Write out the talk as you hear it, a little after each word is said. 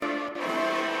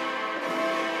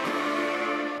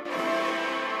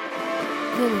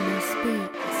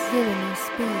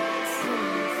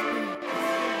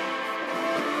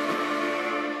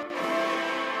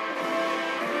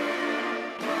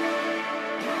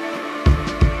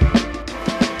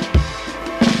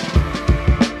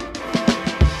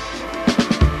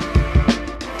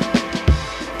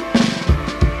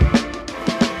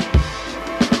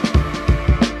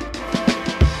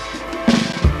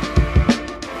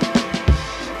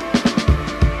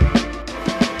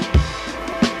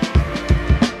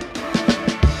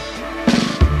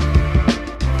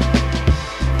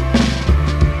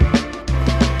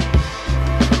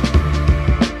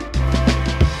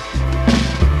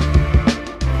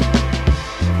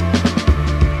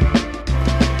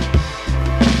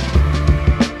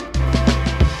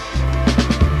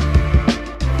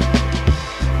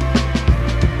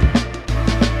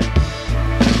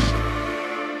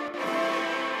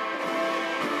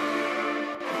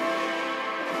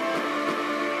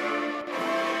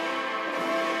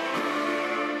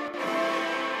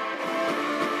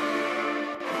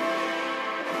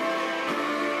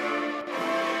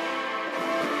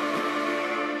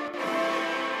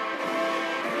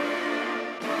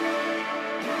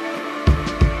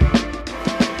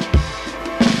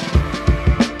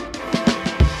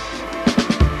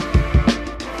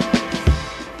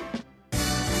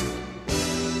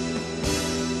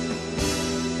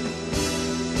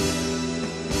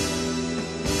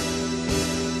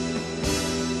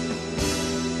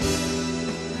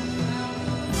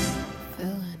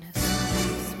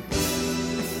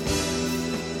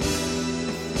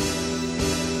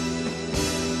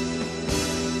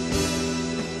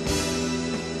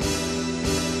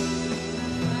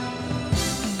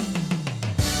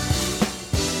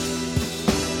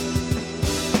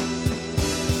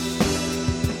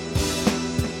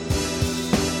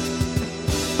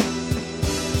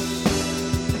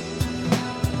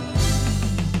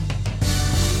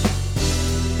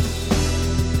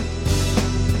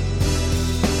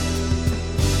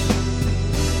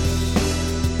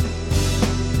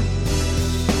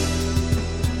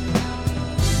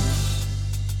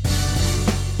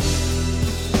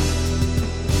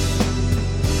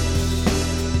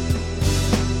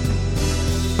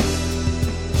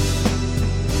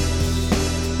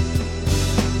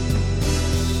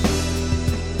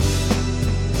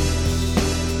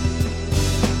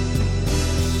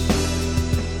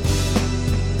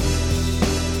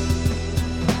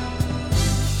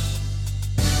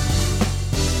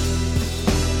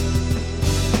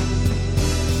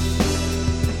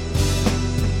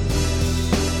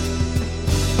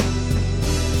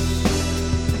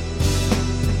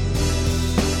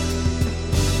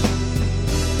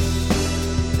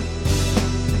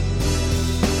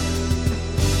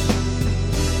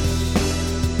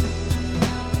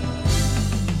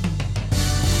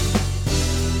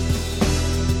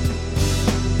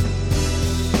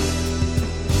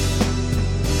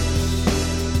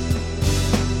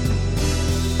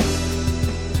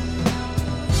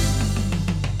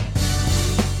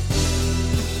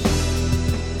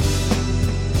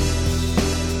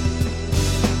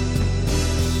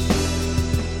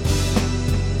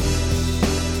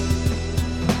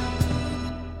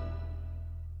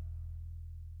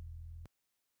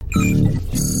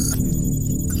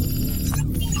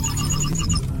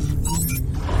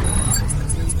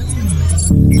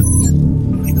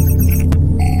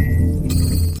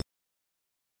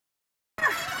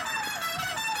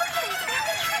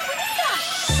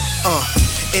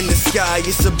In the sky,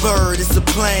 it's a bird, it's a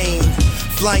plane.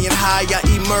 Flying high, I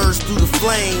emerge through the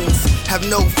flames. Have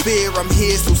no fear, I'm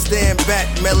here, so stand back.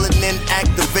 Melanin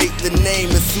activate, the name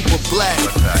is super black.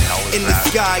 In the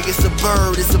sky, it's a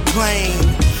bird, it's a plane.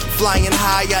 Flying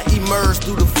high, I emerge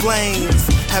through the flames.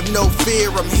 Have no fear,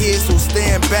 I'm here, so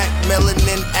stand back.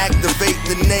 Melanin activate,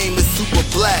 the name is super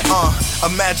black.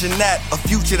 Imagine that, a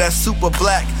future that's super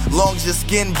black. Long as your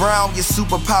skin brown, your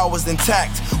superpowers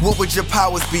intact. What would your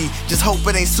powers be? Just hope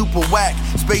it ain't super whack.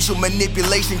 Spatial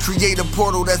manipulation, create a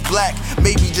portal that's black.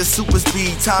 Maybe just super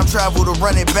speed, time travel to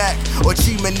run it back. Or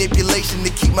cheat manipulation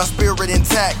to keep my spirit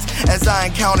intact. As I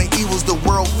encounter evils the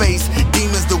world face,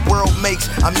 demons the world makes,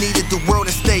 I'm needed the world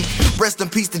at stake. Rest in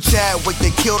peace to Chadwick,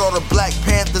 they killed all the Black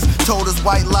Panthers. Told us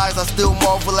white lies, I still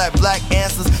marvel at black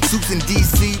answers. Suits in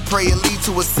DC, pray it lead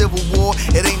to a civil war.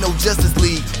 It ain't no Justice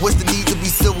League, what's the need to be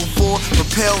civil for?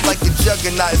 Propelled like the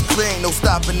juggernaut, it's clear ain't no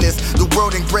stopping this. The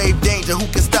world in grave danger, who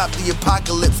can stop the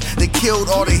apocalypse? They killed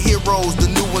all the heroes, the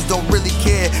new ones don't really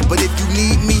care. But if you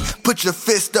need me, put your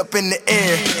fist up in the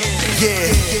air.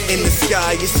 Yeah, in the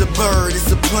sky, it's a bird,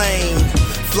 it's a plane.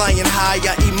 Flying high,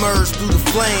 I emerge through the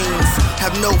flames.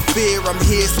 Have no fear, I'm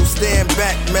here, so stand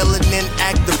back. Melanin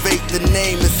activate, the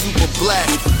name is super black.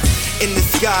 In the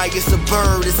sky, it's a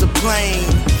bird, it's a plane.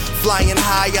 Flying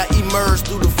high, I emerge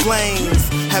through the flames.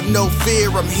 Have no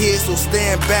fear, I'm here, so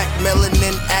stand back.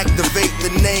 Melanin activate,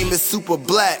 the name is super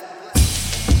black.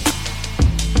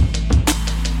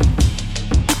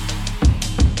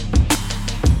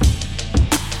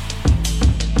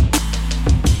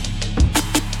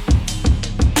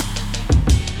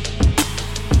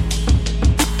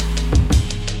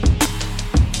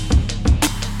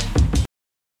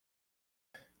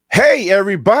 Hey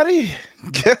everybody,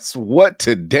 guess what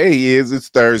today is? It's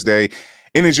Thursday,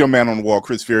 and it's your man on the wall,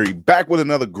 Chris Fury, back with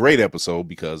another great episode,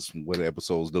 because what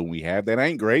episodes do we have that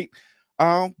ain't great?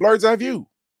 Bird's Eye View.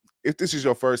 If this is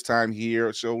your first time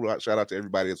here, shout out to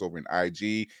everybody that's over in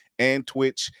IG and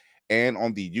Twitch and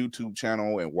on the YouTube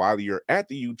channel. And while you're at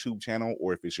the YouTube channel,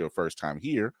 or if it's your first time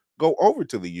here, go over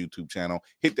to the YouTube channel,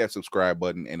 hit that subscribe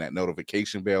button and that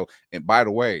notification bell. And by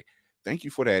the way, thank you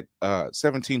for that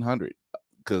 1,700.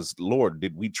 Because Lord,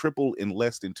 did we triple in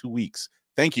less than 2 weeks?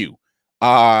 Thank you.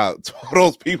 To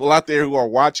those people out there who are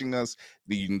watching us,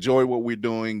 that you enjoy what we're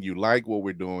doing, you like what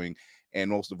we're doing,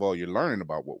 and most of all, you're learning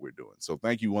about what we're doing. So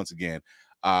thank you once again.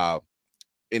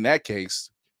 In that case,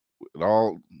 with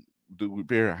all due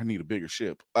repair, I need a bigger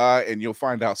ship. And you'll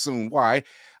find out soon why.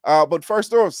 But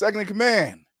first off, second in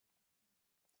command,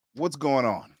 what's going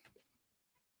on?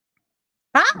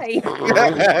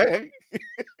 Hi.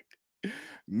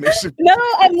 Mission. No,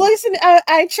 I'm listening.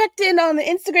 I checked in on the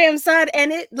Instagram side,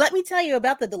 and let me tell you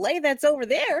about the delay that's over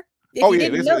there.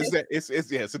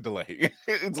 It's a delay.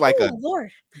 It's like Lord.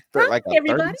 Like a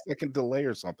everybody. 30-second delay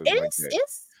or something like that.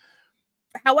 It's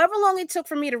however long it took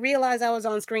for me to realize I was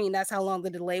on screen. That's how long the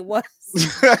delay was.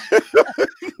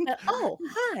 Oh,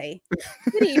 hi.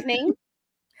 Good evening.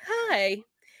 Hi.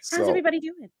 How's everybody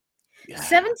doing? Yeah.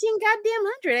 17 goddamn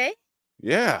hundred, eh?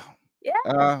 Yeah.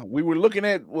 Yeah. We were looking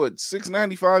at what,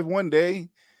 $6.95 one day,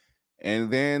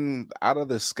 and then out of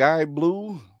the sky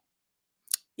blue.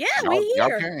 Yeah, we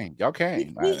here. Y'all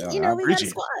came. We got a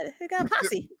squad. We got a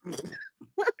posse.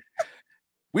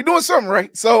 We're doing something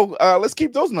right. So let's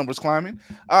keep those numbers climbing.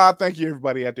 Thank you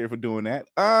everybody out there for doing that.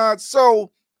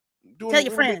 So tell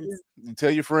your friends. Tell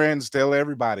your friends, tell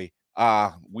everybody.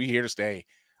 We here to stay.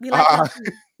 We like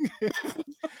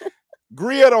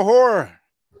Gria the Horror.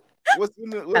 What's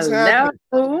happening?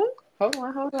 Hold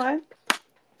on.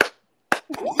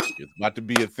 It's about to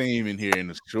be a theme in here in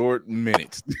a short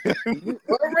minute. You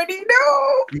already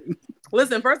know.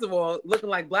 Listen, first of all, looking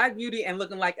like Black Beauty and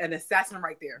looking like an assassin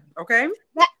right there. Okay.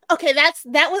 That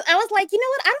was. I was like, you know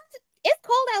what? It's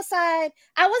cold outside.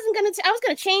 I was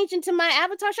gonna change into my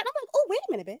avatar shot. I'm like, oh, wait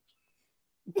a minute, bitch.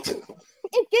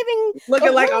 It's giving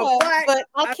looking like a black, but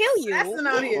I'll kill you.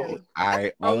 Out here.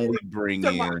 I only bring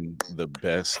in the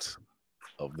best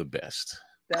of the best.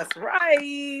 That's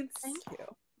right. Thank you.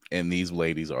 And these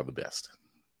ladies are the best.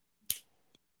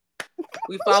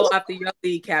 We follow after your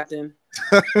lead, Captain.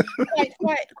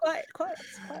 Quiet.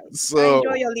 So I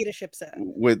enjoy your leadership, sir.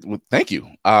 Thank you.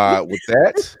 With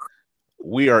that,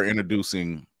 we are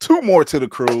introducing two more to the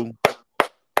crew.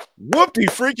 Whoop-de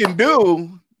freaking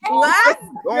do. Let's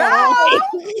go.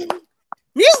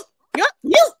 Mute. You on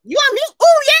mute?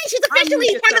 Oh yeah, she's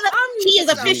officially part of the. She is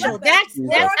official. That's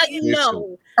how you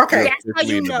know. Okay, that's how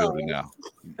you know.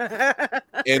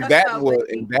 And that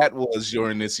was your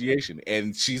initiation,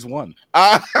 and she's won.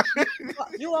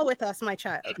 You are with us, my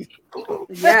child.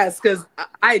 Yes, because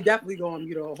I definitely go on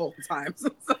mute the whole time. So.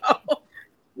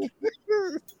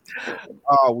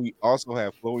 We also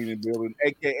have Chloe in the building,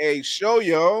 aka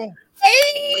Shoyo.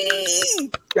 Hey,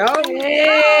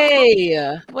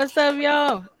 hey, what's up,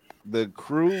 y'all? The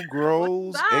crew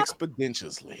grows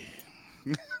exponentially.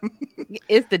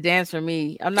 It's the dance for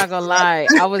me. I'm not gonna lie.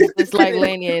 I was just like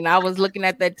Lenny, and I was looking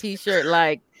at that T-shirt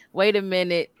like, wait a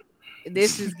minute,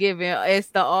 this is giving. It's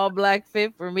the all black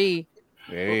fit for me.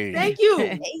 Hey, thank you.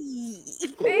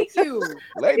 Thank you.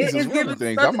 Ladies is one of the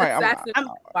things. I might have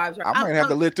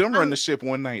to let them run the ship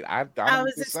one night. I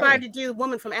was inspired to do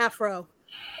Woman from Afro.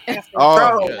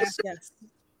 Oh, yes.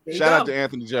 Shout out to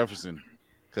Anthony Jefferson,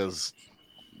 because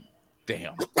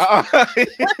damn. Well,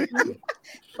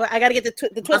 I got to get the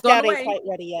twist out ain't quite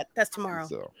ready yet. That's tomorrow.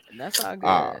 So, that's all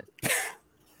good.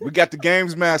 We got the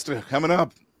Games Master coming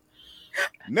up.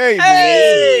 Navy.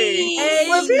 Hey,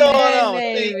 what's going on?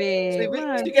 Navy.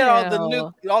 You got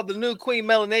all the new Queen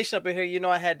Melanation up in here. You know,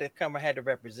 I had to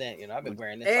represent. You know, I've been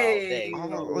wearing this all day.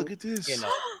 Oh, look at this. You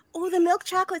know. Oh, the milk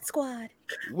chocolate squad.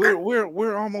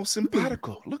 We're almost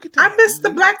simpatico. Look at that. I missed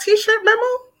the black T-shirt memo.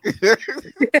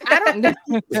 I don't.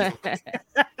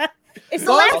 It's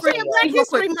the last day of Black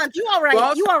History Month. You all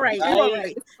right? You all right? You all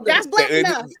right? That's black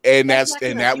enough. And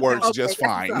that works just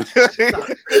fine. That's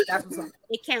what's up.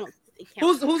 It counts. It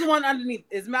counts. Who's the one underneath?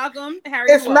 Is Malcolm,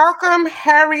 Harriet? It's Malcolm,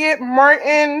 Harriet,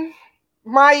 Martin,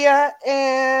 Maya,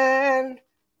 and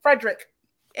Frederick.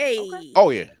 Hey. Okay. Oh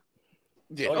yeah.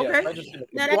 Yeah. Okay.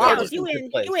 No, that counts. You in?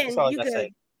 You good?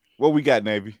 What we got,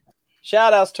 Navy?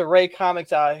 Shout outs to Ray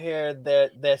Comics out here.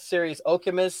 Their series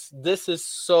Alchemist. This is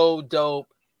so dope.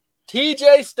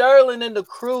 TJ Sterling and the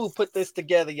crew put this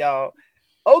together, y'all.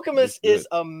 Alchemist is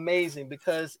amazing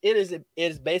because it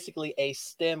is basically a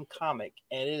STEM comic,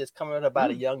 and it is coming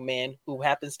about a young man who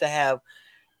happens to have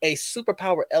a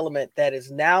superpower element that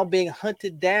is now being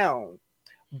hunted down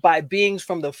by beings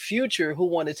from the future who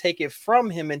want to take it from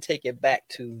him and take it back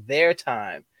to their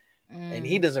time. And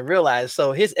he doesn't realize,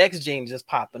 so his X gene just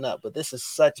popping up. But this is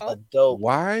such a dope.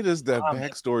 Why does that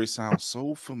backstory sound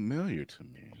so familiar to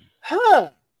me? Huh?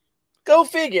 Go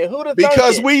figure. Who'd have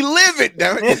Because thunk it? we live it,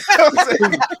 damn it.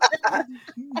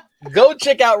 Go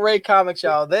check out Ray Comics,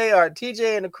 y'all. They are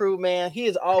TJ and the crew, man. He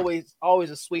is always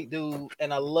a sweet dude,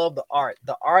 and I love the art.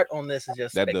 The art on this is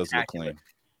just That does look spectacular. clean.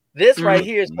 This right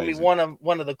here is gonna be Amazing.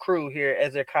 one of the crew here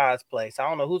as their cosplay. So I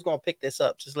don't know who's gonna pick this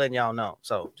up. Just letting y'all know.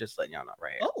 So just letting y'all know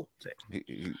right here. Oh,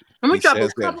 I'm gonna drop a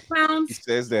says that- couple pounds. He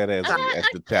says that as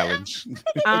the challenge.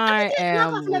 I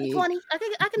am another weak. 20. I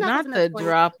can knock Not off another the 20.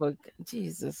 drop of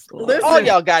Jesus. Lord. Listen. All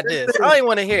y'all got this. I don't even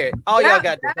want to hear it. All y'all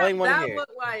got this. I don't even want to That hear it.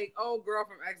 looked like old girl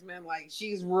from X-Men, like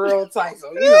she's real tight. So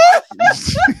you know,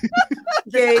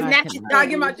 okay, Snatch it gotta down.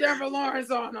 get my Jennifer Lawrence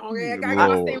on. Okay, I gotta Lord.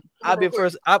 get my same. I'll be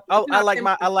first. I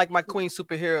like my queen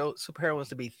superheroes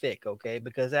to be thick, okay?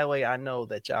 Because that way I know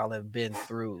that y'all have been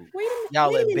through. Wait a minute. Y'all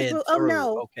wait a have minute, been boo. through. Oh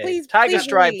no! Okay. Please, Tiger please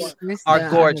stripes wait. are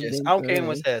Listen, gorgeous. I've I don't care been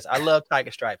what through says. I love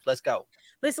tiger stripes. Let's go.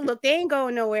 Listen, look, they ain't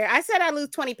going nowhere. I said I'd lose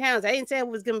 20 pounds. I didn't say it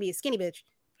was gonna be a skinny bitch.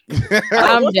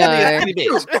 I'm What's gonna be a done. skinny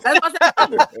bitch? That's what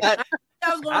I said. I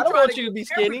don't want you to be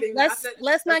skinny.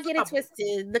 Let's not get it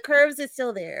twisted. The curves is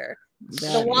still there. The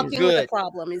That walking is- with the good.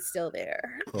 problem is still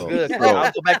there. Good. Bro.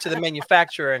 I'll go back to the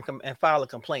manufacturer and file a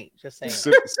complaint. Just saying.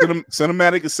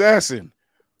 Cinematic assassin.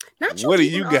 Not What do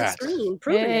keeping you on got? screen,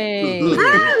 proving it. Hey.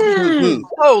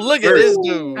 Oh, look at this Ooh.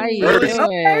 dude. How you First,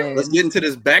 doing? Let's get into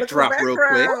this backdrop real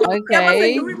quick.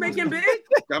 Okay. Do we making big?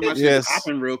 Got my shit Yes.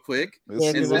 popping real quick. Let's,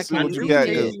 Yeah, see- 'cause let's see I what can't you do got.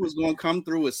 it. 'cause He was gonna come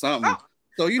through with something.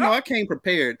 So I came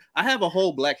prepared. I have a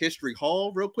whole Black History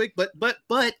haul real quick, but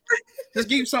just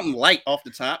give you something light off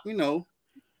the top. You know.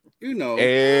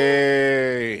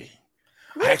 Hey.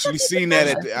 I actually seen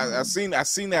that I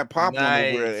seen that pop one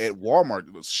over Nice. at Walmart.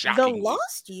 It was The shocking.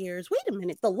 lost years. Wait a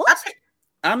minute. The lost.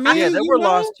 I mean, Yeah, there you were know,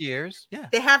 lost years. Yeah.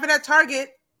 They have it at Target.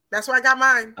 That's where I got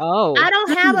mine. Oh. I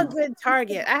don't have a good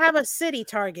Target. I have a city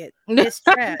Target. It's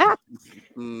trash.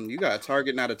 You got a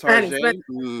Target, not a Target.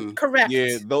 Correct.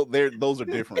 Yeah, those are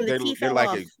different. And the key They're fell like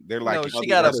off. No, she other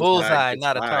got a other bullseye, side,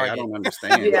 not a it's target. I don't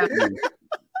understand. Yeah.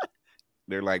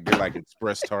 they're like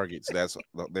express targets.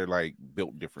 They're like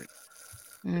built different.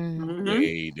 Mhm.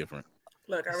 Way different.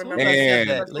 Look, I As soon remember. as I said And-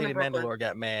 that, Lady Mandalore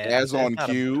got mad. As She said, on "It's not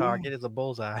a cue. target is a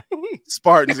bullseye.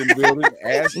 Spartans in the building.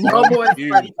 As Oh boy, on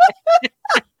cue.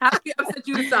 how did we upset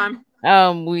you this time?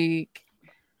 I'm weak.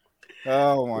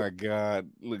 Oh my God!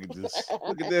 Look at this!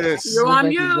 Look at this! You're on Look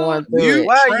like he's mute. going through You it.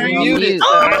 Why are you Train. muted?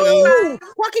 Oh,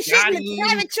 talking shit in Got the him.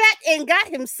 private chat and got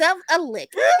himself a lick.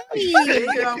 There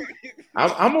you go.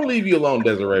 I'm gonna leave you alone,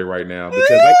 Desiree, right now because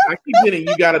I keep getting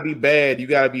you got to be bad, you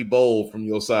got to be bold from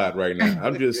your side right now. I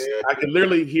can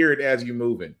literally hear it as you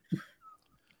moving.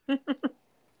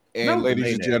 And ladies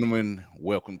Hey, and now. gentlemen,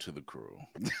 welcome to the crew.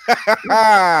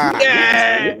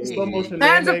 Slow motion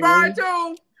Hands there, are fire Nate.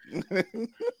 too.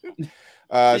 See,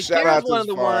 Shout Kira's out to one of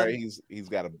the Safari. ones-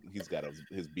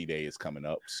 His B-day is coming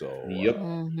up. So Yep.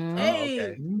 Mhm. Hey.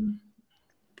 Okay. he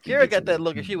Kira gets got that some-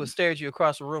 look, and she would stare at you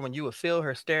across the room, and you would feel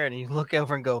her staring, and you look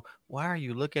over and go, "Why are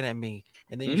you looking at me?"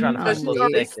 And then you're trying to Mhm. find a little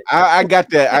Yeah. section. I got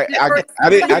that.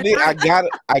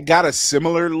 I got a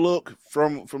similar look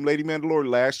from Lady Mandalore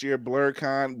last year at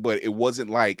BlurCon, but it wasn't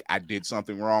like I did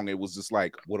something wrong. It was just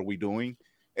like, what are we doing?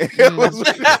 It was,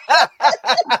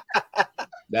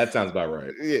 That sounds about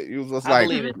right. it was just I like,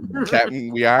 believe it.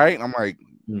 Captain, we all right? I'm like,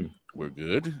 Hmm. we're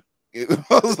good. It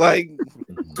was like,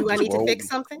 Do I need to Whoa. fix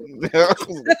something?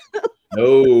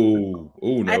 No,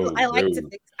 oh no, I like to no.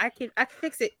 fix. I can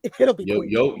fix it. It'll be quick.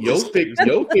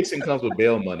 Yo fixing comes with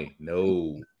bail money.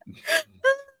 No,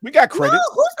 we got No, credits.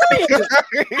 who's gonna?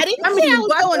 I didn't say I was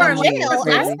what going are to we jail. I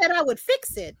crazy? said I would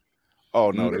fix it,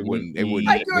 Oh no, they wouldn't. They wouldn't.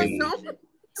 Like They, yours, no?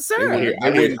 sir.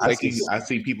 I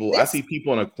see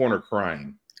people in a corner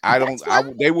crying. I don't. That's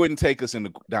They wouldn't take us in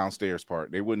the downstairs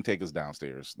part. They wouldn't take us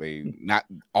downstairs. They not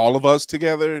all of us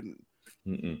together.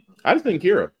 I just think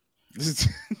Kira.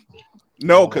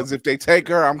 No, because if they take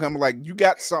her, I'm coming like, you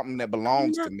got something that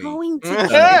belongs to me. Going to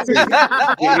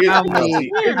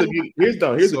Here's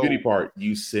the beauty part.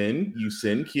 You send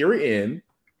Kira in,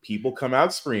 people come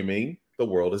out screaming, the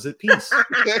world is at peace.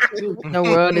 The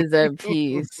world is at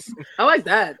peace. I like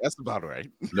that. That's about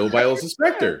right. Nobody will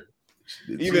suspect her.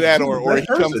 Either that or he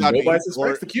comes out. Nobody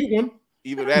suspects the cute one.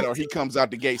 Either that or he comes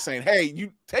out the gate saying, "Hey,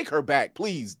 you take her back,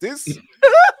 please. This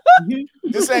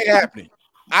ain't happening.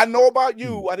 I know about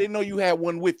you. I didn't know you had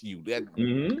one with you." That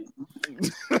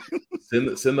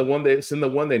send the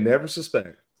one they never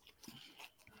suspect.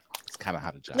 It's kind of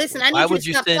how the job. Listen, works. I need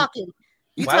you to stop talking.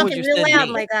 You talking real loud,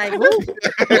 my guy.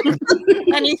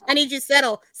 I need you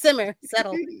to simmer. I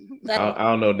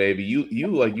don't know, Navy. You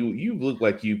look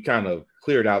like you kind of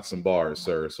cleared out some bars,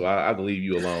 sir. So I leave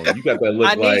you alone. You got that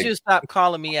look. I need you to stop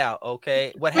calling me out,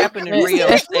 okay? What happened in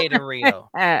Rio stayed in Rio.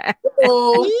 I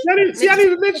didn't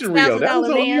even mention Rio. That was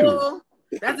on you.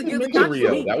 That's a good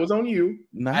Rio. That was on you.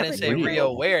 I didn't say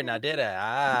Rio where, now did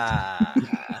I?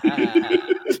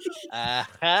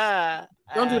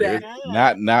 Don't do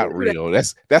that. Not Rio.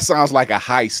 That sounds like a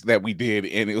heist that we did,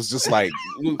 and it was just like,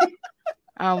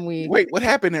 I'm weak. Wait, what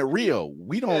happened at Rio?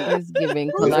 We don't. It's giving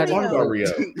about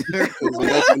Rio.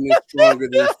 Nothing is stronger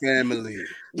than family.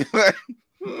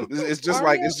 It's just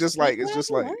like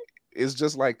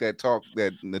that talk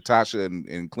that Natasha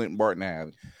and Clinton Barton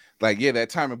had. Like, yeah, that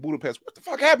time in Budapest. What the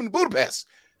fuck happened in Budapest?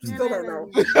 Still don't know.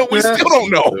 We still don't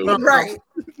know. Right.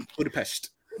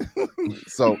 Budapest.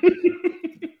 So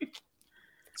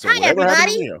hi,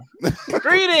 everybody.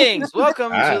 Greetings.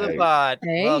 Welcome to the pod.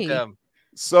 Hey. Welcome.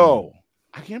 So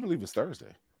I can't believe it's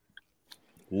Thursday.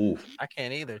 Ooh. I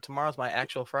can't either. Tomorrow's my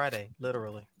actual Friday,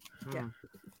 literally. Yeah.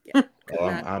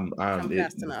 I'm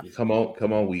come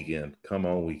on weekend. Come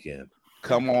on weekend.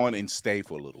 Come on and stay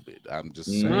for a little bit. I'm just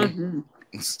saying.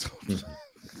 Because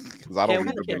I don't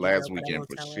remember last weekend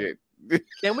for shit.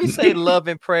 Can we say love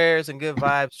and prayers and good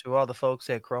vibes to all the folks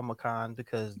at ChromaCon,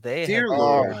 because they have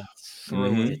gone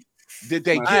through it. Did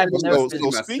they get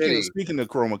speaking of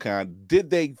ChromaCon, did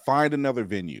they find another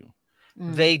venue?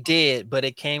 They did, but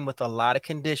it came with a lot of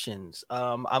conditions.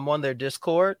 I'm on their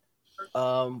Discord.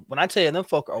 When I tell you, them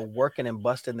folk are working and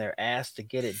busting their ass to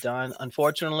get it done.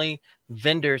 Unfortunately,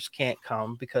 vendors can't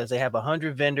come because they have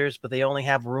 100 vendors, but they only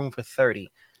have room for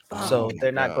 30. So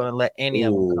they're not going to let any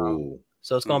of them come.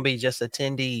 So it's going to be just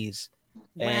attendees.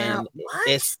 And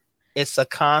it's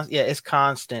it's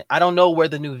constant. I don't know where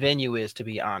the new venue is, to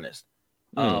be honest.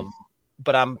 But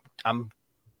I'm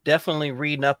definitely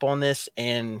reading up on this,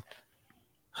 and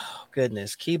oh,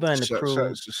 goodness, Kiba and the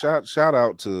crew. Shout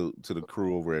out to the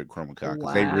crew over at ChromaCon,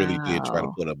 because they really did try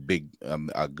to put a big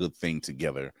a good thing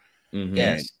together.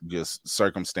 Yes, and just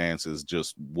circumstances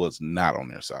just was not on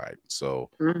their side. So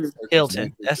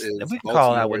Hilton, we can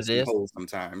call out what it is.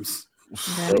 Sometimes.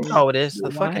 Oh, it is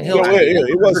the fucking Hilton.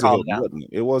 It was the Hilton, wasn't it?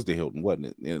 It was the Hilton, wasn't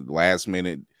it? And last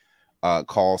minute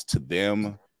calls to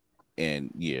them,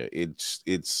 and yeah, it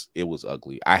was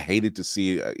ugly. I hated to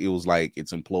see it. It was like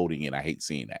it's imploding, and I hate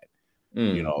seeing that.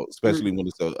 You know, especially when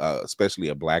it's especially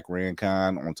a Black Ran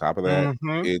Con. On top of that,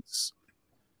 it's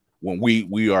when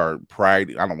we are I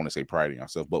don't want to say priding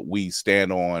ourselves, but we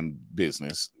stand on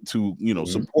business to,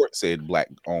 support said Black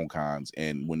owned cons.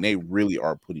 And when they really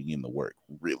are putting in the work.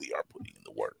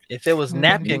 If it was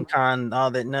Napkin Con,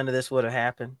 none of this would have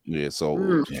happened. Yeah.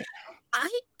 So I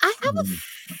have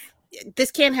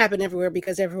this can't happen everywhere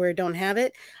because everywhere don't have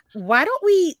it. Why don't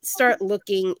we start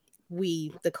looking?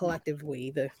 The collective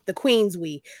the queens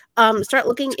start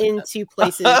looking into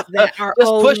places that are just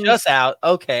push us out.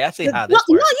 Okay, I see how this works.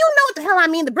 No, you know what the hell I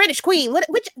mean. The British Queen.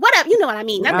 Whatever, you know what I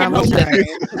mean. Not that whole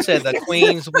said the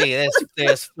queens we.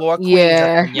 There's four queens.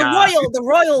 Yeah. The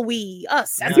royal we.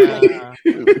 Us. That's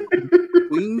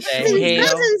cousins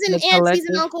and aunties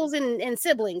and uncles and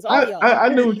siblings. All y'all. I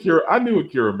knew what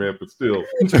Kira meant, but still.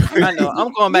 I know.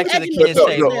 I'm going back to the kids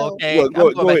table. Okay, I'm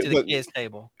going back to the kids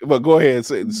table. But go ahead.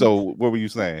 So what were you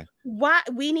saying? Why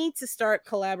we need to start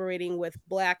collaborating with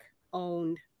Black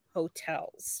owned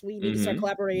hotels. We need to start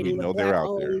collaborating with Black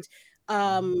owned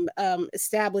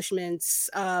establishments.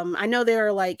 I know there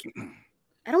are like,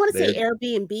 I don't want to say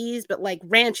Airbnbs, but like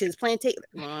ranches, plantations.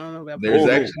 I don't know about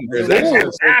there's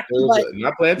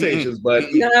not plantations, but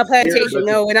not plantation.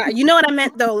 No, and you know what I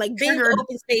meant though, like big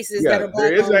open spaces that are Black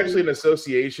there is owned. actually an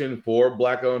association for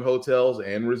Black owned hotels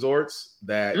and resorts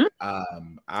that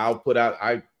I'll put out.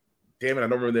 I don't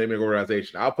remember the name of the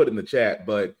organization. I'll put it in the chat,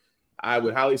 but I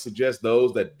would highly suggest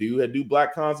those that do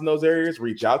Black cons in those areas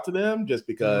reach out to them, just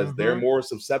because they're more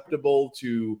susceptible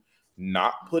to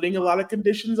not putting a lot of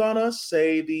conditions on us,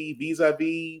 say the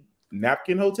vis-a-vis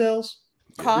napkin hotels.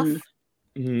 Cough.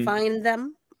 Find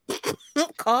them.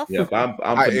 Cough. Yeah, I'm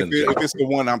if it's the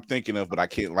one I'm thinking of, but I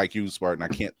can't, like you, Spartan, I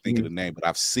can't think of the name, but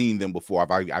I've seen them before.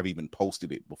 I've even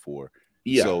posted it before.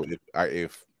 Yeah. So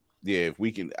if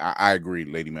we can, I agree,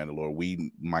 Lady Mandalore,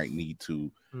 we might need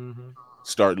to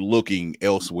start looking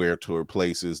elsewhere toward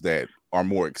places that are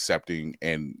more accepting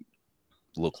and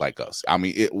look like us. I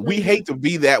mean, we hate to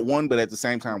be that one, but at the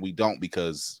same time, we don't,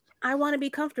 because I want to be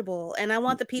comfortable, and I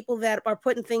want the people that are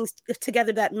putting things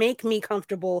together that make me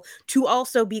comfortable to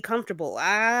also be comfortable.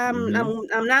 I'm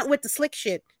not with the slick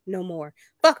shit no more.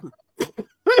 Fuck them.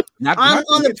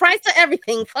 On the price of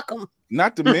everything. Fuck them.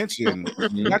 Not to mention,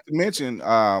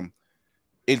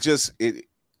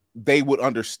 they would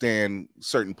understand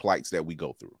certain plights that we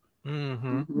go through.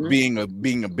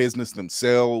 Being a business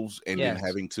themselves, and then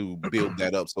having to build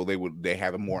that up, so they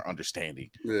have a more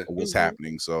understanding of what's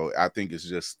happening. So I think it's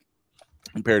just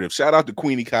imperative. Shout out to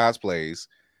Queenie Cosplays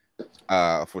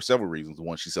for several reasons.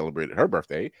 One, she celebrated her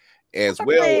birthday as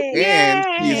well, and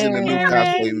she's in the new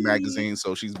cosplay magazine,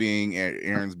 so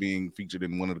Aaron's being featured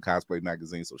in one of the cosplay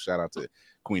magazines. So shout out to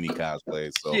Queenie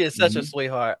Cosplays. So she is such a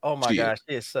sweetheart. Oh my gosh,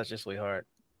 she is such a sweetheart.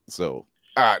 So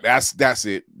that's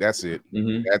it. That's it.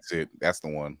 That's the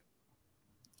one.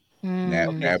 So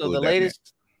the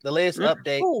latest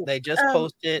update they just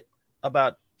posted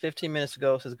about 15 minutes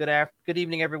ago says, good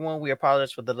evening, everyone. We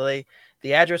apologize for the delay.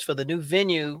 The address for the new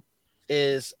venue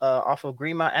is off of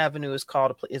Greenmount Avenue. Is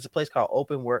a place called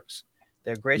Open Works.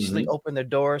 They're graciously opened their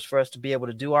doors for us to be able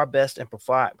to do our best and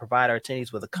provide our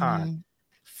attendees with a con.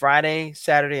 Friday,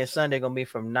 Saturday, and Sunday are going to be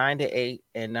from 9 to 8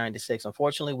 and 9 to 6.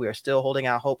 Unfortunately, we are still holding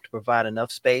out hope to provide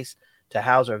enough space to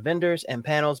house our vendors and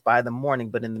panels by the morning.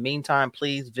 But in the meantime,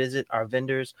 please visit our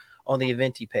vendors on the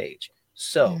Eventi page.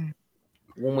 So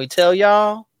when we tell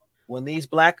y'all, when these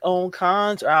Black-owned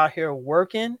cons are out here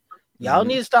working, y'all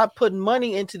need to stop putting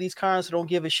money into these cons that don't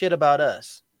give a shit about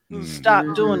us.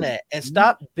 Stop doing that, and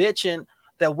stop bitching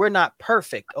that we're not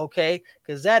perfect, okay?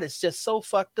 Because that is just so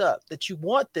fucked up that you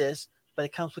want this, but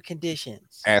it comes with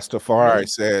conditions. As Tafari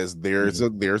says, there's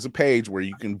a page where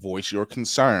you can voice your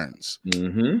concerns,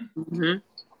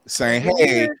 saying,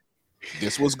 "Hey,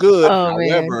 this was good.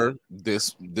 However,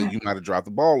 you might have dropped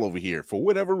the ball over here for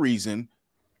whatever reason."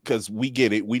 Because we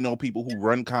get it, we know people who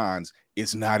run cons.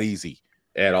 It's not easy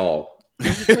at all.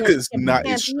 It's not.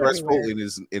 It's stressful.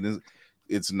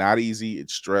 It's not easy.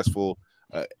 It's stressful.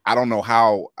 I don't know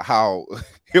how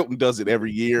Hilton does it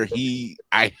every year.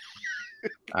 I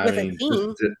mean,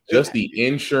 just the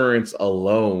insurance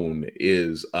alone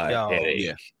is a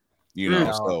headache.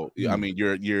 Yeah. So I mean,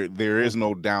 there is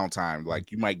no downtime.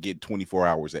 Like, you might get 24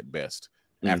 hours at best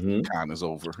after the con is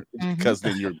over, because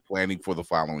then you're planning for the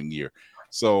following year.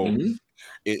 So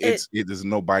it is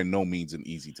by no means an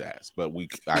easy task, but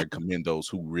I commend those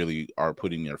who really are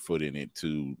putting their foot in it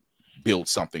to build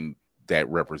something that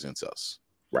represents us.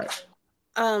 Right.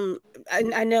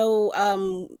 I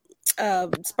know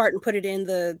Spartan put it in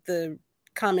the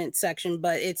comment section,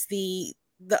 but it's the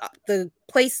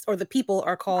place, or the people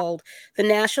are called the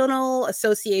National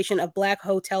Association of Black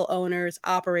Hotel Owners,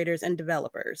 Operators, and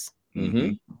Developers.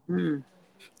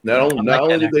 Not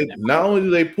only do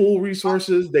they pool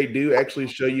resources, they do actually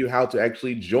show you how to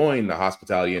actually join the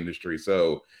hospitality industry.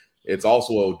 So it's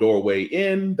also a doorway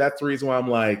in. That's the reason why I'm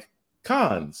like,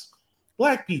 cons,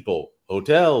 Black people,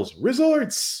 hotels,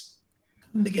 resorts,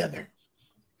 come together.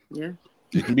 Yeah,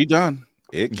 it can be done.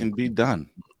 It can be done.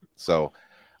 So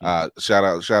shout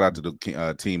out to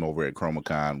the team over at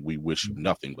ChromaCon. We wish you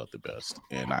nothing but the best,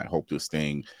 and I hope this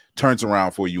thing turns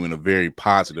around for you in a very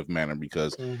positive manner,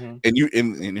 because and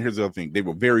here's the other thing, they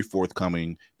were very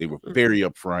forthcoming, they were very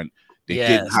upfront,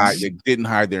 they didn't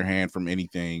hide their hand from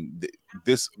anything.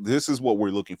 This is what we're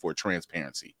looking for,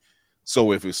 transparency.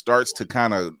 So if it starts to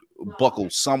kind of buckle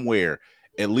somewhere,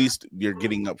 at least you're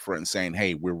getting up front and saying,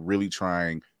 hey, we're really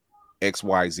trying,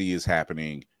 XYZ is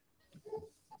happening,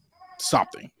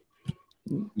 something.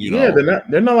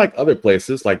 They're not like other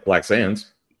places like Black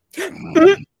Sands.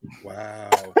 Wow.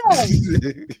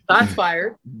 Shots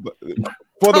fired.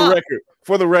 For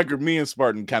the record, me and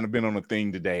Spartan kind of been on a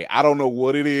thing today. I don't know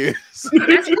what it is.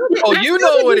 Oh, you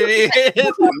know what it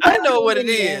is. I know what it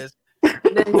is.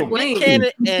 Cannon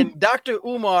and Dr.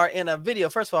 Umar in a video.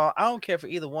 First of all, I don't care for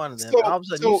either one of them. All of a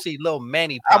sudden, you see little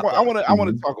Manny pop up. I want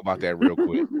to talk about that real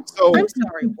quick. So I'm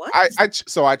sorry, what?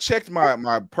 I checked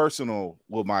my personal,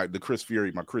 my Chris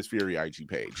Fury IG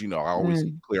page. I always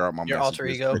clear out my your alter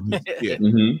ego. Yeah,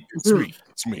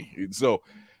 it's me. So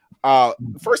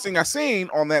first thing I seen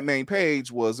on that main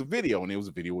page was a video, and it was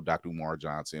a video with Dr. Umar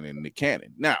Johnson and Nick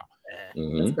Cannon. Now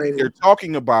they're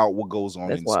talking about what goes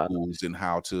on in schools and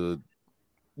how to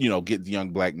get the young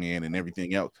black men and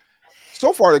everything else.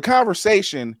 So far, the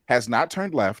conversation has not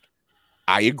turned left.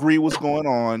 I agree what's going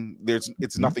on.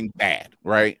 It's nothing bad,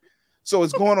 right? So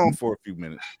it's going on for a few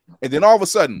minutes, and then all of a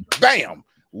sudden, bam!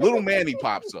 Little Manny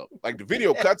pops up. Like the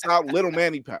video cuts out. Little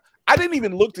Manny pops. I didn't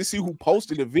even look to see who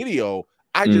posted the video.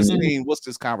 I just seen what's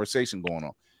this conversation going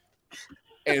on.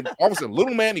 And all of a sudden,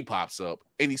 Little Manny pops up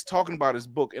and he's talking about his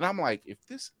book. And I'm like, if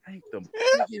this ain't the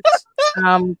biggest...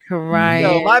 I'm crying.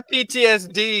 Yo, my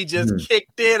PTSD just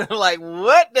kicked in. I'm like,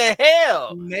 what the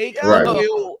hell?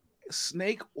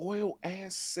 Snake oil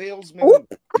ass salesman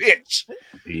bitch.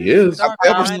 He is. I've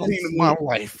ever seen in my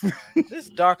life. This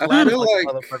dark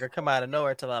motherfucker come out of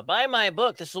nowhere to buy my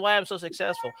book. This is why I'm so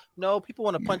successful. No, people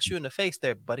want to punch you in the face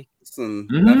there, buddy. Listen,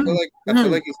 I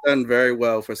feel like he's done very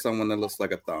well for someone that looks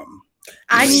like a thumb.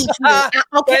 I need you.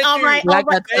 Okay, all right. Like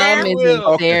a thumb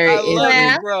isn't there.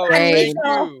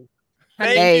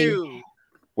 Thank you.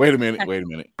 Wait a minute.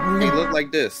 He looked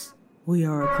like this. We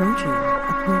are approaching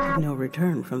a point of no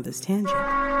return from this tangent.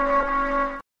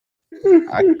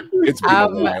 It's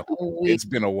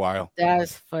been a while.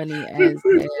 That's funny as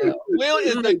hell. Will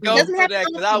is the goat for that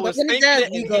because I was thinking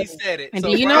it and he said it. And so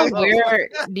do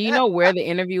you know where the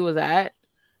interview was at?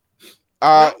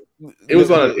 It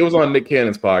was on Nick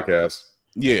Cannon's podcast.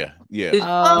 Yeah.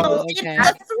 Oh, okay.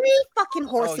 The 3 fucking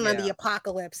horsemen of the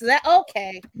apocalypse. Is that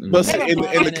okay? But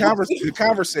the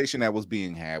conversation that was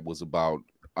being had was about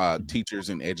teachers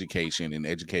and education and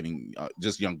educating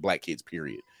just young black kids,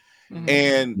 period.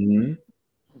 And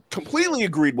completely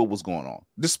agreed what was going on.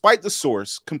 Despite the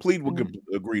source, completely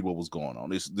agreed what was going on.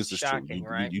 This is shocking,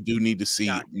 true. Right? You do need to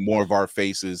see more of our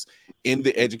faces in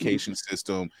the education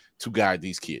system to guide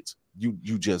these kids.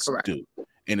 You just do.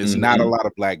 And it's not a lot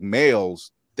of black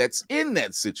males that's in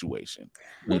that situation,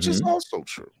 which is also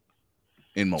true.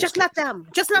 In most just cases. not them.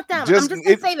 I'm just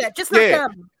gonna say that. Just not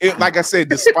them. Like I said,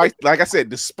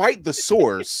 despite the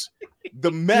source,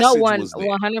 the message was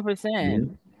there.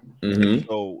 100%.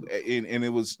 So and it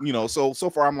was, so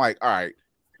far I'm like, all right,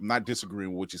 I'm not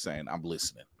disagreeing with what you're saying. I'm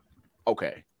listening.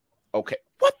 Okay. What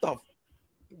the?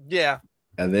 Yeah.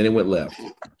 And then it went left.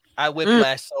 I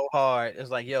whiplashed so hard. It's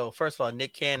like, yo, first of all,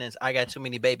 Nick Cannon's "I Got Too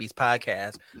Many Babies"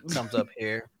 podcast comes up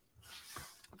here,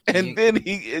 and then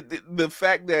the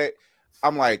fact that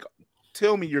I'm like,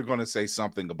 tell me you're going to say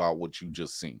something about what you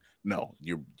just seen. No,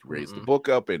 you raised the book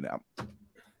up and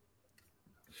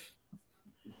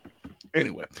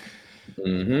anyway.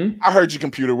 I heard you,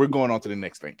 computer. We're going on to the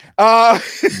next thing.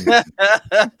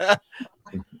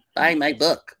 Buy my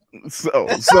book. So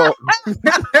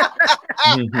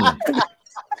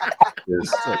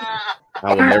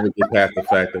I will never get past the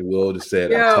fact that Will just said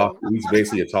he's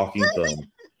basically a talking thumb.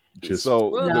 Just because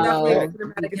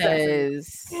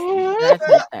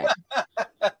that's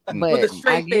with a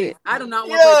straight face. I do not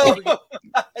want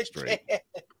that straight.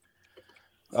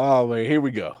 Oh man, here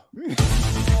we go.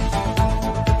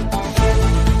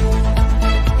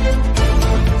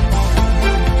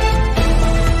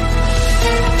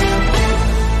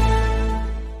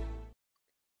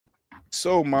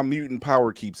 So my mutant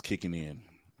power keeps kicking in,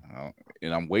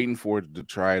 and I'm waiting for it to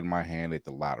try my hand at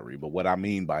the lottery. But what I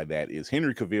mean by that is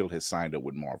Henry Cavill has signed up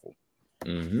with Marvel.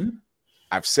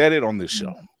 I've said it on this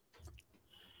show.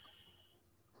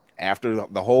 After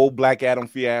the whole Black Adam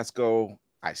fiasco,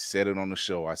 I said it on the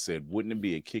show. I said, wouldn't it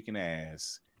be a kick in the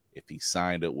ass if he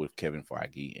signed up with Kevin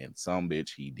Feige? And some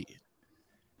bitch he did.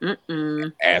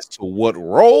 As to what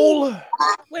role?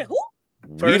 Wait, who?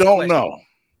 We don't know.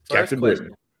 Captain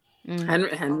Britain.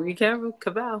 Henry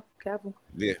Cavill.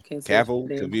 Yeah,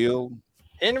 Cavill.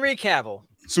 Henry Cavill.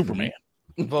 Superman.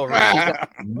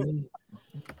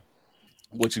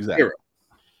 What you say?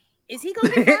 Is he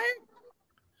going to be fired?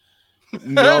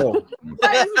 No.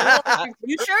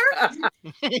 You sure?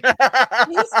 He signed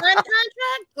a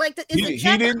contract? Like he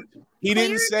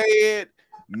didn't say it.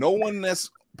 No one that's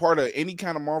part of any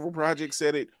kind of Marvel project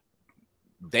said it.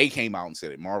 They came out and said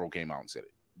it. Marvel came out and said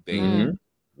it.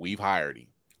 We've hired him.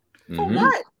 For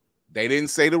what? They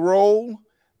didn't say the role.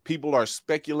 People are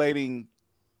speculating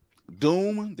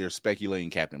Doom. They're speculating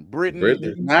Captain Britain.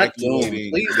 They're not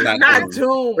Doom. Not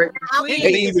Doom. They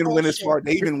even went as far.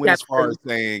 They even went as far as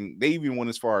saying. They even went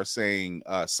as far as saying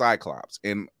Cyclops.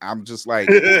 And I'm just like,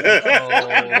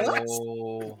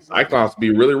 Cyclops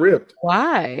be really ripped.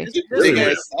 Why?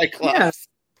 Cyclops.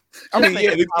 I mean,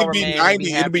 yeah, it'd be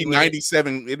 90. It'd be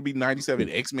 97. It'd be 97.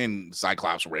 X-Men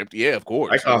Cyclops ripped. Yeah, of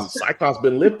course. Cyclops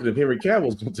been lifted if Henry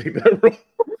Cavill's gonna take that role.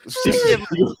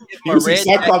 You see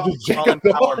Cyclops just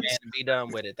Power Man and be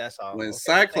done with it. That's all. When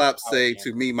Cyclops say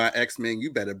to me, my X-Men,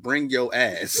 you better bring your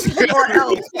ass. Or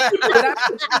else.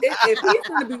 If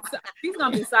he's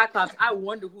gonna be Cyclops, I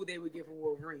wonder who they would give a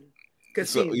Wolverine.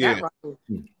 Because that role,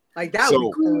 like that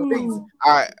would be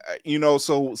crazy.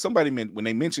 So somebody when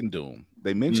they mentioned Doom,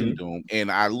 Doom,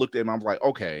 and I looked at him. I'm like,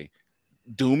 okay,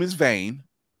 Doom is vain.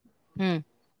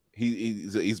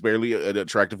 He's barely an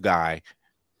attractive guy,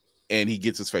 and he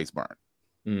gets his face burned.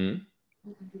 And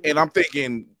I'm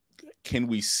thinking, can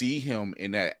we see him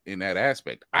in that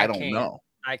aspect? I don't know.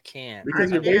 I can't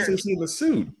because you're basically seeing the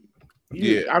suit.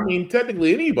 Yeah, I mean,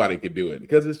 technically anybody could do it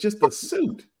because it's just a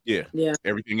suit. Yeah.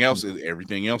 Everything else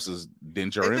is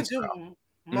Denture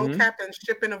mocap and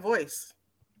ship in a voice.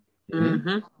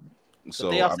 So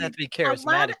they also have to be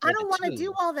charismatic. I don't want to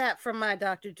do all that for my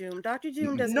Dr. Doom. Dr.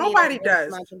 Doom doesn't. Nobody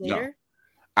does. No.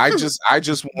 I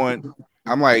just want.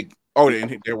 I'm like, oh,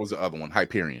 and there was the other one,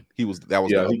 Hyperion. He could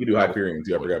do Hyperion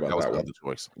too. I forgot about that one. The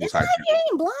choice. It's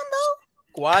Hyperion, blonde though.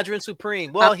 Squadron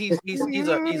Supreme. Well, he's a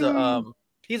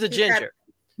ginger.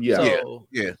 So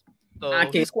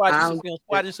he's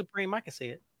Squadron Supreme. I can see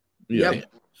it. Yeah. Yep.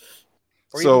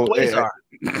 So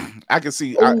I can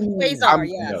see. Quasar,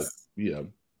 yes. Yeah.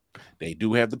 They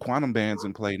do have the quantum bands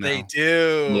in play now. They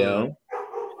do.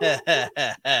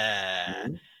 Yeah.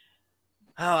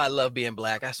 Oh, I love being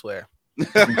black. I swear.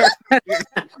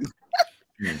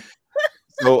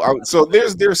 So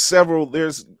there's several.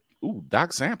 There's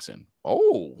Doc Samson.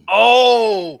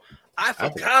 I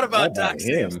forgot about Doc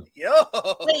Samson. Yo.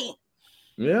 Wait.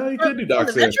 Yeah, you could do Doc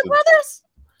Samson. Venture Brothers?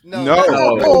 No,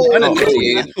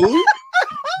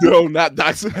 not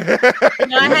Doc Samson.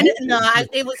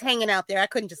 It was hanging out there. I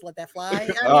couldn't just let that fly.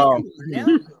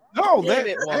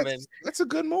 That's a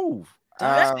good move.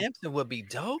 Doc Samson would be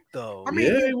dope, though. I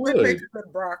mean, he would make a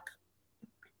good Brock.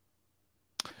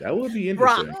 That would be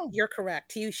interesting. Brock, you're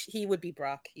correct. He would be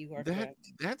Brock. You are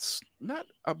correct. That's not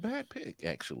a bad pick,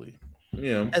 actually.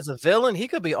 Yeah. As a villain, he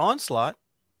could be Onslaught.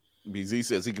 BZ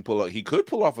says he could pull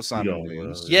off a Simon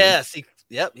Williams. Yes, he could.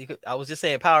 I was just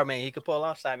saying Power Man, he could pull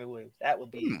off Simon Williams. That would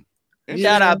be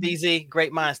shout out BZ.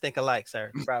 Great minds think alike,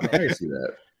 sir. I can see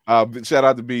that. Shout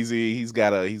out to BZ. He's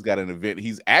got an event.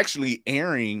 He's actually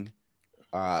airing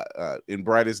in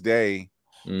Brightest Day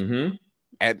in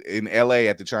LA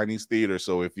at the Chinese Theater.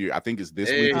 So I think it's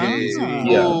this weekend.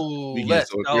 So if you're at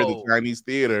the Chinese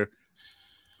Theater,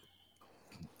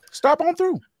 stop on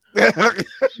through.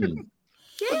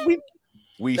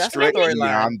 We stretch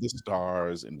beyond the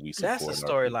stars and we support. That's a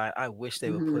storyline I wish they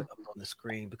would put up on the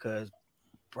screen because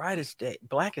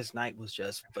Blackest Night was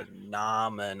just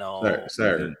phenomenal.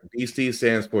 Sir, DC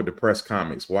stands for Depressed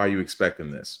Comics. Why are you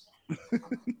expecting this?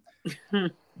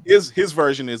 His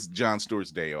version is Jon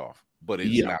Stewart's Day Off, but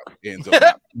it ends up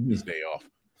not his day off.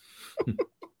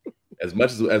 As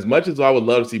much as I would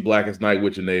love to see Blackest Night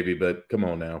with your Navy, but come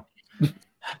on now.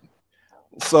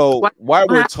 So while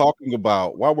we're talking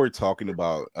about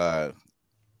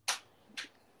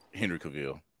Henry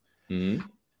Cavill,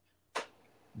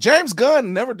 James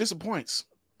Gunn never disappoints.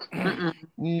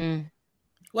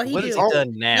 What he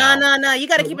done now? No. You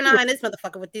got to keep an eye on this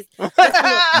motherfucker with this. This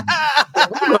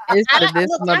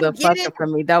motherfucker for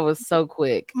me. That was so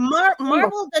quick.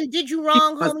 Marvel done did you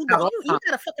wrong, homie. But you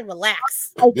gotta fucking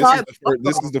relax.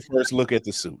 This is the first look at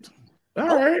the suit.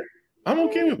 All right, I'm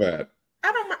okay with that.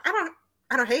 I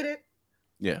don't hate it.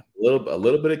 Yeah, a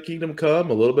little bit of Kingdom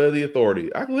Come, a little bit of the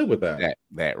Authority. I can live with that.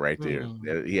 That right there.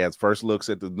 He has first looks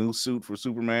at the new suit for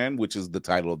Superman, which is the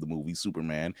title of the movie,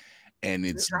 Superman, and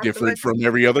it's different from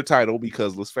every other title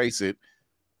because let's face it,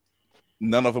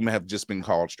 none of them have just been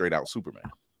called straight out Superman.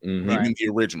 Even the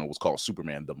original was called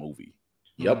Superman the movie.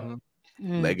 Yep.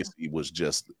 Legacy was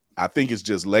just, I think it's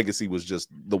just Legacy was just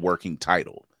the working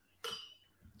title.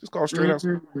 Just called straight out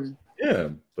Superman. Yeah,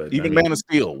 but even Man of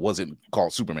Steel wasn't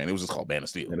called Superman; it was just called Man of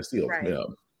Steel. Right. Yeah.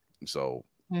 So,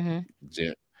 Jim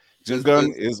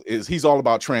Gunn is he's all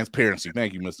about transparency.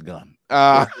 Thank you, Mr. Gunn.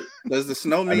 Does the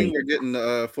snow mean we're getting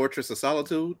the Fortress of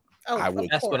Solitude?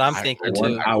 That's what I'm thinking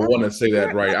too. I want to say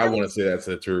that right. I want to say that's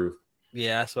the truth.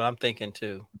 Yeah, that's what I'm thinking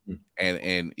too.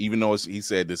 And even though he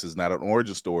said this is not an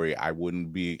origin story, I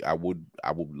would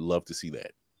love to see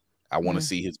that. I want to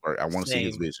see his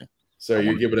vision. So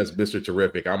you're giving us Mr.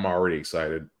 Terrific. I'm already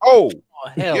excited. Oh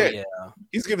hell yeah.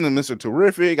 He's giving him Mr.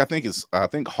 Terrific. I think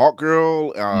Hawk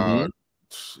Girl.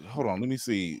 Hold on, let me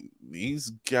see.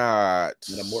 He's got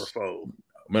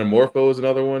Metamorpho is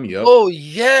another one. Yep. Oh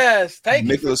yes, thank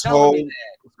Nicholas you for telling Hoult. me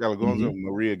Scala Gonzo,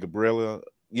 Maria Gabriela.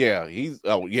 Yeah,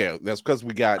 that's because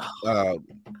we got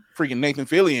freaking Nathan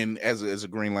Fillion as a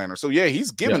Green Lantern. So yeah,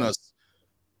 he's giving us.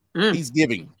 He's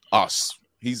giving us.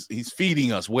 He's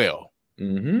feeding us well.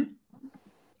 Mm-hmm.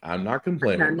 I'm not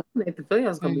complaining. Nathan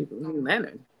Fillion's gonna be Green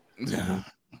Lantern.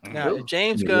 Now, if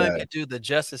James Gunn could do the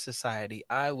Justice Society,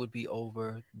 I would be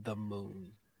over the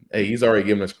moon. Hey, he's already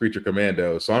given us Creature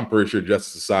Commando, so I'm pretty sure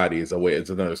Justice Society is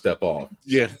another step off.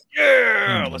 Yeah,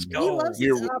 let's go.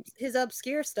 He loves his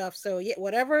obscure stuff, so yeah,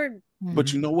 whatever.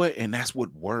 But you know what? And that's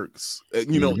what works.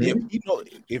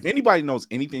 If anybody knows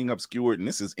anything obscure, and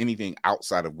this is anything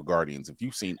outside of the Guardians, if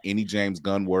you've seen any James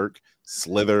Gunn work,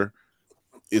 Slither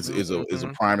is a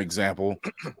prime example.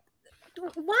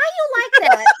 Why you like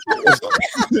that?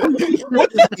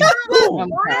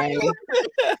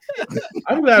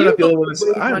 I'm glad I'm not the only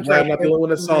one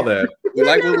that saw that. We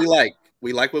like what we like.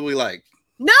 We like what we like.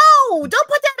 No, don't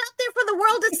put that out there for the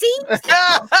world to see.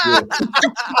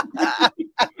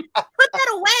 Put that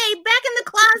away, back in the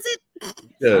closet.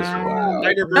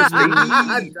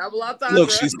 Look,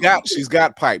 she's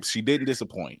got pipes. She didn't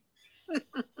disappoint.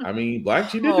 I mean,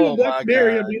 she did do a Black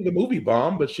Canary. I mean, the movie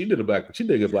bombed, but she did a Black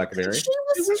Canary.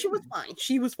 She was fine.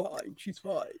 She was fine. She's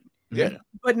fine. Yeah,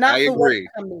 but not. I agree.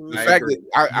 The fact that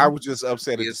I was just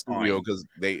upset at the studio because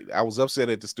I was upset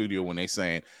at the studio when they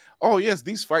saying, "Oh yes,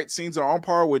 these fight scenes are on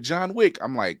par with John Wick."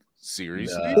 I'm like,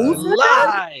 seriously?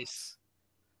 Lies.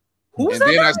 Who's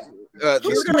that? The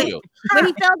studio. When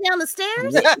he fell down the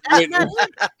stairs?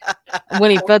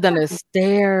 When he fell down the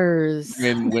stairs.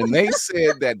 When they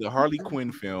said that the Harley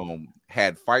Quinn film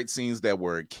had fight scenes that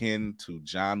were akin to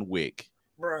John Wick,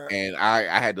 and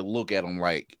I had to look at them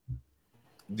like,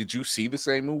 did you see the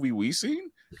same movie we seen?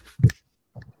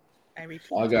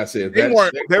 Like I said, they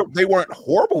weren't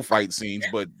horrible fight scenes,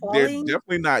 but they're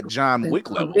definitely not John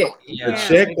Wick level. The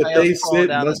check that they said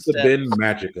must have been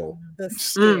magical. The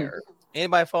stairs.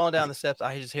 Anybody falling down the steps,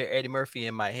 I just hear Eddie Murphy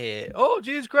in my head. Oh,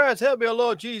 Jesus Christ, help me, oh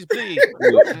Lord, Jesus, please.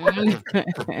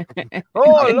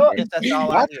 Oh, Lord. That's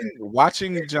all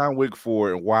watching John Wick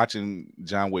 4 and watching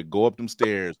John Wick go up them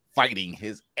stairs, fighting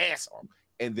his ass off,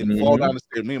 and then fall down the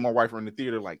stairs. Me and my wife were in the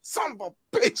theater like, son of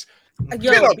a bitch.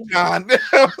 Get up, John.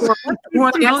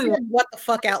 What the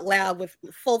fuck out loud with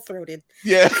full throated.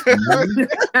 Yeah.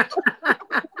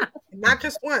 Not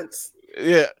just once.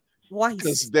 Yeah. Why?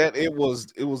 Because it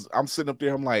was. I'm sitting up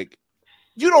there. I'm like,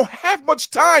 you don't have much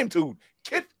time to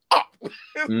get up.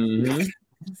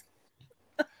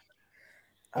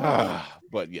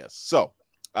 But yes. So,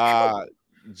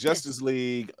 Justice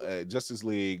League,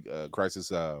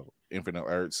 Crisis, Infinite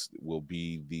Earths will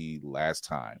be the last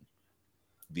time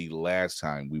we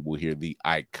will hear the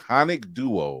iconic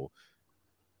duo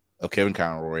of Kevin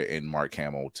Conroy and Mark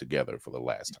Hamill together for the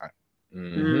last time.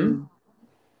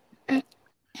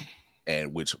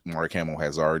 And which Mark Hamill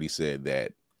has already said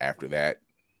that after that,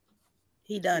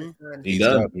 he's done with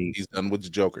the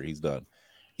Joker. He's done.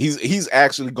 He's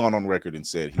actually gone on record and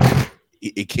said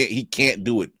he can't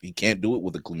do it. He can't do it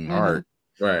with a clean heart,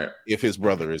 right? If his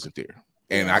brother isn't there,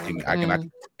 and I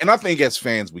think as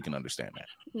fans we can understand that.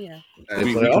 Yeah,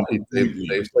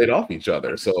 they've played off each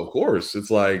other, so of course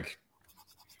it's like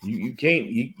you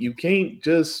can't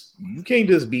just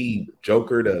be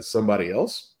Joker to somebody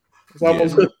else. It's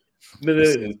almost the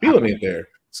feeling ain't there.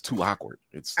 It's too awkward.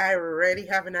 I already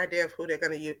have an idea of who they're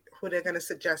gonna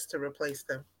suggest to replace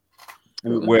them.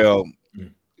 Well,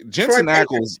 Jensen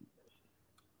Ackles,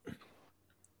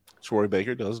 Troy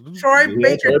Baker does. Troy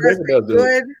Baker does a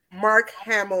good Mark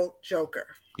Hamill Joker.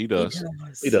 He does.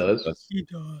 He does.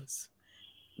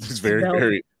 He's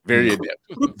very adept.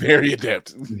 Very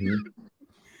adept.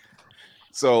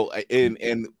 So,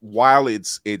 and while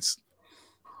it's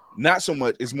not so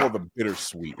much, it's more of a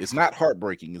bittersweet. It's not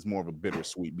heartbreaking. It's more of a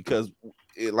bittersweet because,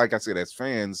 like I said, as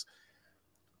fans,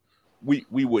 we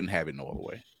wouldn't have it no other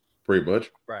way. Pretty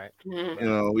much, right? You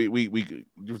know, we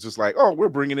were just like, oh, we're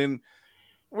bringing in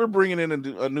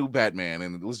a new Batman,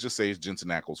 and let's just say it's Jensen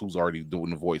Ackles who's already doing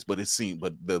the voice, but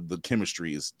the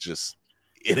chemistry is just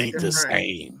it ain't the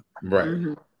same,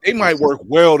 right? They might work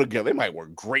well together. They might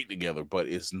work great together, but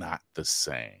it's not the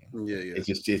same. Yeah. It's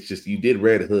just you did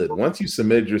Red Hood. Once you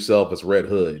submitted yourself as Red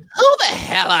Hood, who the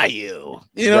hell are you?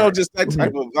 You know, just that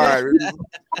type of vibe.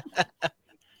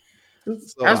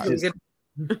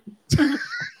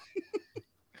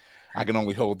 I can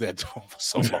only hold that tone for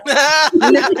so long. I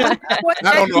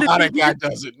don't know how that guy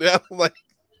does it. Like,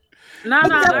 no.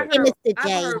 I heard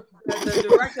the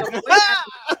director.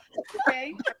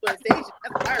 Okay,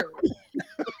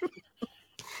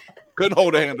 couldn't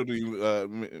hold a handle to you,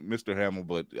 Mr. Hamill,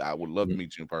 but I would love to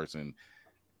meet you in person.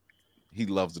 He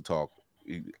loves to talk,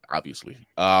 obviously.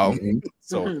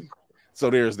 So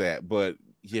there's that. But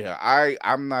Yeah,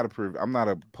 I'm not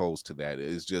opposed to that.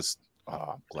 It's just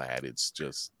I'm glad it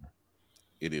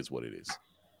is what it is.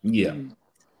 Yeah.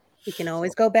 You can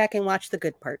always go back and watch the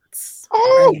good parts.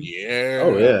 Oh yeah.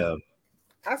 Oh yeah.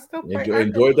 I still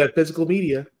enjoy that physical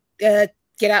media. Get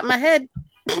out my head.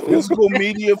 Physical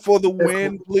media for the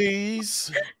win,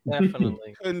 please.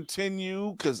 Definitely.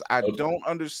 Continue, because I don't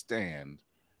understand.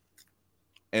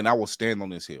 And I will stand on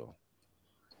this hill.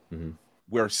 Mm-hmm.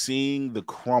 We're seeing the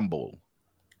crumble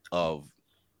of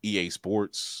EA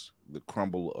Sports, the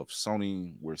crumble of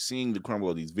Sony. We're seeing the crumble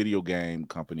of these video game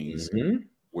companies. Mm-hmm.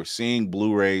 We're seeing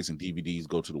Blu-rays and DVDs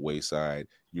go to the wayside.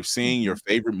 You're seeing your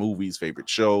favorite movies, favorite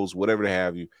shows, whatever to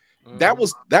have you. That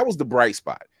was the bright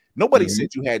spot. Nobody said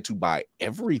you had to buy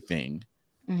everything,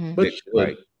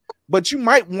 but you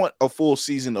might want a full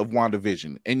season of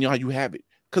WandaVision, and you have it.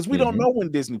 Because we don't know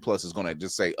when Disney Plus is going to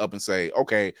just say,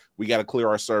 okay, we got to clear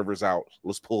our servers out.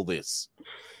 Let's pull this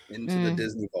into the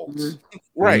Disney vaults.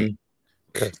 Right.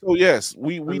 So, yes,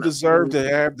 we deserve to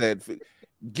have that.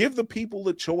 Give the people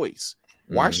a choice.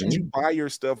 Why should you buy your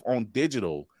stuff on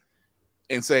digital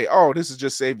and say, oh, this is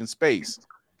just saving space?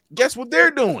 Guess what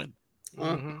they're doing?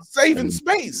 Saving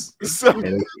space. So,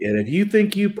 and if you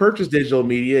think you purchased digital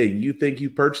media and you think you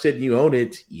purchased it and you own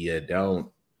it, you don't.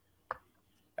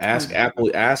 Ask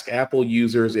Apple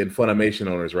users and Funimation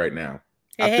owners right now.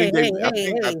 I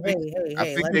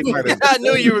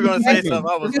knew you were going to say something.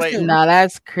 I was waiting. No,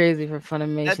 that's crazy for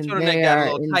Funimation. That turtleneck got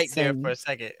a little tight there for a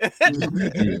second.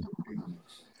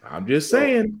 I'm just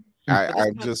saying.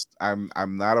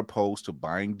 I'm not opposed to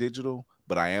buying digital,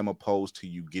 but I am opposed to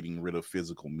you getting rid of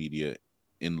physical media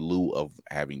in lieu of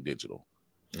having digital.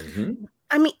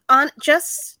 I mean,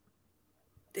 just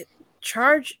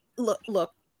charge.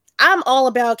 Look. I'm all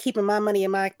about keeping my money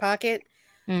in my pocket,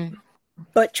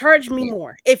 but charge me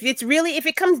more. If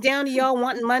it comes down to y'all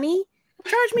wanting money,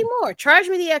 charge me more. Charge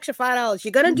me the extra $5.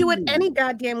 You're gonna do it any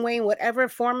goddamn way in whatever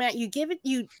format you give it.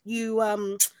 You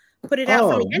put it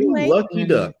out for me anyway. Lucky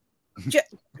duck.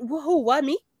 Who? What,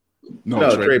 me?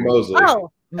 No, Trey Mosley.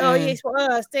 Oh, yes.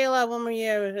 Well, stay alive one more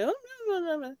year.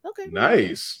 Okay.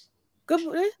 Nice. Good.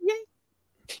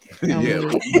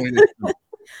 Yeah.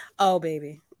 Oh,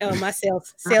 baby. Oh, my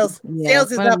sales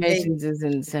is up. Is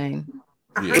insane.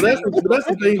 Yeah. That's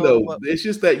the thing, though. It's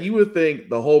just that you would think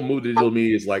the whole move to digital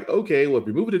media is like, okay, well, if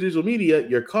you're moving to digital media,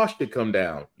 your cost should come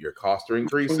down. Your costs are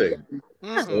increasing.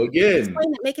 So again,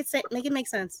 make it make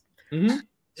sense.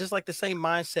 Just like the same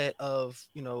mindset of,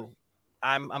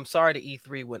 I'm sorry the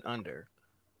E3 went under,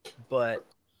 but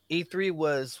E3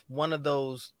 was one of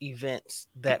those events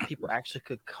that people actually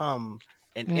could come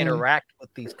and interact with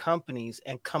these companies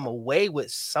and come away with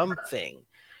something.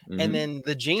 And then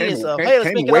the genius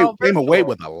came away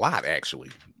with a lot, actually.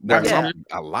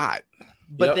 A lot.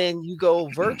 But then you go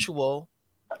virtual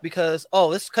because,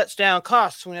 this cuts down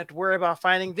costs. We don't have to worry about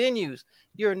finding venues.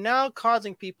 You're now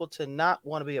causing people to not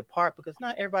want to be a part because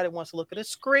not everybody wants to look at a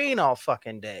screen all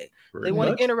fucking day. They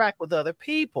want to interact with other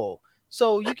people.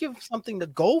 So you give them something to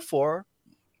go for,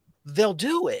 they'll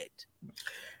do it.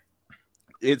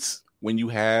 It's when you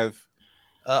have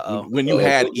when you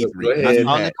had E3.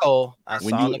 I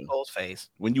saw Nicole's face.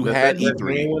 When you had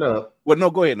E3. Well, no,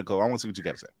 go ahead, Nicole. I want to see what you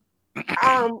got to say.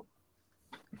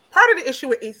 Part of the issue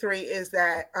with E3 is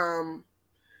that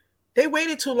they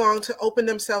waited too long to open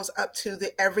themselves up to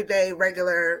the everyday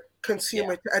regular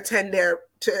consumer to attend their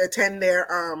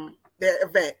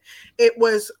event. It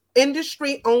was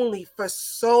industry only for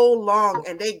so long,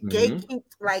 and they gatekeep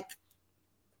like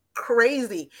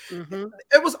crazy.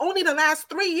 It was only the last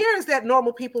 3 years that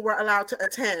normal people were allowed to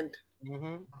attend.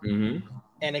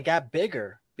 And it got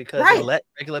bigger because they let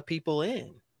regular people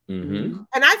in. And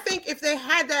I think if they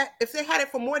had it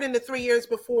for more than the 3 years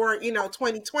before,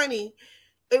 2020,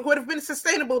 it would have been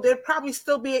sustainable. There'd probably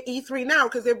still be an E3 now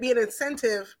because there'd be an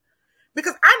incentive.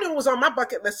 Because I knew it was on my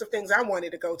bucket list of things I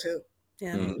wanted to go to.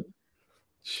 Yeah.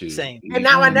 Same. And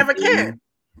now I never can.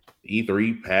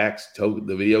 E3, PAX,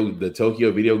 the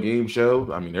Tokyo Video Game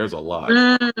Show. I mean, there's a lot.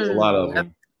 There's a lot of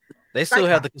them. They still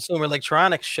have the Consumer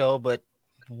Electronics Show, but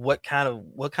what kind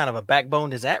of a backbone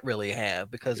does that really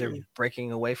have? Because they're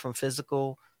breaking away from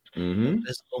physical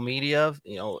media,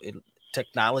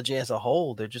 technology as a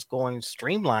whole. They're just going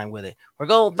streamlined with it. We're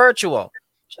going virtual.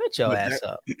 Shut your ass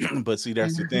up. But see,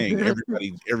 that's the thing.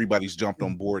 Everybody's jumped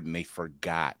on board and they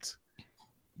forgot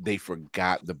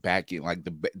the back end. Like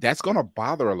that's gonna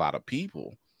bother a lot of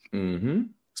people.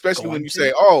 Especially when you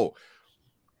say, "Oh,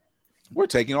 we're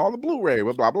taking all the Blu-ray,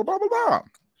 blah blah blah blah blah."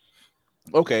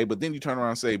 Okay, but then you turn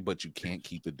around and say, "But you can't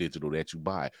keep the digital that you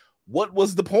buy." What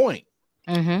was the point?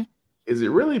 Is it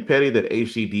really petty that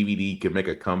HD DVD can make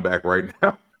a comeback right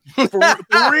now? For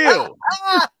real.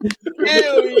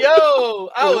 Yo,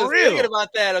 I was real. thinking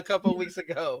about that a couple of weeks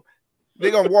ago. They're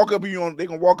gonna walk up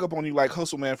on you like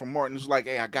Hustle Man from Martin. It's like,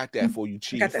 hey, I got that for you,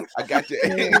 Chief. I got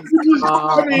that.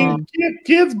 I mean,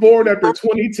 kids born after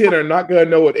 2010 are not gonna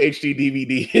know what HD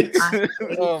DVD is.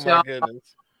 Oh my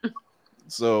goodness.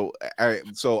 So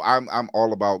I'm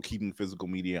all about keeping physical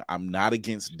media. I'm not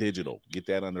against digital. Get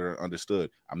that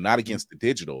understood. I'm not against the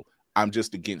digital. I'm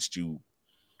just against you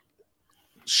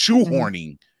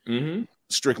shoehorning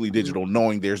strictly digital,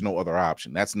 knowing there's no other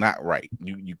option. That's not right.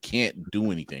 You can't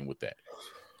do anything with that.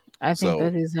 I think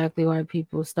that's exactly why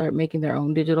people start making their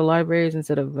own digital libraries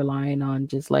instead of relying on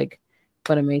just like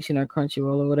Funimation or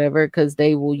Crunchyroll or whatever, because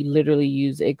they will literally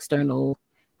use external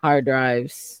hard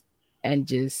drives and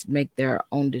just make their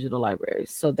own digital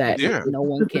libraries so that no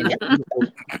one can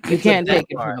you can't take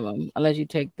it from them unless you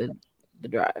take the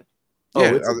drive.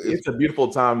 Oh, it's a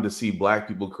beautiful time to see Black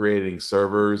people creating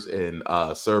servers and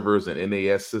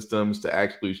NAS systems to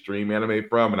actually stream anime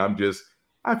from, and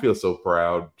I feel so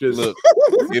proud. Just look,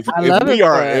 if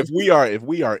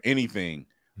we are anything,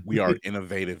 we are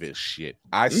innovative as shit.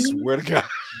 I swear to God,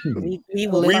 we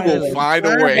will find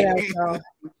a way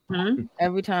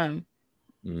every time.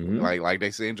 Like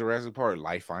they say in Jurassic Park,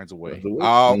 life finds a way.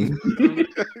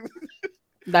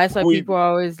 That's why people are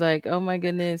always like, "Oh my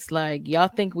goodness!" Like, y'all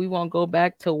think we won't go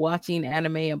back to watching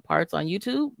anime in parts on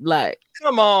YouTube? Like,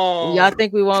 come on, y'all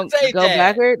think we won't go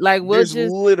backward? Like, we'll there's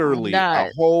just literally a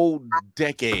whole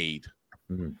decade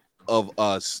of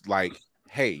us. Like,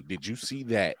 hey, did you see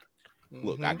that?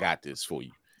 Look, I got this for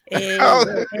you.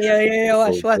 Yeah.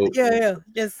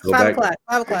 Just 5 o'clock.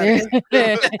 5 o'clock.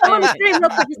 Come on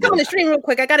the stream real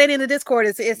quick. I got it in the Discord.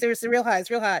 It's real high. It's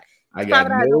real hot. I got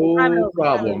no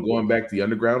problem going back to the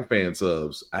underground fan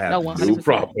subs. I have no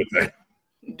problem with that.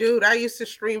 Dude, I used to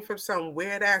stream from some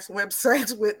weird ass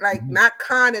websites with like not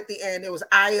con at the end. It was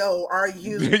IO,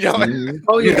 RU.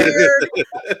 Oh yeah. Weird,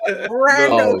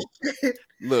 random shit.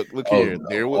 Look here.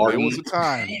 There was a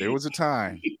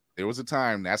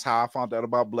time. That's how I found out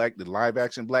about the live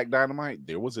action Black Dynamite.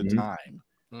 There was a time.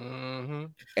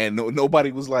 And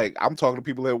nobody was like, I'm talking to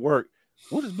people at work.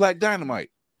 What is Black Dynamite?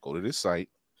 Go to this site.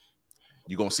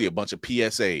 You're gonna see a bunch of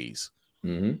PSAs.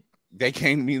 They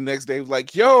came to me the next day, was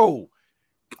like, yo.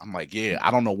 I'm like, yeah,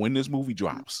 I don't know when this movie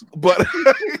drops, but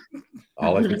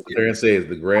all I can sit there and say is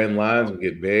the Grand Lines will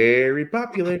get very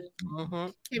popular.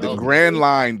 The Grand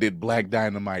Line did Black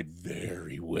Dynamite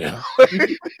very well.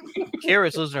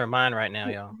 Kira's losing her mind right now,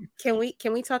 y'all. Can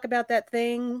we talk about that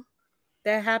thing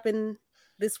that happened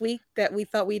this week that we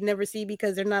thought we'd never see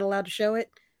because they're not allowed to show it?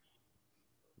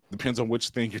 Depends on which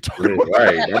thing you're talking about.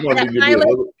 Right.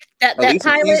 That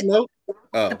pilot.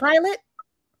 The pilot.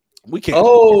 We can.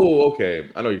 Oh, okay.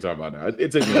 I know what you're talking about now.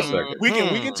 It took me a second. We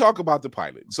can talk about the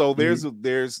pilot. So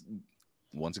there's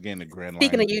once again the Grand Line.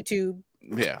 Speaking of YouTube,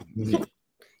 yeah.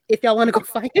 If y'all want to go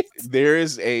find it, there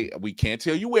is we can't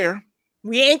tell you where.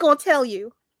 We ain't gonna tell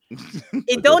you.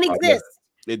 It don't exist.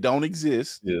 It don't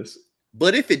exist. Yes.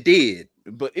 But if it did,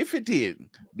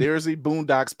 there is a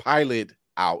Boondocks pilot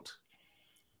out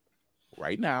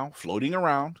right now, floating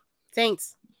around.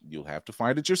 Thanks. You'll have to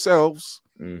find it yourselves.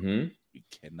 We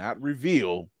cannot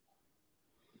reveal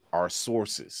our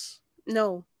sources.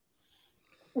 No.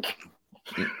 But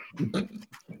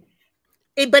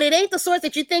it ain't the source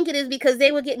that you think it is because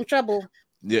they would get in trouble.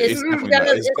 Yeah, it's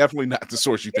definitely not the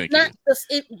source you think it is.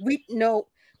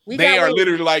 They are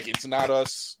literally like, it's not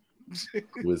us.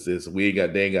 Was this? They ain't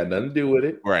got nothing to do with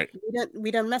it. Right.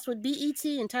 We done mess with BET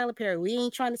and Tyler Perry. We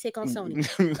ain't trying to take on Sony.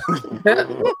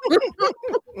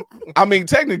 I mean,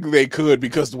 technically they could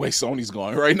because the way Sony's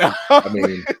going right now. I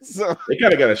mean, they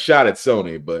kind of got a shot at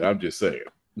Sony, but I'm just saying.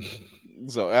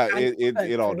 So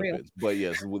it all depends. But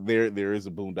yes, there is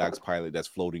a Boondocks pilot that's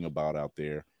floating about out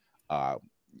there.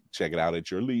 Check it out at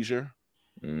your leisure.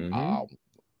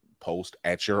 Post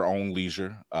at your own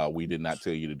leisure. We did not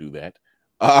tell you to do that.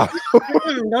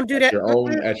 Don't do that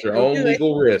at your own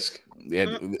legal risk.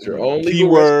 Your own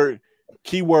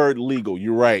keyword legal.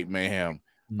 You're right, ma'am.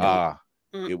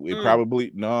 It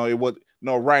probably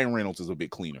Ryan Reynolds is a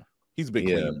bit cleaner. He's a bit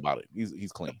clean about it.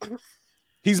 He's clean.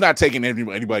 He's not taking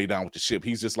anybody down with the ship.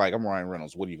 He's just like, I'm Ryan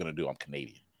Reynolds. What are you gonna do? I'm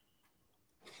Canadian.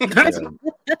 You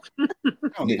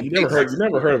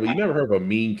never heard of a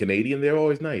mean Canadian. They're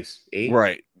always nice,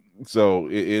 right? So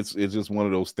it's just one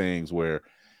of those things where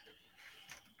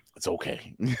it's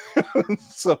okay.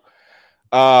 So,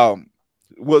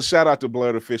 well, shout out to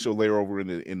Blurred Official. They're over in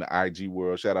the IG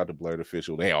world. Shout out to Blurred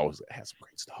Official. They always have some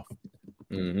great stuff.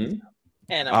 And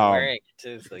I'm wearing it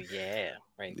too. So yeah,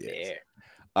 right there.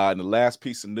 And the last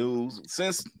piece of news,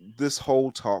 since this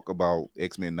whole talk about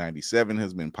X-Men 97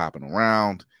 has been popping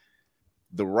around,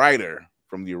 the writer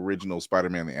from the original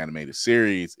Spider-Man the animated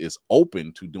series is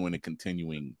open to doing a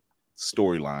continuing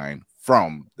storyline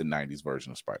from the 90s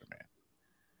version of Spider-Man.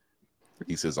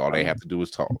 He says all they have to do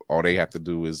is talk. All they have to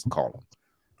do is call him.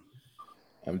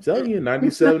 I'm telling you,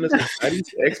 97 is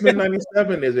X-Men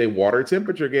 97 is a water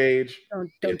temperature gauge.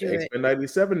 Don't do it. X-Men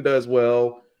 97 does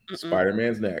well,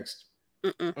 Spider-Man's next.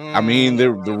 I mean,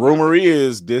 the rumor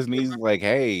is Disney's like,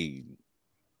 hey,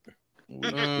 we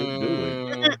should do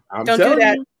it. Don't do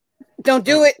that. Don't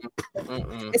do it.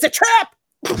 It's a trap.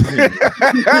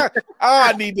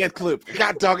 I need that clip.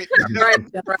 God dog it.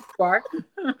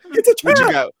 It's a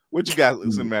trap. What you got,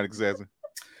 Cinematic Assassin?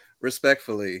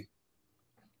 Respectfully.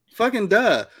 Fucking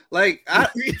duh. Like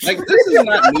this is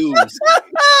not news.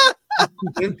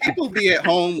 When people be at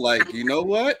home, like, you know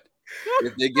what?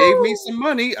 If they gave me some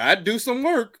money, I'd do some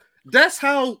work. That's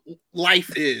how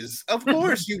life is. Of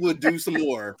course you would do some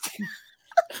more.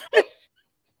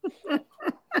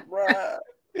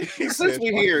 Since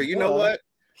we're here, you know what?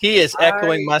 He is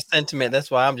echoing my sentiment.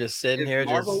 That's why I'm just sitting here. If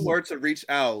Marvel were to reach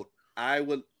out, I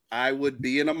would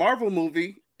be in a Marvel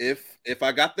movie if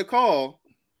I got the call.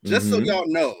 Just so y'all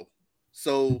know.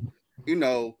 So, you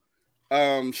know,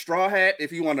 Straw Hat,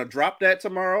 if you want to drop that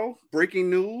tomorrow, breaking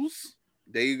news,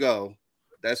 there you go.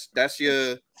 That's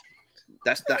the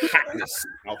hotness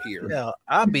out here. Yeah,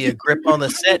 I'll be a grip on the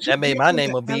set. That made my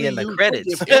name will be in the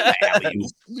credits.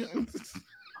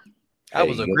 I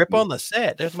was a grip on the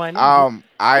set. There's my name.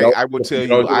 I will tell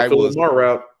you, I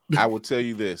will tell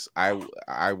you this. I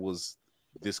was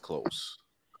this close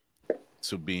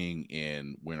to being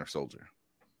in Winter Soldier.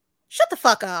 Shut the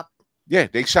fuck up. Yeah,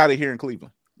 they shot it here in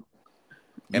Cleveland.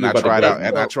 And I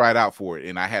tried out for it.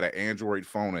 And I had an Android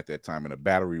phone at that time, and the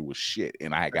battery was shit.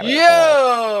 And I got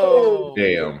call.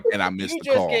 Damn. And I missed the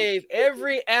You call. just gave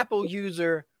every Apple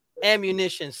user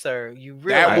ammunition, sir. You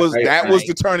really that was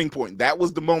the turning point. That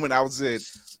was the moment I was in.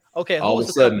 Okay, who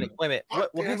was the company? Wait a minute.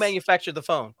 Who manufactured the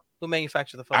phone? Who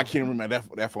manufactured the phone? I can't remember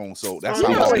that phone. So that's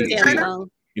how long.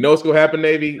 You know what's gonna happen,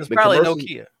 Navy? It's probably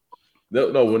Nokia.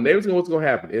 No. When Navy's what's gonna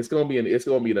happen? It's gonna be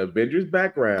an Avengers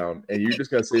background, and you're just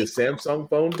gonna see a Samsung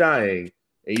phone dying,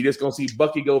 and you're just gonna see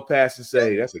Bucky go past and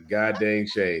say, "That's a goddamn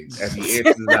shame," as he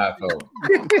answers his iPhone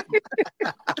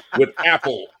with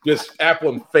Apple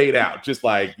and fade out, just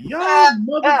like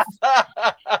mother.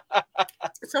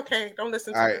 It's okay. Don't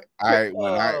listen to it.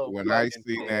 When I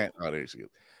see that, there she is.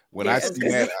 When I see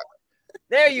that.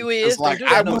 There you is. It's like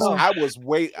I had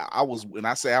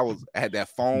that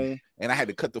phone and I had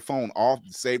to cut the phone off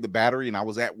to save the battery, and I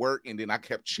was at work, and then I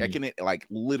kept checking it like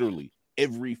literally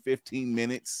every 15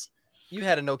 minutes. You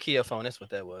had a Nokia phone. That's what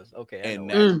that was. Okay. And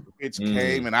that bitch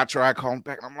came, and I tried calling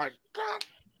back, and I'm like, God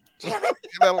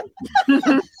damn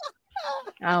it.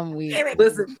 I'm weak.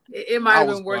 Listen, it might have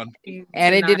been worth it.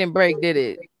 And it didn't break, did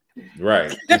it?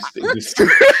 Right.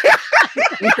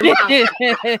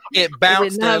 It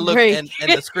bounced and looked, and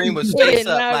the screen was face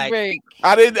up. Like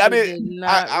I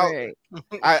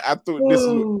threw this.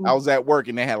 I was at work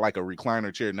and they had like a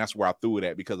recliner chair, and that's where I threw it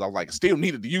at because I was like, I still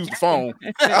needed to use the phone.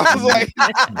 I was like,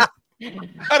 I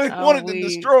didn't want it to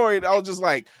destroy it. I was just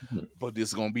like, but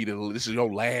this is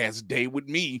your last day with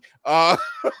me. And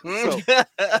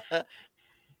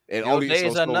your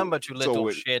days are numbered, you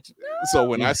little shit. So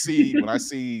when I see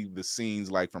the scenes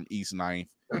like from East 9th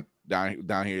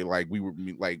down here, like we were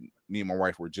like me and my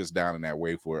wife were just down in that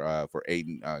way for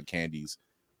Aiden Candy's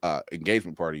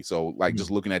engagement party. So like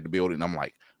just looking at the building, I'm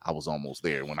like, I was almost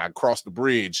there. When I crossed the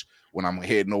bridge, when I'm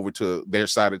heading over to their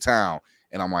side of town,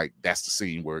 and I'm like, that's the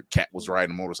scene where Cat was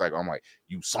riding a motorcycle. I'm like,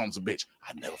 you sons of bitch,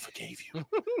 I never forgave you.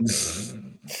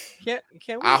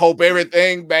 I hope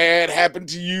everything bad happened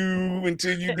to you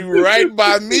until you do right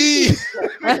by me.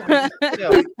 Can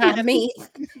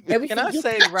I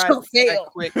say right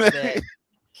quick that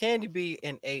Candy B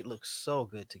and 8 look so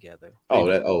good together?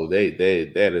 That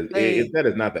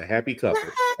is not the happy couple.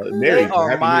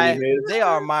 They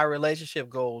are my relationship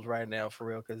goals right now, for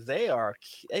real, because they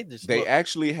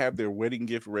actually have their wedding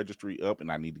gift registry up,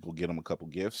 and I need to go get them a couple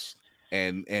gifts,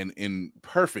 and in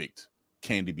perfect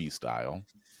Candy B style,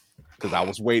 because I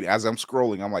was waiting as I'm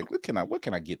scrolling. I'm like, what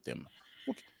can I get them?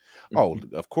 Oh,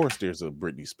 of course, there's a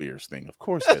Britney Spears thing. Of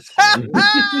course, that's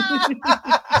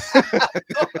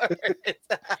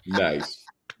nice.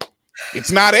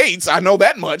 It's not AIDS. I know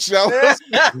that much.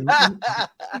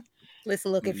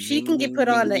 Listen, look, if she can get put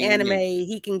on the anime,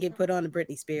 he can get put on the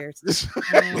Britney Spears. It's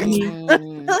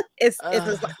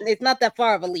not that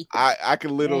far of a leap. I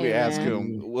can literally ask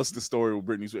him, what's the story with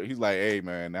Britney Spears? He's like, hey,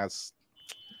 man,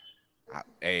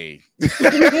 Hey.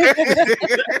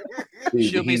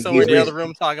 She'll be somewhere in the other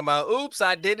room talking about, oops,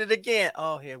 I did it again.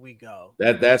 Oh, here we go.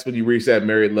 That's when you reach that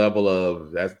married level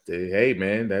of hey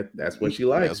man, that's what she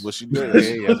likes. That's what she does.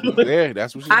 Hey,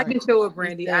 that's what she I can show it,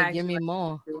 Brandy. Give me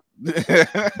more.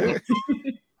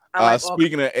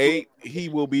 Speaking of 8, he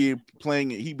will be playing.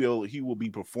 He will be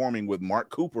performing with Mark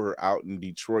Cooper out in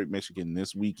Detroit, Michigan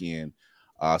this weekend.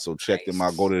 So check them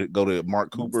out. Go to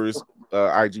Mark Cooper's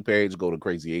IG page. Go to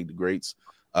Crazy 8 the Greats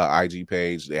IG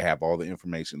page. They have all the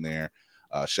information there.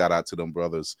 Shout out to them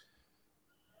brothers,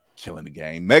 killing the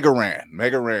game. Mega Ran.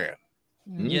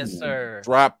 Yes, sir.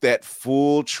 Drop that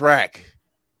full track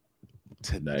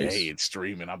today. Nice. It's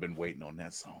streaming. I've been waiting on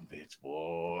that song, bitch,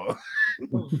 boy.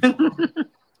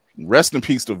 Rest in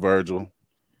peace to Virgil.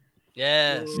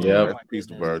 Yes. Yeah. Rest in peace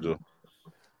to Virgil.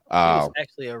 He's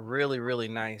actually a really, really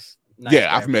nice yeah,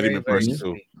 guy. I've met him in person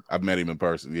too. I've met him in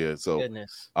person. Yeah. So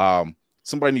Goodness.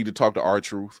 Somebody need to talk to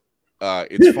R-Truth.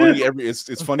 It's funny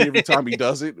it's funny every time he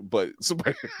does it, but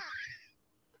somebody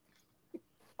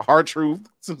R-Truth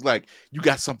seems like you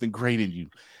got something great in you.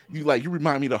 You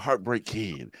remind me of the Heartbreak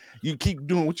Kid. You keep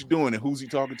doing what you're doing, and who's he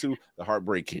talking to? The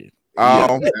Heartbreak Kid.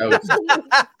 I'm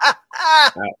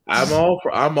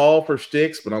all for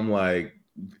sticks, but I'm like,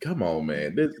 come on,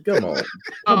 man. Come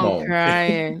on.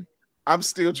 Crying. I'm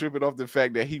still tripping off the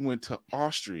fact that he went to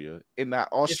Austria and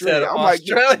not Australia. I'm like,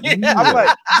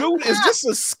 dude, is this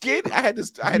a skit? I had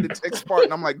to text part,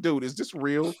 and I'm like, dude, is this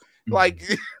real? Like,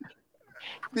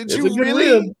 did you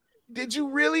really?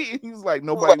 And he was like,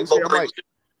 nobody was here. I'm like,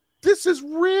 this is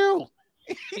real.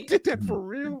 He did that for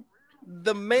real.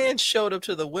 The man showed up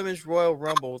to the Women's Royal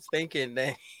Rumble thinking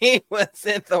that he was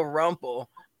in the Rumble.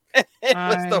 It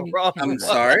was the wrong I'm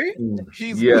sorry.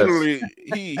 He's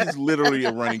literally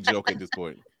a running joke at this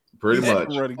point. Pretty much.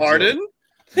 Pardon?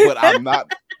 But I'm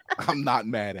not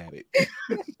mad at it.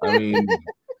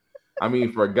 I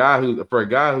mean, for a guy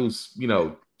who's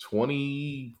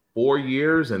 24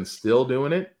 years and still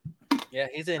doing it. Yeah,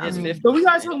 he's in his 50s. So we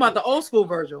guys talking about the old school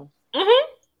Virgil.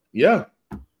 Mm-hmm. Yeah.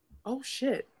 Oh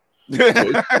shit.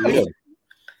 Yeah.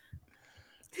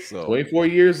 So 24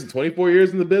 years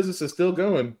in the business is still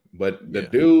going, but the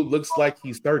dude looks like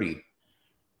he's 30.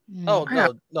 Oh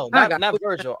no, not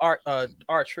Virgil.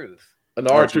 R-Truth. No,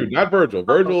 R-Truth, not Virgil.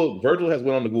 Virgil has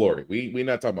went on to glory. We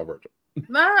not talking about Virgil.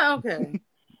 Nah, okay.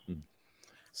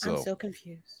 So I'm so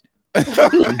confused.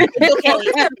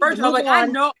 Virgil, I'm like, I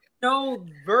know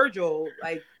Virgil.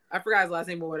 Like, I forgot his last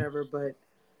name or whatever, but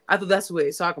I thought that's what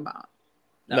he's talking about.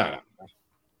 No.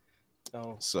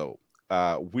 So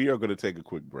we are going to take a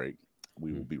quick break.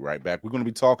 We will be right back. We're going to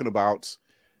be talking about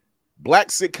Black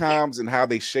sitcoms and how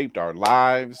they shaped our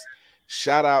lives.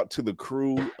 Shout out to the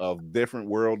crew of Different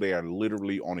World. They are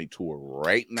literally on a tour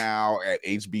right now at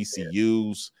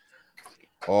HBCUs.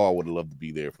 Oh, I would love to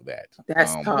be there for that.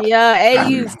 That's tough. Yeah,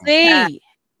 AUC.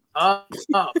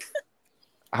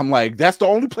 I'm like, that's the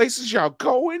only places y'all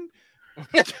going?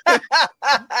 Why?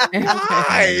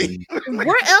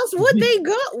 Where else would they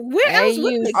go? Where else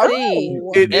would they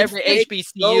go? Every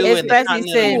HBCU in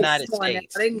the United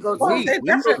States. They can go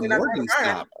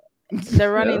The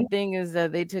running thing is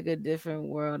that they took a different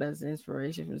world as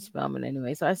inspiration from Spelman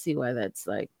anyway, so I see why that's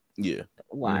like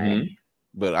why. Mm-hmm.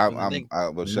 But I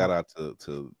shout out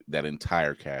to that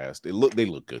entire cast. They look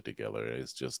good together.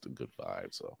 It's just a good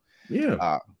vibe. So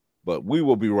yeah. But we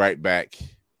will be right back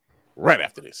right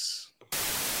after this.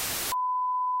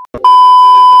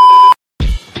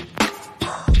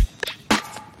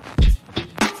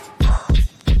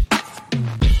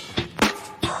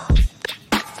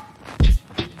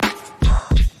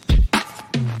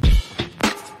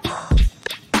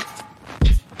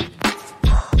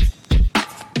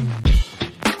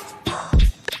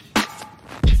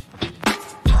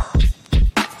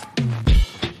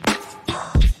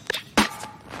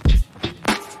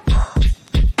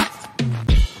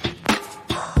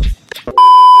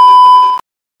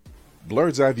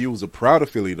 Blurred's Eye View is a proud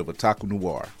affiliate of Otaku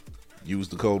Noir. Use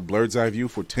the code Blurred's Eye View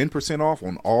for 10% off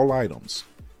on all items.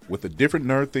 With a different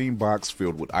nerd-themed box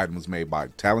filled with items made by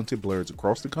talented blurs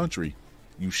across the country,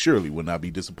 you surely will not be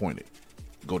disappointed.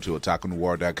 Go to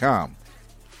otakunoir.com.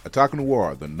 Otaku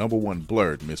Noir, the #1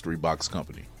 blurred mystery box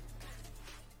company.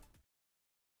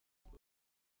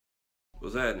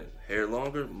 What's happening? Hair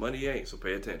longer, money ain't, so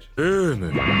pay attention.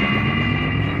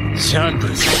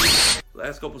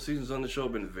 Last couple seasons on the show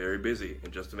have been very busy,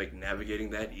 and just to make navigating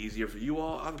that easier for you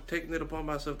all, I've taken it upon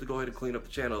myself to go ahead and clean up the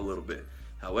channel a little bit.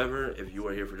 However, if you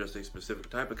are here for just a specific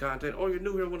type of content, or you're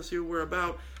new here and want to see what we're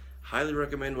about, highly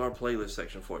recommend our playlist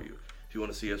section for you. If you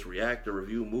want to see us react or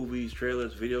review movies,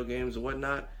 trailers, video games, and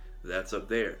whatnot, That's up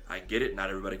there. I get it. Not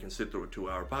everybody can sit through a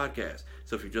 2-hour podcast.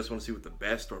 So if you just want to see what the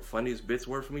best or funniest bits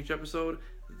were from each episode,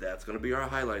 that's going to be our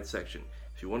highlights section.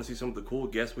 If you want to see some of the cool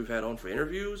guests we've had on for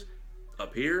interviews,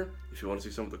 up here. If you want to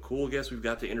see some of the cool guests we've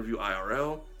got to interview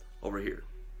IRL, over here.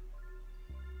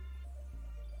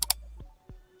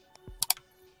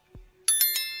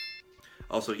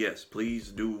 Also, yes,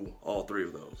 please do all 3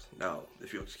 of those. Now,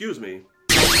 if you'll excuse me,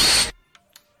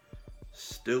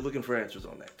 still looking for answers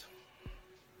on that.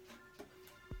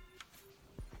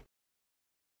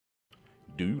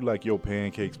 Do you like your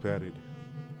pancakes patted,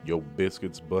 your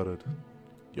biscuits buttered,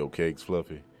 your cakes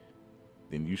fluffy?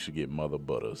 Then you should get Mother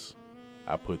Butters.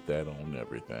 I put that on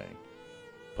everything.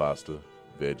 Pasta,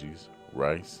 veggies,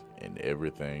 rice, and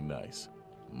everything nice.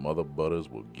 Mother Butters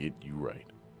will get you right.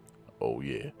 Oh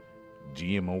yeah,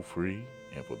 GMO free,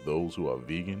 and for those who are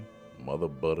vegan, Mother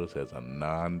Butters has a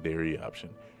non-dairy option.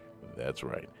 That's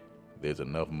right, there's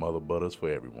enough Mother Butters for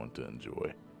everyone to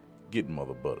enjoy. Get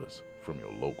Mother Butters from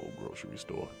your local grocery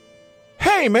store.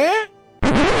 Hey man!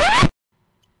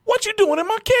 What you doing in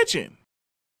my kitchen?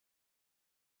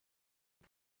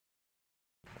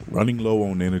 Running low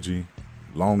on energy,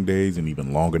 long days and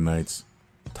even longer nights,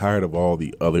 tired of all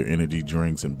the other energy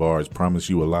drinks and bars promise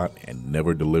you a lot and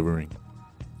never delivering?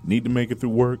 Need to make it through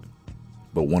work,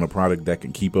 but want a product that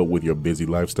can keep up with your busy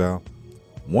lifestyle?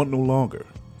 Want no longer?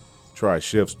 Try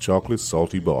Chef's Chocolate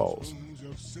Salty Balls.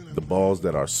 The balls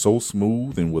that are so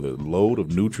smooth and with a load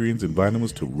of nutrients and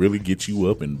vitamins to really get you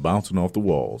up and bouncing off the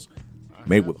walls.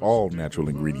 Made with all natural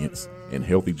ingredients and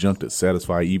healthy junk to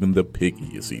satisfy even the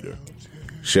pickiest eater.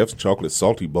 Chef's Chocolate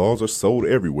Salty Balls are sold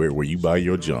everywhere where you buy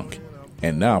your junk.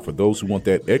 And now, for those who want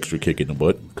that extra kick in the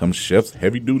butt, comes Chef's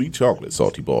Heavy Duty Chocolate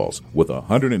Salty Balls with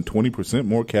 120%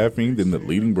 more caffeine than the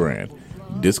leading brand.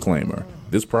 Disclaimer,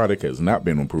 this product has not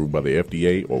been approved by the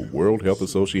FDA or World Health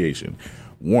Association.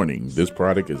 Warning, this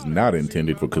product is not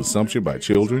intended for consumption by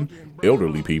children,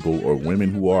 elderly people, or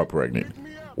women who are pregnant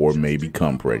or may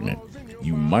become pregnant.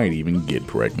 You might even get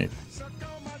pregnant.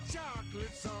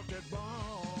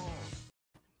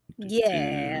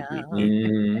 Yeah.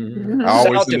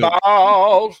 Salty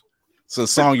balls. It's a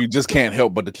song you just can't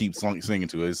help but to keep singing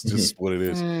to. It's just what it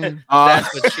is.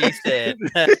 That's what she said.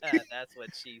 That's what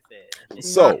she said.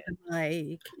 So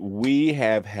we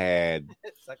have had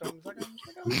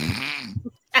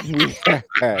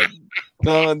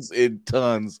tons and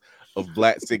tons of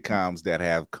black sitcoms that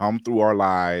have come through our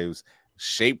lives,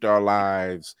 shaped our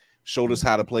lives, showed us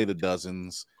how to play the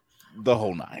dozens, the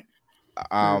whole nine.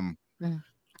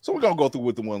 So we're gonna go through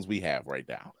with the ones we have right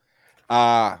now.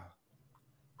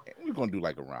 We're gonna do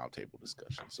like a roundtable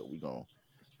discussion. So we're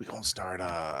gonna start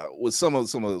with some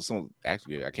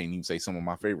actually I can't even say some of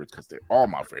my favorites because they're all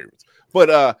my favorites.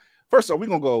 But first off, we're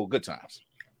gonna go Good Times.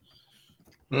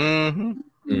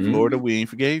 Florida, we ain't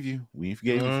forgave you. We ain't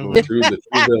forgave you, Florida. The true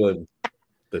villain.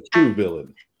 The true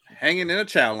villain. Hanging in a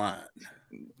chow line.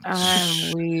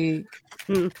 I'm weak.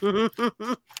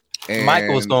 And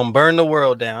Michael's gonna burn the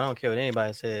world down. I don't care what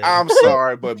anybody says. I'm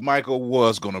sorry, but Michael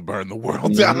was gonna burn the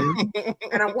world down.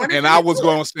 And I was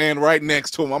gonna stand right next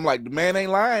to him. I'm like, the man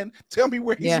ain't lying. Tell me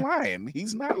where he's lying.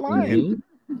 He's not lying.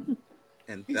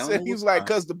 And he said he was like,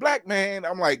 cause the black man.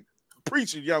 I'm like,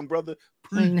 preach it, young brother.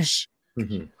 Preach.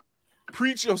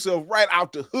 Preach yourself right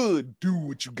out the hood. Do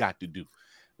what you got to do.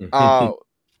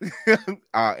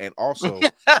 And also,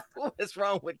 what's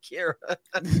wrong with Kira?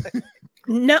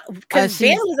 No, because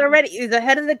Dan was already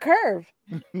ahead of the curve.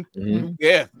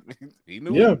 Yeah, he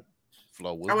knew. Yeah,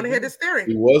 I want to hear this theory.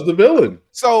 He was the villain.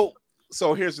 So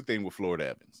here's the thing with Florida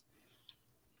Evans.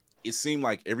 It seemed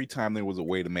like every time there was a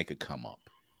way to make a come up,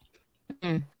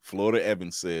 Florida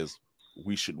Evans says,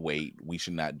 we should wait. We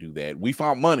should not do that. We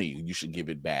found money. You should give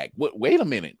it back. Wait a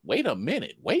minute. Wait a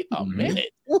minute.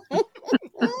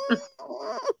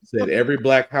 Said every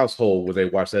black household when they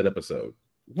watched that episode.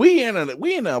 We in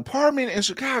an apartment in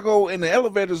Chicago and the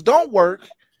elevators don't work.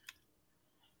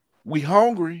 We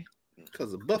hungry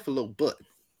because of buffalo butt.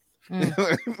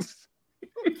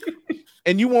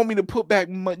 And you want me to put back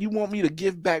money? You want me to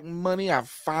give back money I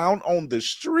found on the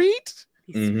street?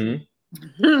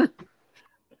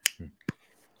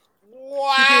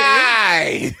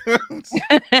 Why?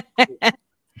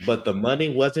 But the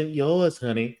money wasn't yours,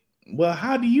 honey. Well,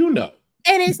 how do you know?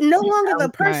 And it's no longer the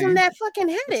person that fucking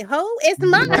had it, ho. It's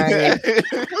mine.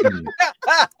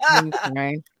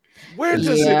 Where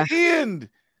does it end?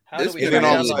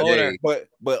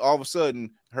 But all of a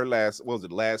sudden, her last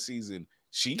season,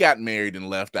 she got married and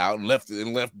left out and left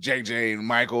JJ and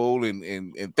Michael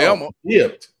and Thelma.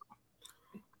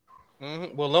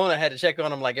 Well, Lona had to check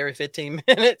on him like every 15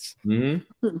 minutes.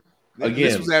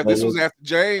 Again, this was after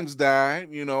James died.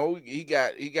 You know, he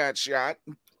got shot.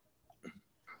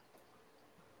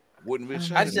 Wouldn't be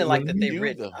shot. I just didn't like that they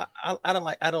wrote.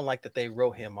 I don't like that they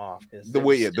wrote him off. The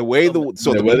way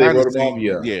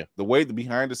the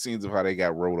behind the scenes of how they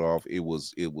got wrote off, it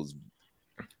was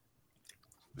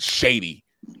shady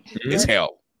as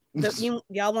hell.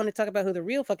 Y'all want to talk about who the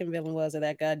real fucking villain was of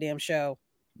that goddamn show?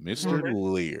 Mr.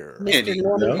 Lear. Mr.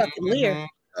 Norman fucking Lear.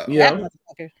 Yeah.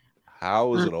 Motherfucker.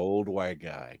 How is an old white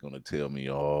guy going to tell me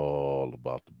all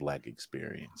about the black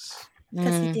experience?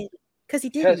 Because he didn't.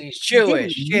 Because he's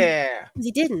Jewish. Yeah. Because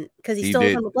he didn't. Because he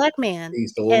stole from a black man. He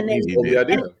stole the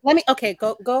idea. Let me. Okay,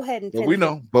 go ahead and. We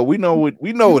know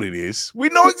what it is. We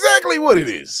know exactly what it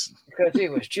is. Because he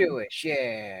was Jewish.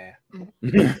 Yeah.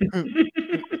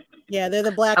 Yeah, they're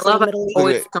the blacks in the Middle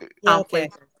East. Yeah, okay.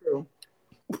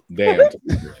 Damn.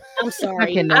 I'm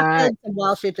sorry. I said some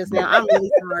wild shit just now. I'm really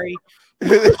sorry.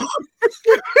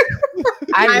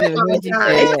 I didn't even mention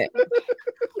that.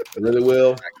 Really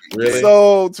will. Really?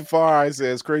 So Tafari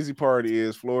says, crazy part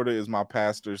is Florida is my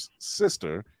pastor's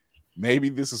sister. Maybe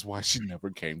this is why she never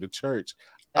came to church.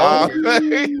 Not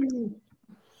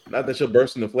that she'll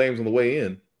burst into flames on the way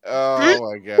in.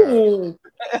 Oh my god.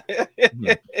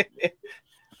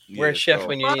 Where's Chef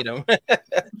when you need him?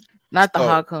 Not the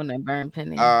hot cone and burn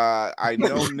penny. I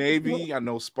know Navy. I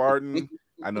know Spartan.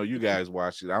 I know you guys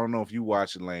watched it. I don't know if you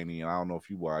watched it, Lainey, and I don't know if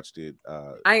you watched it.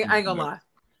 I ain't gonna lie.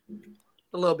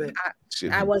 A little bit.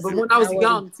 I was, but when I was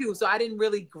young too, so I didn't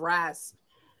really grasp.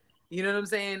 You know what I'm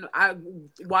saying? I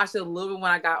watched it a little bit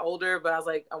when I got older, but I was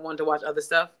like, I wanted to watch other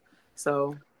stuff.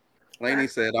 So Lainey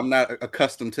said, I'm not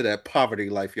accustomed to that poverty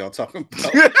life y'all talking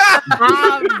about.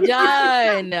 I'm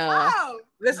done. Oh,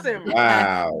 listen.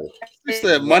 Wow. She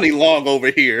said money long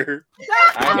over here.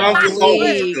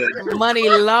 Money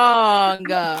long.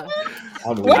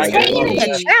 What's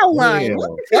the chow line?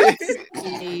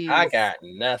 I got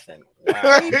nothing.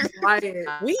 Wow.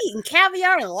 We eating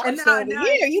caviar and lobster over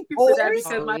here. You poor.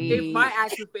 Because my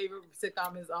actual favorite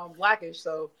sitcom is Blackish.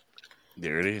 So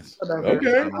there it is.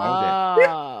 Okay.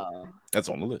 That's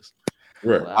on the list.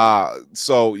 Right.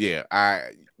 So yeah,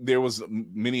 there was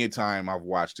many a time I've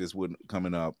watched this one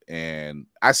coming up, and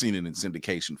I seen it in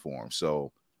syndication form.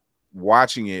 So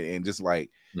watching it and just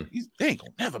like they ain't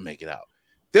gonna never make it out.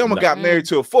 Thelma got married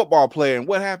to a football player, and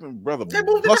what happened, brother?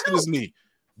 Busted his knee,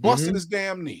 busted his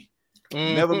damn knee.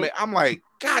 Never made. I'm like,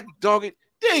 God dog it,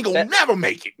 they ain't gonna never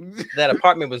make it. That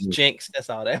apartment was jinxed. That's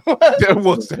all that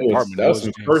was.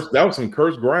 That was some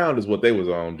cursed ground, is what they was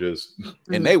on. Just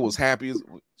and they was happy.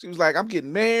 She was like, I'm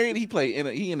getting married. He in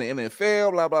the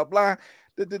NFL. Blah blah blah.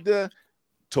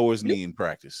 Tore his knee in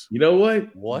practice. You know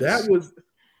what? That was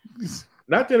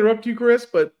not to interrupt you, Chris,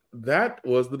 but that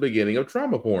was the beginning of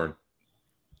trauma porn.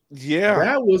 Yeah,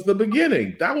 that was the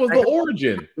beginning. That was the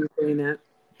origin.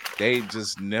 They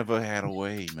just never had a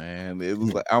way, man. It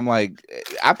was like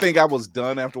I think I was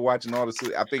done after watching all this.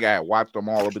 I think I had watched them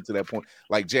all up until that point.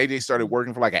 Like JJ started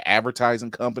working for like an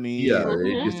advertising company. Yeah,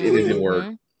 it didn't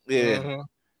work. Yeah,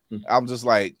 I'm just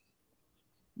like,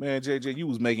 man, JJ, you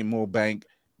was making more bank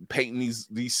painting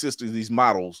these sisters, these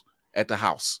models at the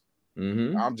house.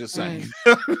 I'm just saying.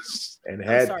 and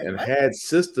had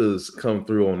sisters come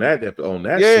through on that.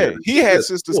 Yeah, series. He had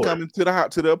sisters coming to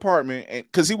the apartment, and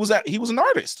because he was an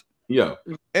artist. Yeah,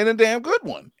 and a damn good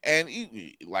one. And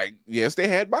he, like, yes, they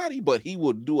had body, but he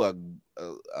would do a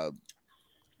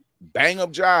bang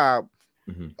up job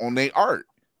on their art.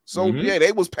 So yeah,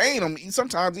 they was paying him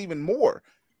sometimes even more.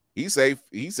 He say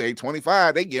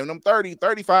 25, they giving him 30,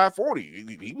 35,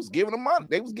 40. He was giving them money.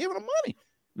 They was giving him money.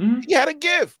 He had a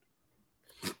gift.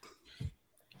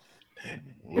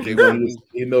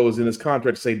 He knows in his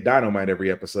contract to say dynamite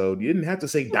every episode. You didn't have to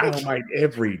say dynamite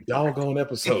every doggone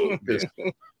episode.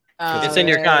 It's in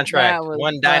your contract.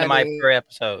 One dynamite per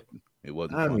episode. It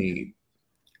wasn't. I mean,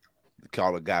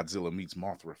 call it Godzilla meets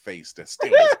Mothra face. That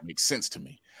still doesn't make sense to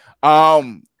me.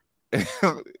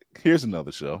 Here's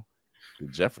another show, The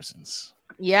Jeffersons.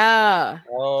 Yeah.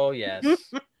 Oh yes.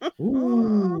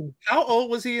 How old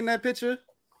was he in that picture?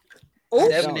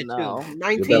 72.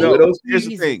 19. No, here's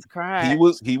the thing.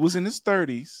 He was in his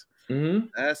 30s.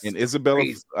 And Isabella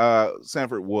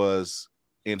Sanford was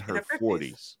in her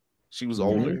 40s. She was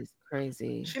older.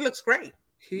 Crazy. She looks great.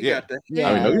 He got that. Yeah.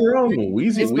 I mean, you're wrong.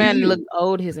 This man looked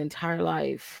old his entire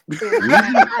life. Hey,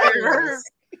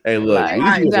 look,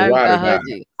 Weezy was a ride or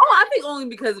die. Oh, I think only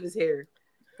because of his hair.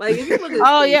 Like if you look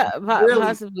at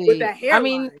possibly. with that hair.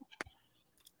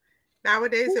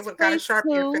 Nowadays, it would got a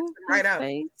Sharpie and fix it right up.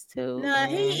 No,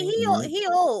 he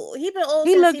old. He been old.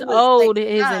 He since looked he was old like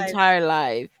his 5. entire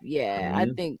life. Yeah, I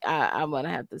think I'm gonna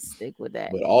have to stick with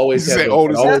that. But always Say had old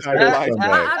the his always entire had a life.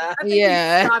 scumbag. I think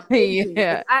Yeah. he stopped aging.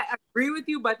 Yeah. I agree with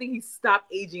you, but I think he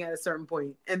stopped aging at a certain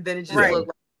point, and then it just Right. looked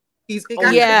like he's He old.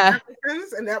 got Yeah.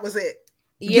 Africans, and that was it.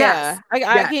 Yeah,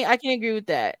 Yes. I can agree with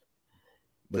that.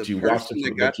 But The you watched person it. that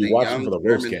But got you the watched it young for the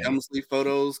worst Herman game. Hemsley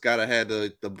photos gotta have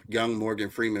the young Morgan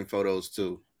Freeman photos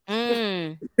too.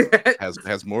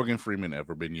 Has Morgan Freeman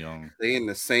ever been young? They in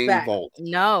the same Fact. vault.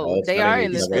 No, they are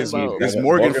in the same boat. Is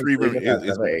Morgan Freeman has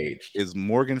never aged. is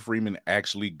Morgan Freeman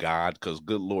actually God? Because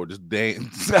good Lord, this day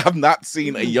I've not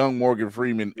seen a young Morgan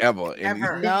Freeman ever.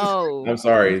 No, I'm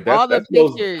sorry. all the that's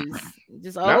those, pictures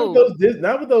just not old.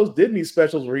 with those Disney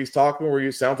specials where he's talking, where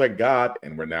he sounds like God,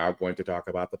 and we're now going to talk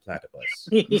about the platypus.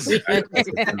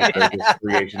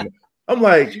 Creation. I'm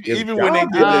like, even when they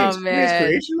did his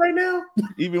creation right now.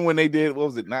 Even when they did, what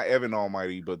was it? Not Evan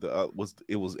Almighty, but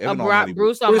it was Evan Almighty.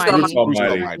 Bruce Almighty.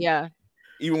 Almighty. Yeah.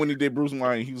 Even when he did Bruce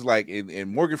Almighty, he was like,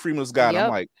 and Morgan Freeman's God. Yep.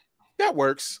 I'm like, that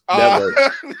works. That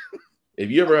works. If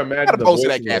you ever imagine the voice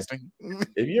that casting,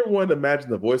 if you ever wanted to imagine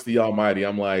the voice of the Almighty,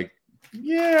 I'm like,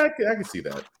 yeah, I can see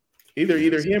that. Either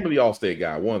him or the Allstate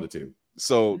guy, one of the two.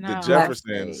 So the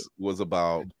Jeffersons was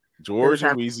about George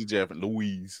and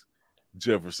Louise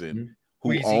Jefferson,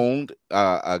 who owned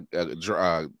a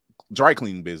dry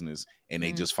cleaning business, and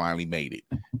they just finally made it.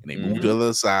 And they moved to the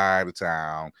other side of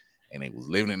town, and they was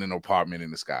living in an apartment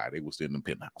in the sky. They was in the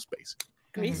penthouse, basically.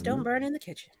 Grease don't burn in the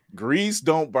kitchen. Grease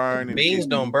don't burn. Beans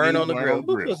don't burn on the grill.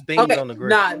 Who puts beans on the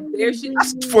grill? Nah, there she.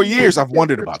 For years, I've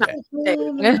wondered about that.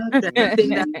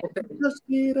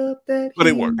 But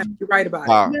it worked. You're right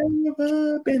about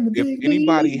it. If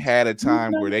anybody had a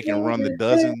time where they can run the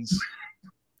dozens,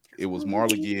 it was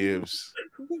Marla Gibbs.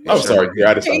 I'm sorry,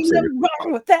 I just stopped singing.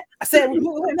 Wrong with that. I said we're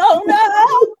moving on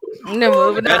now. No,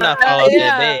 moving Better on. not fall off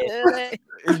that bed.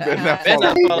 Better not Better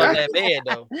not fall fall off off that bed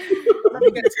though. Let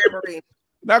me get a tambourine.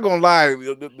 Not gonna lie,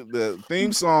 the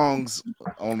theme songs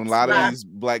on a lot of these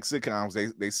black sitcoms,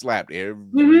 they slapped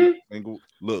every single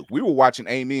look. We were watching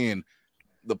Amen,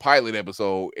 the pilot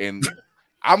episode, and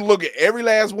I'm looking every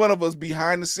last one of us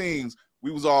behind the scenes.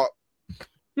 We was all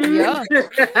Yeah.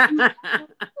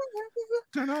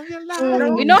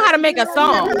 We know how to make a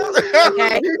song.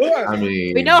 Okay. I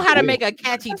mean, We know how to make a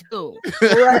catchy tune.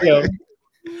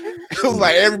 It was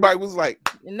like everybody was like,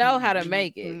 You know how to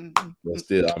make it. But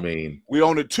still, I mean, we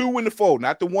on the 2 and the 4,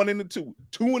 not the 1 and the 2,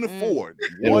 2 and the 4.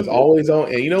 it was always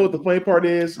on. And you know what the funny part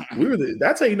is?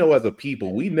 That's how you know, as a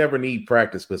people, we never need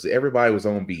practice because everybody was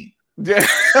on beat. Yeah,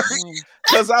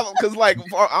 because like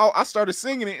I started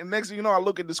singing it, and next thing you know, I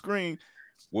look at the screen,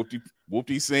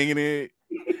 Whoopty singing it,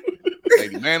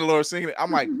 Lady Mandalore singing it.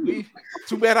 I'm like,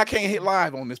 too bad I can't hit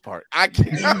live on this part. I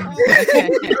can't.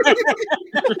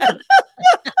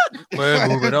 We're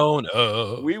moving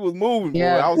on. We was moving.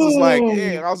 Yeah. Boy. I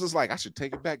was just like, I should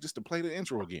take it back just to play the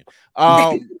intro again.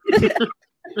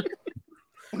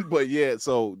 But yeah,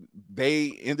 so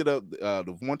they ended up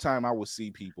the one time I would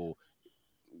see people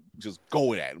just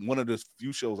go at it. One of the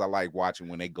few shows I like watching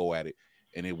when they go at it,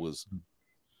 and it was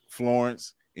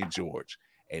Florence and George,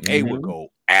 and they would go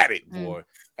at it, boy.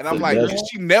 And I'm like,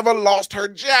 she never lost her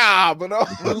job. And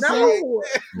No,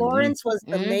 Florence was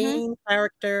the main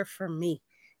character for me.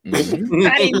 I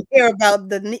didn't care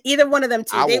about either one of them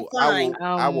two. They fine.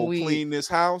 I will clean this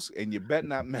house, and you better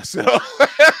not mess it up.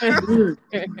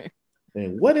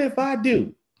 And what if I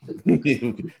do?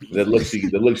 the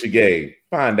look she gave.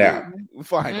 Find out.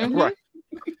 Right.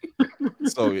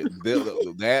 So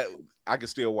that I can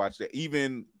still watch that.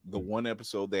 Even the one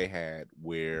episode they had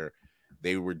where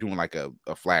they were doing like a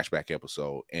flashback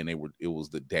episode, and it was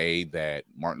the day that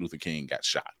Martin Luther King got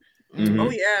shot. Oh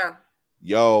yeah.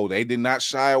 Yo, they did not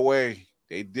shy away.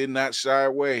 And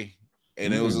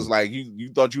it was just like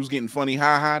you thought you was getting funny,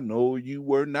 no, you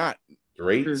were not.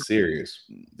 Straight serious.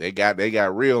 They got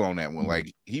real on that one.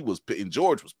 Like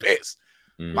George was pissed.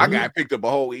 My guy picked up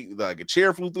a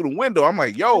chair flew through the window. I'm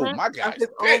like, yo, my guy's his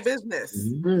own business.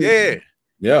 Yeah.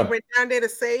 He went down there to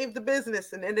save the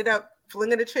business and ended up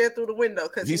flinging the chair through the window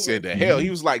because he said the hell. He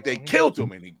was like, they killed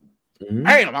him, and he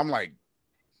damn. I'm like,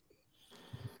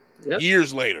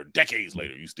 years later, decades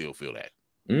later, you still feel that.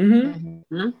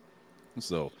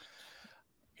 So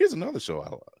here's another show I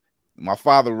love. My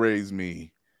father raised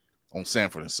me on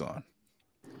Sanford and Son.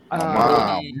 My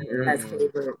mom. That's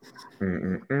favorite.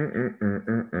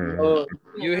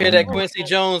 You hear that Quincy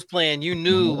Jones playing? You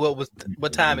knew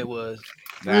what time it was.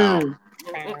 Now,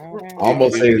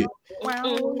 almost say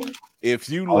if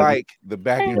you like the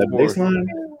back and forth,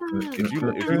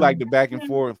 if you like the back and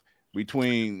forth,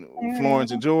 between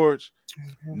Florence and George.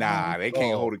 Nah, they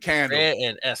can't hold a candle. Fred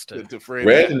and Esther. To Fred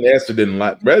Red and Esther didn't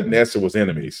like. Red and Esther was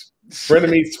enemies.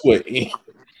 Frenemies split.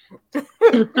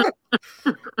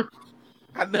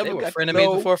 I never they were got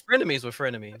frenemies before frenemies were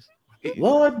frenemies.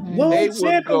 Lord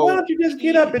Santa, why don't you just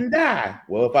get up and die?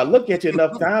 Well, if I look at you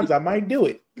enough times, I might do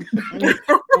it.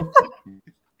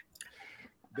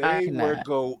 They would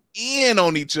go in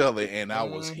on each other, and I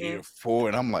was here for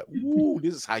it. I'm like, ooh,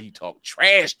 this is how you talk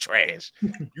trash.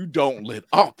 You don't let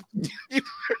up.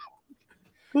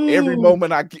 Every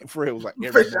moment I get, Fred was like,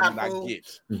 every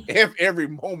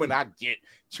moment I get.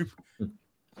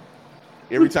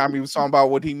 Every time he was talking about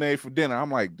what he made for dinner,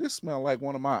 I'm like, this smelled like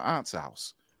one of my aunt's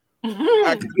house.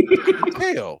 I can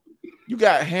tell. You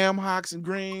got ham hocks and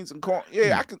greens and corn.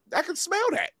 Yeah, I can smell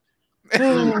that.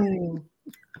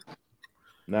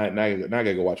 Now I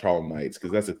gotta go watch Harlem Nights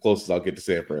because that's the closest I'll get to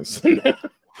San Francisco.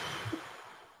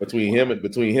 between him and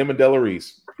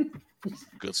Delarice.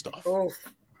 Good stuff.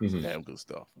 Mm-hmm. Damn good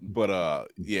stuff. But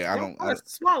yeah, I don't.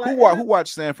 Who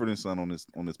watched Sanford and Son on this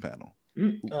panel?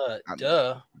 Duh.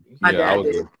 My dad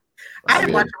did. I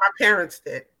didn't watch it. My parents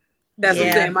did. That's what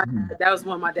I'm saying. That was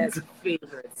one of my dad's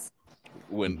favorites.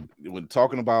 When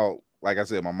talking about, like I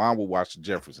said, my mom would watch the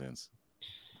Jeffersons.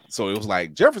 So it was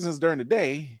like Jeffersons during the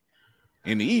day,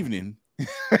 in the evening,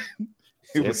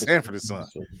 it was Sanford and Son.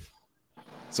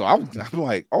 So I'm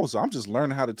like, oh, so I'm just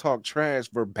learning how to talk trash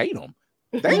verbatim.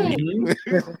 Dang.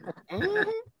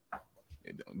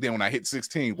 Then when I hit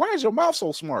 16, why is your mouth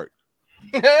so smart?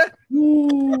 Y'all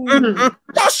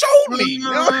showed me.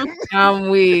 I'm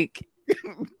weak.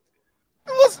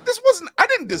 This wasn't. I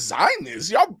didn't design this.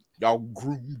 Y'all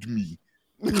groomed me.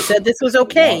 You said this was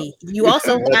okay. You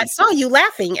also, I saw you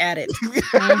laughing at it.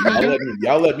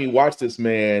 Y'all let me watch this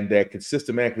man that could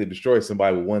systematically destroy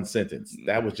somebody with one sentence.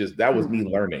 That was me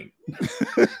learning.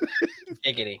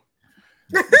 Giggity.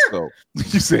 So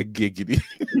you said giggity.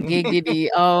 Giggity.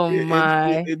 Oh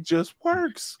my! It just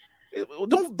works.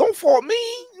 Don't fault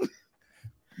me.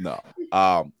 No.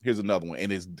 Here's another one,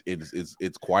 and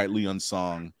it's quietly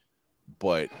unsung,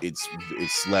 but it's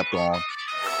slept on.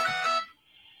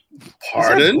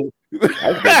 Pardon?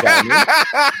 That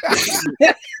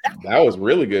was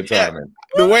really good timing.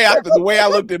 The way I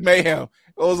looked at Mayhem,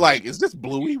 I was like, "Is this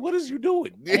Bluey? What is you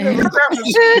doing?"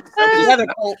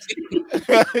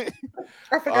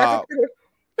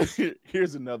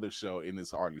 Here's another show, and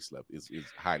it's hardly slept. It's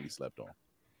highly slept on.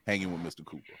 Hanging with Mr.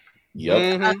 Cooper.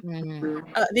 Yep.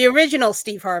 The original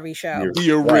Steve Harvey show.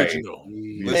 The original.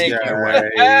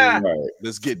 Right.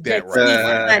 Let's get that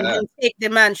right. And take the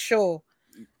man show.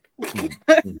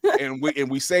 and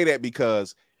we say that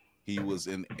because he was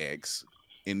an ex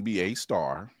NBA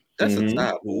star. That's a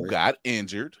top who got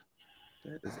injured,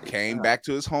 came back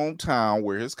to his hometown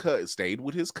where his cousin stayed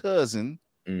with his cousin.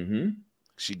 Mm-hmm.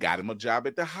 She got him a job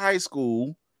at the high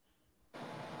school,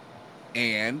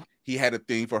 and he had a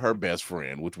thing for her best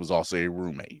friend, which was also a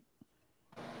roommate.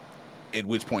 At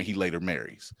which point he later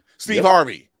marries Steve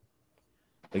Harvey.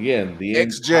 Again, the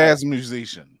ex-jazz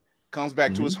musician comes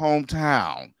back to his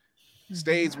hometown,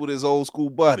 stays with his old school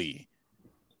buddy,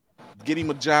 get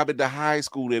him a job at the high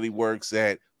school that he works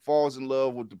at, falls in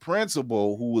love with the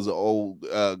principal, who was an old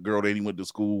girl that he went to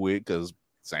school with, because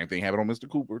same thing happened on Mr.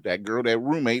 Cooper. That girl, that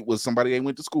roommate, was somebody they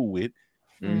went to school with.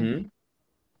 Mm-hmm.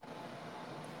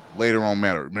 Later on,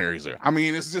 marries her. I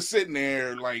mean, it's just sitting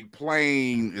there like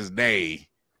plain as day.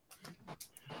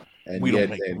 And we don't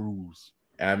make rules.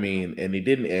 I mean, and he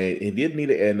didn't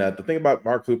need it. And the thing about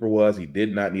Mark Cooper was he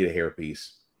did not need a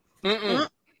hairpiece. Man,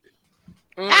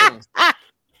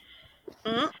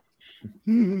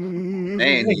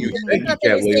 you thank you,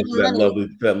 Cat Williams, for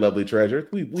that lovely treasure.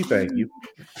 We thank you.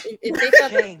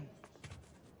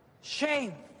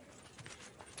 Shame.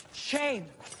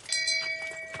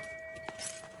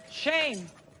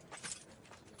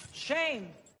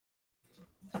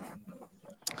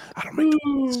 I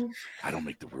don't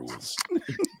make the rules.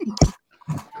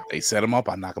 They set them up,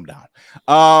 I knock them down.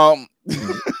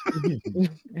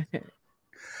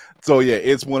 So yeah,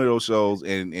 it's one of those shows,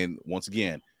 and once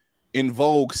again, In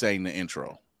Vogue sang the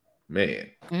intro.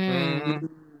 Man.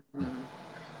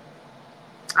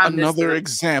 Another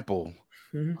example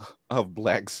of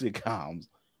black sitcoms.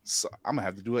 So I'm gonna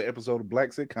have to do an episode of black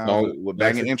sitcoms with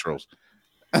banging intros.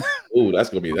 Ooh, that's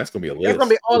gonna be a list. That's gonna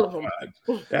be all of them.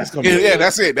 That's gonna be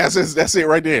that's it. That's it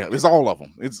right there. It's all of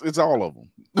them. It's all of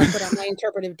them. I'll put on my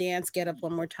interpretive dance. Get up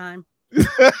one more time.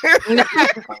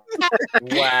 Wow.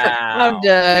 I'm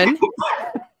done.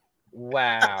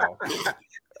 Wow.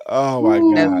 Oh my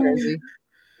God.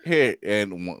 Here,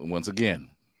 and once again,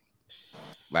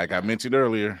 like I mentioned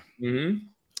earlier,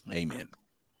 amen.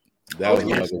 That was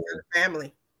another one.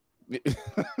 Family.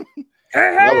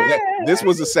 This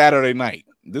was a Saturday night.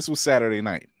 This was Saturday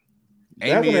night.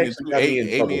 Amen and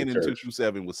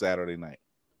 227 was Saturday night.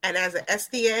 And as an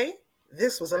SDA,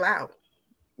 this was allowed.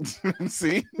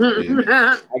 See,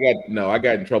 I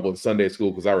got in trouble in Sunday school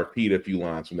because I repeated a few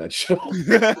lines from that show.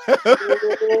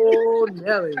 Oh,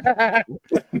 Nelly.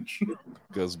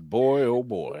 Because boy, oh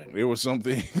boy, there were some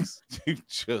things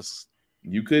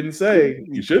you couldn't say,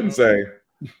 you shouldn't say.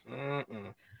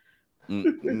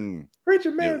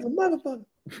 Preacher man's a motherfucker.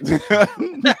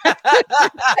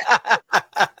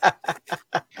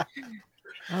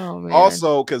 Oh man.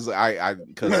 Also, because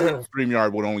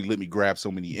StreamYard would only let me grab so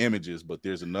many images, but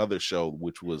there's another show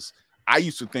which was I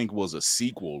used to think was a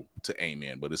sequel to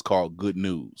Amen, but it's called Good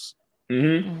News.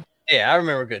 Mm-hmm. Yeah, I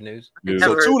remember Good News.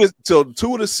 So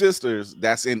two of the sisters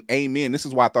that's in Amen. This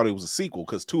is why I thought it was a sequel,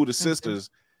 because two of the sisters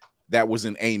that was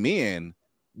in Amen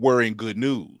were in Good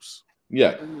News.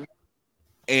 Yeah.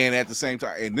 And at the same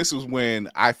time, and this was when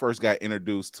I first got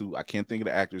introduced to, I can't think of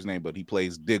the actor's name, but he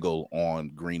plays Diggle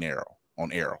on Green Arrow,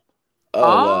 on Arrow.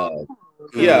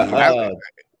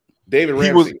 David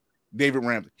Ramsey. David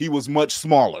Ramsey. He was much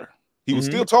smaller. He was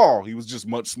still tall. He was just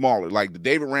much smaller. Like the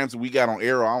David Ramsey we got on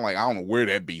Arrow, I'm like, I don't know where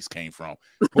that beast came from.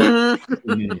 But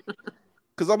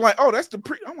because I'm like, oh, that's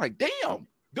I'm like, damn,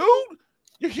 dude,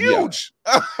 you're huge.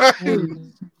 Yeah.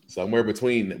 somewhere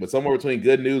between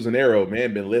Good News and Arrow,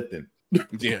 man, been lifting.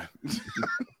 Yeah.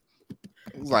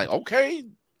 It was like, okay,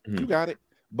 you got it.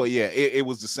 But yeah, it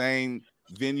was the same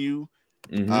venue.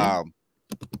 And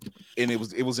it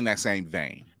was in that same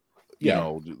vein. You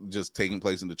know, just taking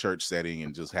place in the church setting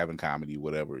and just having comedy,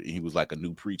 whatever. And he was like a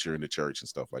new preacher in the church and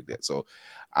stuff like that. So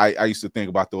I used to think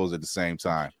about those at the same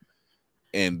time.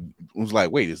 And was like,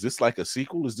 wait, is this like a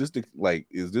sequel? Is this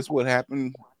what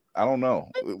happened? I don't know.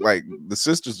 Like the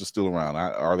sisters are still around.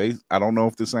 Are they? I don't know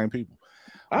if the same people.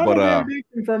 I don't know if they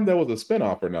confirmed that was a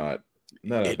spinoff or not.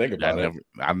 No, I think about it.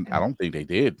 I don't think they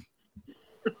did.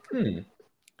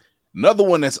 Another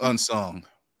one that's unsung.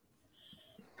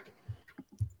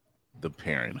 The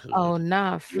Parenthood. Oh,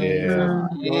 not fair.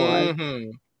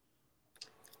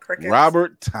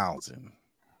 Robert Townsend.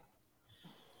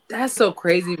 That's so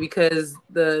crazy because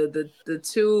the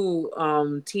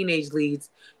two teenage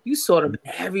leads, you saw them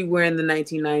everywhere in the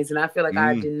 1990s, and I feel like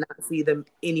I did not see them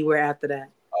anywhere after that.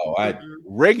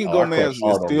 Reagan Gomez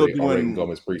is still doing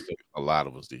Gomez Precinct. A lot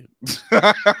of us did.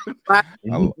 a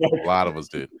lot of us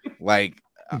did. Like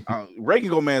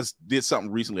Reagan Gomez did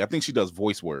something recently. I think she does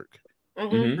voice work.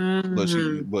 But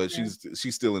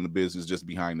she's still in the business, just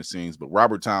behind the scenes. But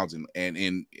Robert Townsend,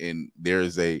 and there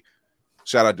is a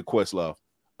shout out to Questlove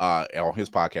on his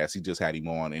podcast. He just had him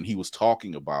on, and he was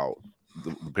talking about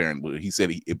the Parenthood. He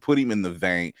said it put him in the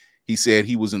vein. He said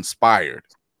he was inspired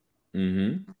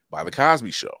by the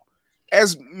Cosby Show,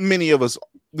 as many of us.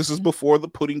 This is before the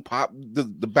pudding pop, the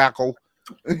debacle.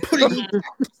 It's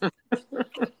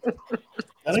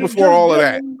before all of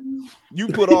that. You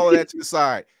put all of that to the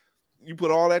side.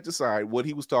 What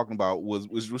he was talking about was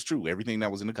true. Everything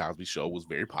that was in the Cosby Show was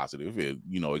very positive. It,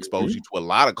 exposed you to a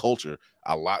lot of culture,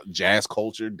 a lot jazz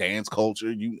culture, dance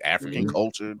culture, African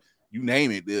culture, you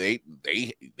name it.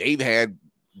 They've had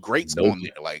greats on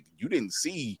there. Like you didn't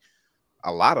see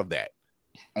a lot of that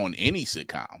on any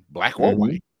sitcom, black or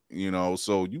white.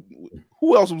 So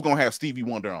who else was gonna have Stevie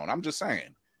Wonder on? I'm just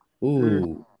saying.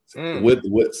 Ooh,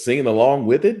 with singing along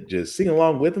with it, just sing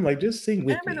along with him, like just sing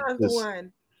with me. On the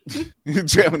one.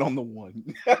 Jamming on the one.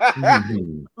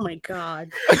 Oh my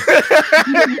God. Jamming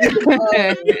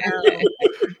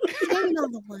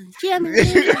on the one. Jamming.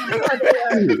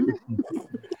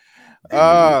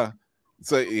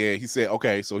 So yeah, he said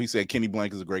okay. So he said Kenny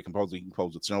Blank is a great composer. He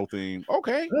composed the show theme.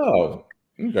 Okay. Oh,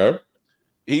 okay.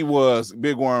 Big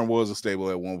Worm was a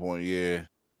stable at one point. Yeah.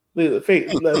 The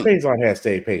Faison has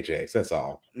state paychecks. That's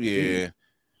all. Yeah.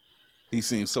 He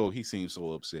seems so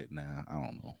upset now. I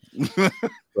don't know.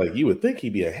 Like you would think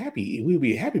we'd be a happy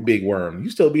Big Worm. You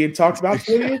still being talked about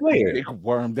 4 years later. Big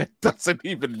Worm, that doesn't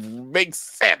even make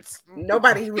sense.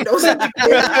 Nobody even knows who he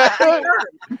is.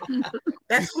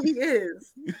 That's who he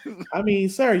is. I mean,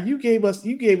 sir, you gave us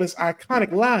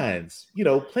iconic lines.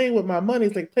 Playing with my money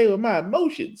is like playing with my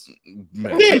emotions.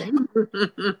 Man. You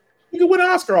could win an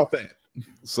Oscar off that.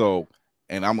 So,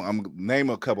 and I'm name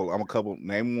a couple.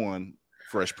 Name one.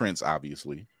 Fresh Prince,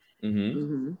 obviously.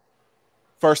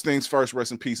 First things first,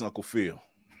 rest in peace, Uncle Phil.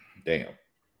 Damn.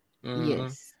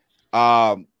 Yes.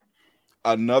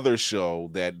 Another show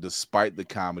that, despite the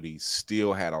comedy,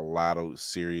 still had a lot of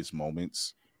serious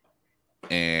moments.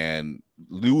 And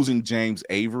losing James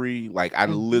Avery, like I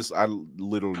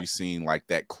literally seen like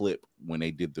that clip when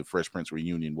they did the Fresh Prince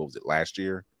reunion. What was it, last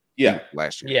year?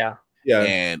 last year.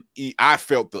 And I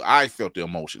felt the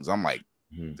emotions. I'm like,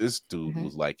 this dude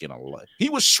was like in a lot. He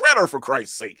was Shredder, for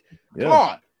Christ's sake. Come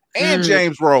on. And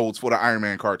James Rhodes for the Iron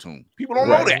Man cartoon. People don't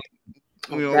know that.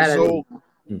 You know,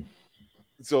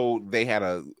 so they had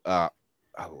a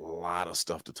lot of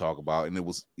stuff to talk about, and it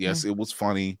was it was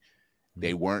funny.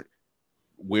 They weren't.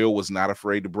 Will was not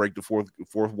afraid to break the fourth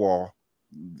wall.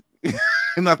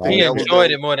 He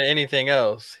enjoyed it more than anything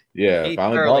else. Yeah, he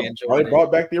finally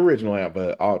brought back the original out,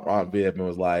 but Aunt Viv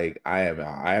was like, I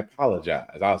apologize.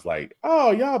 I was like,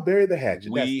 oh, y'all buried the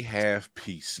hatchet. We have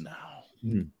peace now.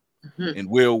 And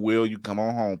Will, you come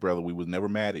on home, brother. We was never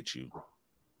mad at you.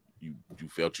 You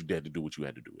felt you had to do what you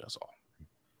had to do. That's all.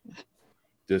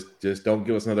 Just don't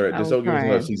give us another. Just don't give us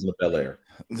another season of Bel Air.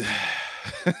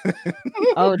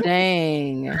 Oh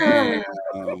dang!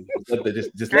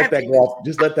 Just let that go off.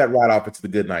 Just let that ride off into the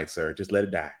good night, sir. Just let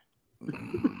it die.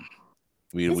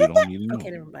 We don't need to know.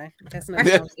 Okay, never mind. That's not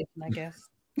conversation, I guess.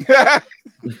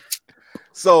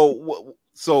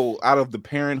 So out of the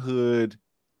Parenthood,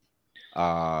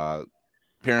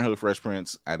 Fresh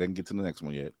Prince, I didn't get to the next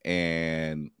one yet,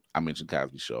 and I mentioned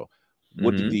Cosby Show.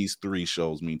 What did these three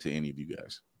shows mean to any of you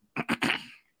guys?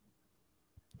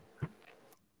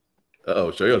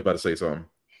 Sure, you was about to say something.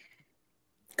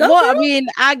 I mean,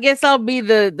 I guess I'll be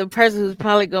the person who's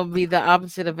probably going to be the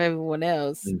opposite of everyone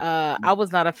else. I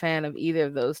was not a fan of either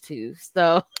of those two,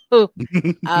 so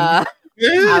I'll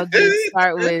just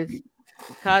start with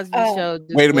Cosby Show.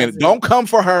 Wait a minute! Don't come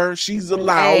for her. She's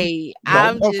allowed. Hey,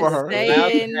 I'm just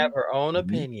saying. Have her own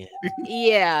opinion.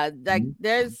 Yeah, like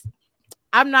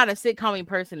I'm not a sitcom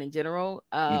person in general,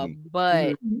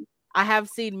 but I have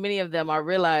seen many of them. I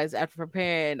realized after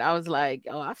preparing, I was like,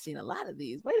 oh, I've seen a lot of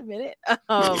these. Wait a minute.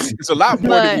 It's a lot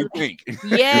more than you think.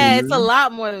 Yeah, it's a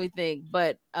lot more than we think.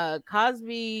 But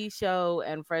Cosby Show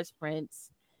and Fresh Prince,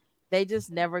 they just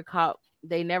never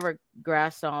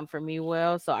grasped on for me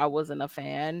well. So I wasn't a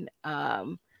fan.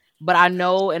 But I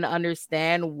know and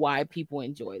understand why people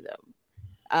enjoy them.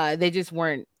 They just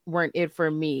weren't it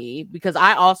for me, because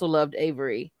I also loved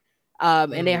Avery.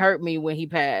 And it hurt me when he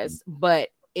passed. But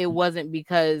it wasn't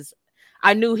because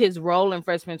I knew his role in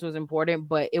Fresh Prince was important,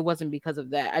 but it wasn't because of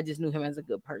that. I just knew him as a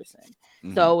good person.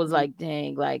 So it was like,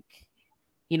 dang, like,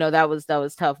 you know, that was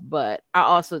tough. But I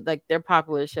also like their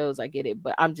popular shows. I get it,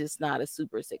 but I'm just not a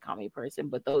super sitcom person.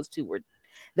 But those two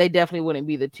they definitely wouldn't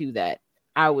be the two that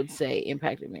I would say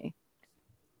impacted me.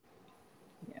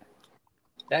 Yeah,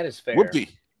 that is fair. Whoopty.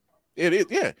 It is,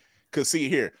 yeah. Because see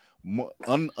here,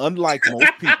 unlike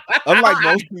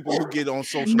most people who get on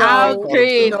social media,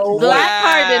 Black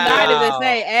card denied to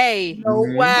say, "Hey, will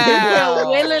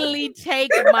willingly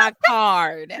take my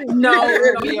card." No,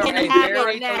 you can have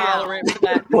it now.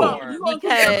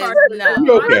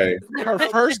 Because okay, her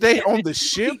first day on the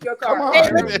ship. Come on.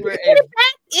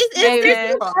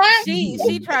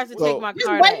 She tries to take my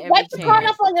card. Wipe the card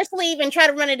up on your sleeve and try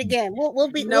to run it again. We'll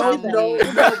be no.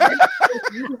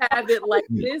 You have it like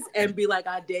this and be like,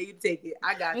 I dare you take it.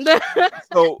 I got you.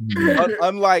 So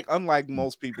unlike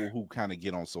most people who kind of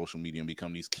get on social media and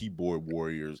become these keyboard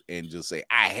warriors and just say,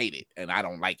 I hate it and I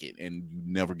don't like it, and you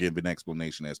never give an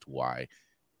explanation as to why.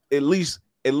 At least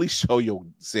Shoyo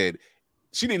said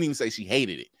she didn't even say she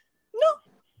hated it.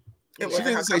 She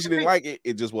didn't say she didn't like it.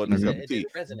 It just wasn't her cup of tea.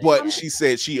 But she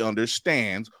said she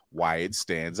understands why it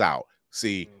stands out.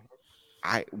 See,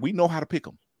 we know how to pick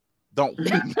them, don't we?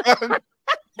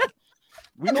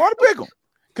 We know how to pick them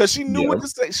because she knew what to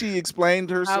say. She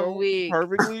explained herself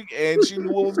perfectly, and she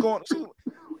knew what was going on. She,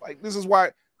 like, this is why.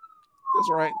 That's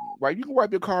right. Right, you can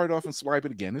wipe your card off and swipe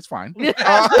it again. It's fine.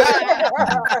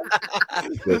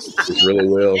 This really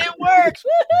will. It works.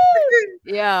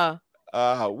 Yeah.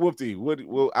 Whoopty, what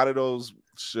out of those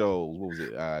shows, what was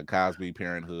it? Cosby,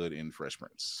 Parenthood, and Fresh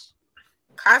Prince.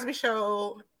 Cosby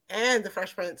Show and the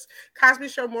Fresh Prince. Cosby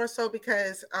Show more so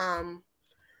because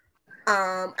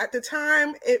at the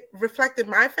time it reflected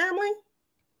my family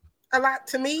a lot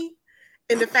to me,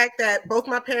 in the fact that both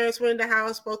my parents were in the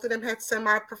house, both of them had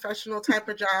semi-professional type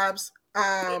of jobs.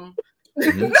 No,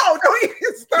 don't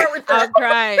even start with that. I'm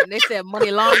crying. They said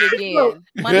money long again.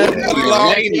 Money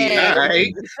long again.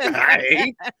 All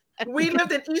right. We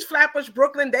lived in East Flatbush,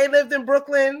 Brooklyn. They lived in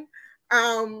Brooklyn.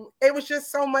 It was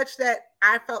just so much that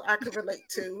I felt I could relate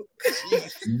to.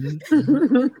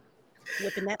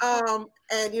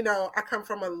 And you know, I come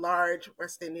from a large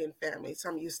West Indian family, so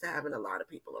I'm used to having a lot of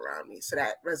people around me. So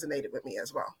that resonated with me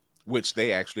as well. Which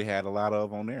they actually had a lot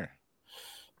of on there.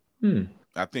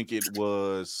 I think it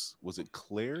was it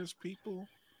Claire's people?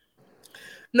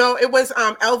 No, it was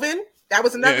Elvin. That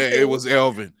was another thing. It was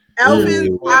Elvin.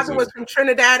 Elvin's father was from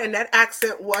Trinidad, and that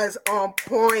accent was on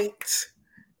point.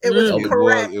 It was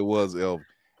correct. It was Elvis.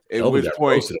 At Elvis which got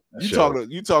point roasted on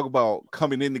that you talk about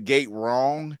coming in the gate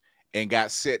wrong and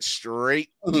got set straight.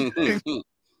 Don't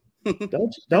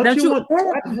you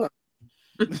want?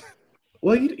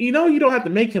 Well, you know you don't have to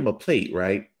make him a plate,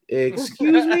 right?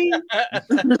 Excuse me.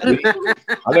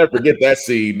 I'll never forget that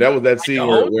scene. That was that scene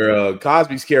where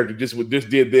Cosby's character just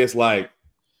did this like.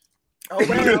 Oh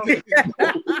well.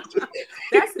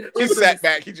 He sat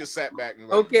back. He just sat back.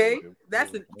 Okay,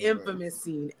 that's an infamous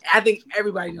scene. I think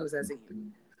everybody knows that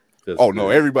scene. Oh no,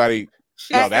 everybody.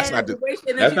 No, that's not the.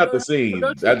 That's not the scene.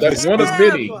 That's one of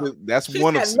many. That's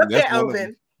one of.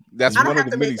 That's I don't one have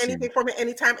of to the make many anything for me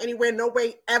anytime, anywhere, no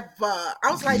way, ever.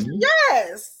 I was like,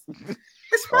 yes.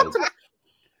 It's fun to me.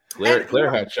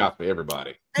 Claire had shot for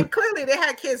everybody. And clearly they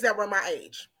had kids that were my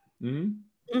age.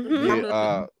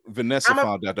 Yeah, Vanessa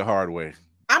found out the hard way.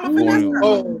 I'm a Vanessa.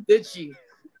 Oh, did she?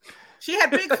 She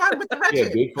had big fun with the wretched.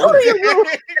 Yeah, big fun.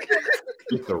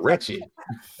 With the wretched.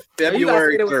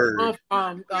 February 3rd.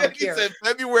 He said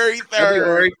February 3rd.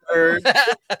 February 3rd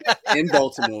in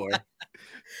Baltimore.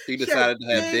 She decided to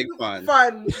have big fun.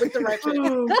 Fun with the wretched.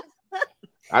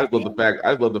 I just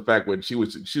love the fact when she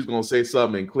was gonna say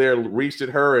something and Claire reached at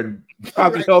her and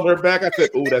Cosby held her back. I said,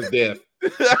 "Oh, that's death."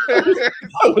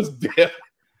 I was deaf.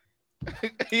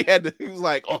 He was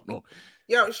like, "Oh no."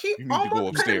 Yo, she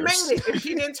almost could have made it if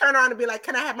she didn't turn around and be like,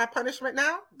 "Can I have my punishment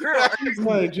now, girl?"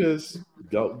 Like, just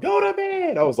go to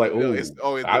bed. I was like,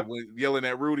 yelling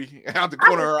at Rudy out the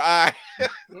corner of her eye.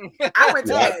 I went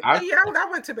to bed. I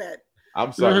went to bed.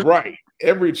 I'm sorry, right?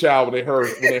 Every child when they heard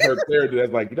Claire do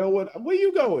that, like, you know what? Where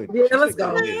you going? Yeah, let's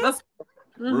go.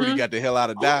 Rudy got the hell out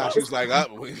of Dodge. She was like,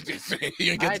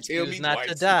 "You get to tell me not twice.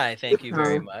 to die. Thank you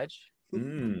very much."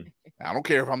 I don't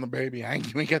care if I'm the baby. You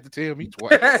ain't got to tell me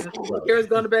twice. Claire's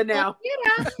going to bed now.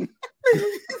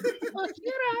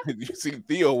 You see,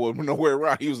 Theo was nowhere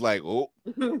around. He was like, "Oh,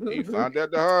 he found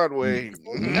that the hard way."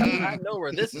 I know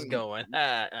where this is going.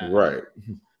 Right.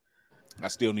 I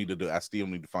still need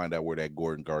to find out where that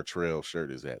Gordon Gartrell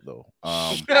shirt is at, though.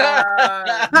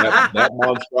 That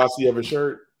monstrosity of a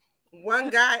shirt. One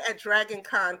guy at Dragon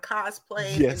Con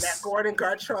cosplayed in that Gordon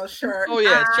Gartrell shirt. Oh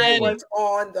yeah, Channing was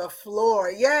on the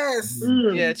floor. Yes.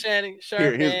 Yeah, Channing.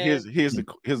 Here's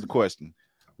the question: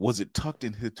 was it tucked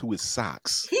into his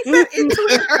socks? He said into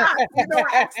his socks. You know,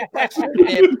 I asked the question.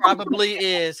 It probably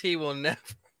is. He will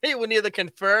neither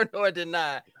confirm nor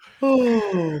deny.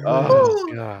 Oh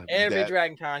God! Every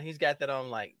Dragon Con, he's got that on.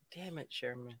 Like, damn it,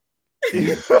 Sherman.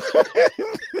 He's almost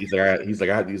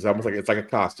like it's like a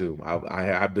costume.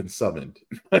 I've been summoned.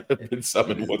 I've been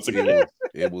summoned once again.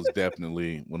 It was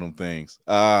definitely one of them things.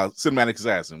 Cinematic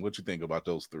Assassin. What you think about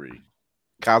those three?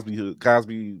 Cosby,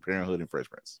 Parenthood, and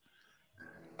Fresh Prince.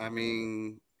 I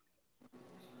mean,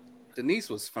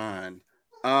 Denise was fine.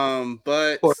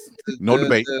 But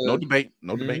no debate.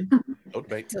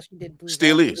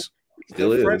 Still is.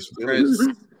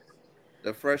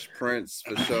 The Fresh Prince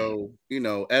for sure. You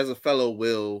know, as a fellow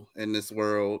Will in this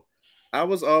world, I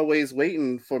was always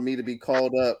waiting for me to be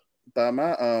called up by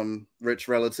my rich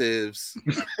relatives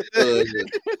to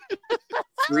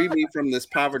free me from this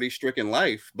poverty-stricken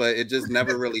life, but it just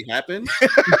never really happened.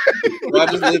 So I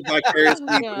just lived vicariously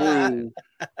through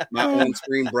my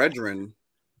on-screen brethren.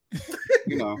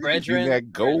 You know, brethren,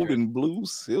 that gold and blue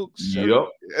silk shirt.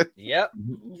 Yep.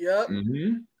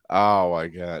 Mm-hmm. Oh my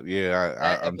God! Yeah,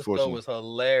 that episode was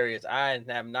hilarious. I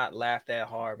have not laughed that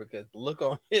hard because look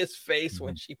on his face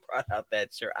when she brought out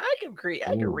that shirt. I can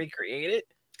recreate it.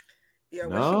 Yeah,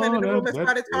 when she went in the room and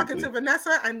started talking to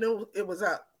Vanessa, I knew it was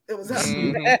up. It was up.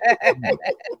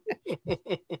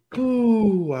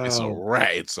 Ooh, wow. It's a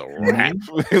wrap.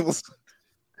 It was.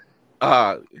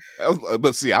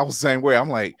 But see, I was the same way. I'm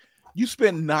like, you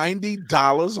spent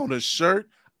 $90 on a shirt.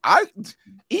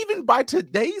 Even by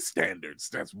today's standards,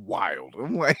 that's wild.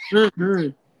 I'm like, it's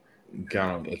kind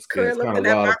of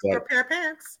wild. Pair of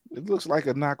pants. It looks like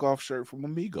a knockoff shirt from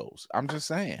Amigos. I'm just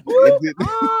saying.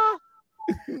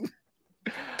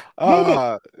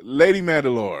 Lady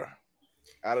Mandalore,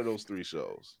 out of those three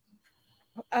shows.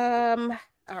 All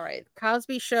right.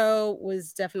 Cosby Show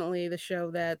was definitely the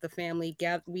show that the family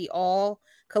we all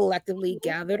collectively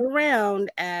gathered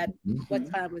around at what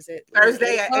time was it?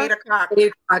 Thursday at 8 o'clock.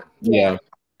 Yeah.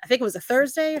 I think it was a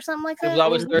Thursday or something like that. It was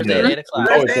always Thursday at 8 o'clock.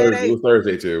 It was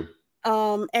Thursday too.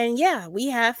 And yeah, we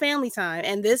have family time,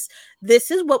 and this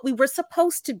is what we were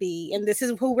supposed to be, and this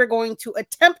is who we're going to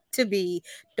attempt to be.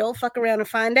 Don't fuck around and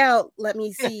find out. Let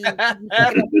me see.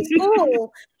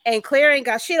 School, and Claire ain't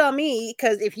got shit on me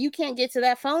because if you can't get to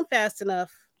that phone fast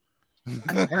enough,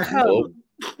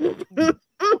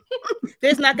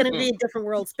 there's not going to be a Different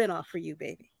World spinoff for you,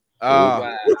 baby.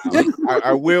 Wow.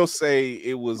 I will say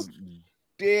it was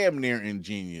damn near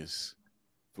ingenious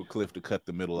for Cliff to cut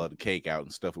the middle of the cake out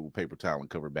and stuff it with paper towel and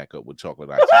cover it back up with chocolate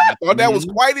ice. I thought that was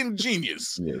quite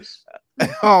ingenious. Yes.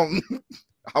 I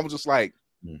was just like,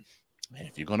 man,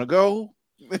 if you're gonna go,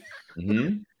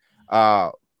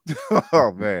 oh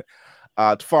man,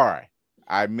 Tafari.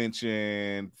 I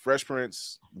mentioned Fresh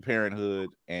Prince, Parenthood,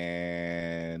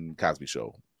 and Cosby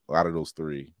Show. A lot of those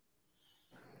three.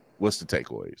 What's the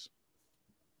takeaways?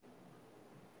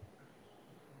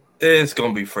 It's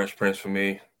gonna be Fresh Prince for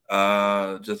me.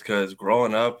 Just because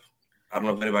growing up, I don't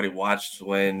know if anybody watched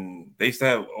when they used to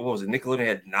have, what was it, Nickelodeon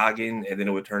had Noggin, and then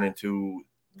it would turn into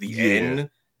the N.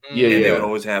 Yeah, and they would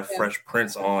always have Fresh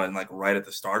Prince on like right at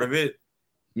the start of it.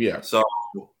 Yeah. So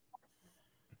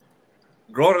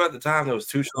growing up at the time, there was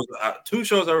two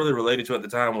shows I really related to at the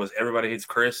time was Everybody Hates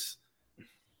Chris.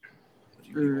 What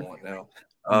you people want now?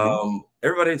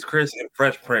 Everybody Hates Chris and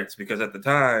Fresh Prince, because at the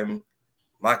time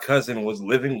my cousin was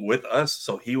living with us,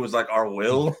 so he was like our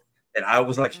Will, and I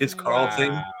was like his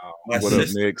Carlton. What up,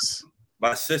 Nix?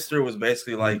 My sister was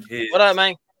basically like his. What up,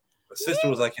 man? My sister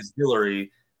was like his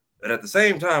Hillary, and at the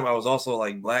same time, I was also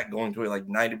like black, going to a like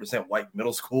 90% white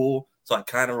middle school, so I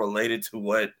kind of related to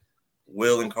what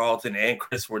Will and Carlton and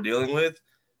Chris were dealing with,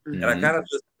 and I kind of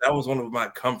just, that was one of my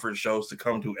comfort shows to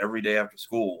come to every day after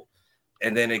school,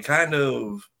 and then it kind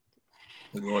of,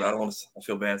 Lord, I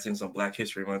feel bad saying some Black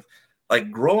History Month. Like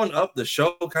growing up, the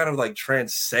show kind of like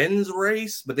transcends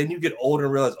race, but then you get older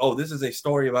and realize, oh, this is a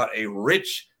story about a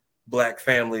rich Black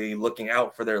family looking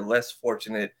out for their less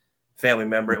fortunate family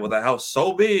member with a house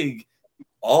so big,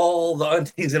 all the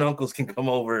aunties and uncles can come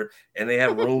over and they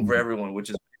have room for everyone, which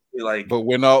is like. But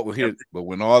when all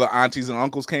the aunties and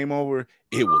uncles came over,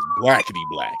 it was blackety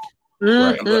black.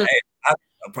 Right. But, hey,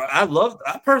 I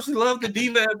personally love the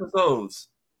Diva episodes.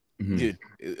 Yeah,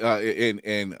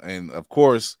 and of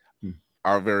course,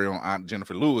 our very own Aunt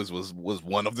Jennifer Lewis was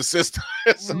one of the sisters.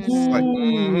 So, and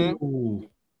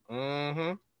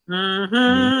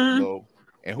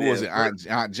who was it?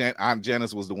 Aunt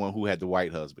Janice was the one who had the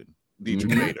white husband,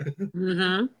 Dietrich Bader.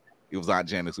 It was Aunt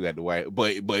Janice who had the white,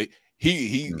 but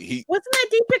he wasn't that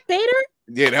Dietrich Bader?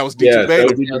 Yeah, that was Dietrich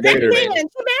Bader.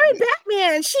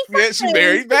 Batman. She married Batman. She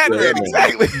married Batman.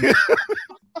 Exactly.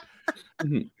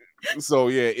 So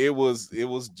yeah, it was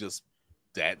just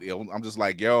that. I'm just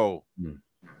like, yo,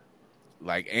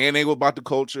 like Ann was about the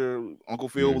culture, Uncle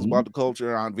Phil was about the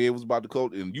culture, Aunt Viv was about the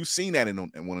culture, and you seen that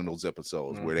in one of those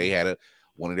episodes where they had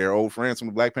one of their old friends from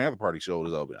the Black Panther Party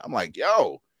showed up. I'm like,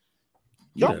 yo,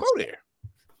 y'all go there.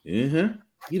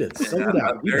 He done sold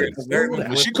out.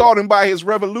 She called him by his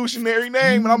revolutionary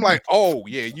name, and I'm like, oh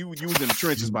yeah, you was in the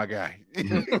trenches, my guy.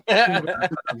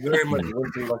 Very much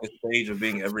went through like a stage of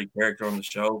being every character on the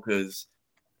show, because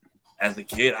as a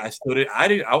kid, I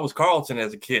was Carlton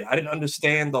as a kid. I didn't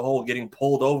understand the whole getting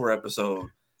pulled over episode.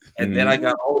 And then I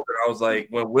got older. I was like,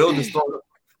 when Will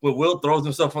throws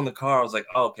himself on the car, I was like,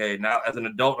 oh, okay, now as an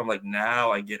adult, I'm like,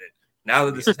 now I get it. Now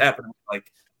that this has happened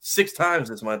like 6 times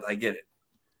this month, I get it.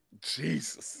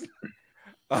 Jesus.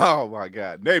 Oh my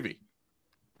God. Navy.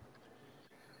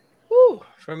 Whew.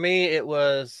 For me, it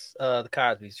was the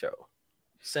Cosby Show.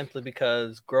 Simply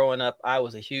because growing up, I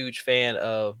was a huge fan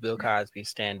of Bill Cosby's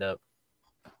stand-up.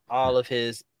 All of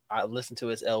his, I listened to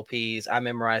his LPs. I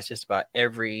memorized just about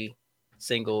every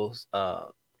single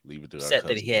set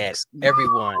that he had.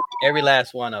 Every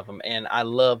last one of them. And I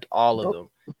loved all of them.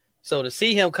 So to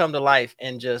see him come to life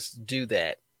and just do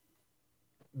that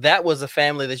was a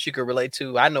family that you could relate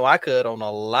to. I know I could on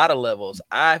a lot of levels.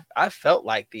 I felt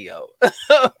like Theo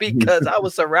because I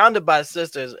was surrounded by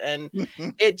sisters and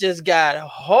it just got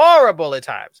horrible at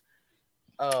times.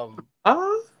 I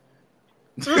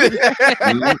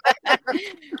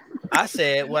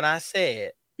said when I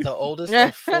said the oldest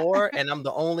of 4 and I'm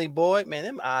the only boy, man,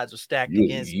 them odds were stacked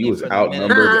against me. You was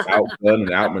outnumbered, outdone,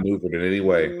 and outmaneuvered in any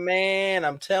way. Man,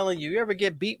 I'm telling you, you ever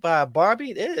get beat by a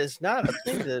Barbie? It is not a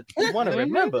thing that you want to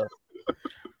remember.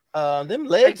 Them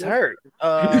legs hurt.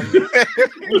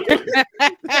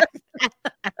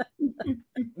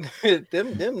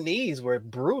 Them knees were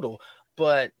brutal,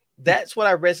 but that's what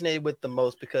I resonated with the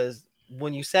most, because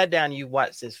when you sat down and you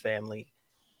watched this family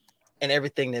and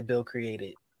everything that Bill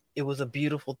created, it was a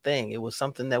beautiful thing. It was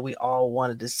something that we all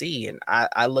wanted to see. And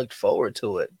I looked forward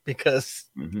to it because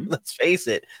let's face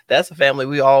it, that's a family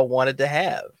we all wanted to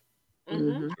have.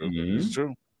 It's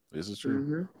true. This is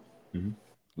true.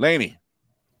 Lainey.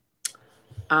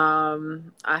 I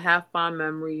have fond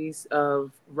memories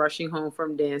of rushing home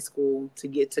from dance school to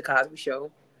get to Cosby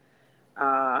Show.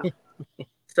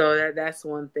 So that's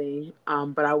one thing.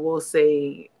 But I will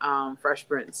say Fresh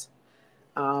Prince.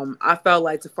 I felt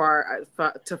like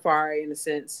Tafari in a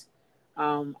sense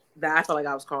that I felt like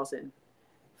I was Carlton.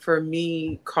 For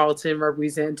me, Carlton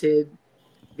represented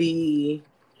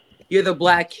you're the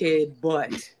black kid,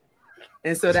 but,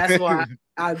 and so that's why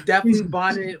I definitely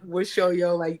bonded with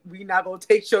Shoyo. Like, we not gonna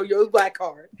take Shoyo's black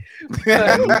card.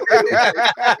 But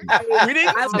We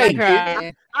didn't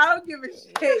I don't give a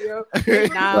shit, yo.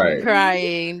 I'm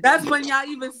crying. That's when y'all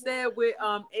even said with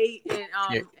 8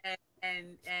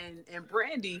 and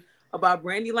Brandy about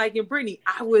Brandy liking Britney.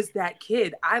 I was that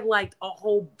kid. I liked a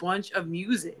whole bunch of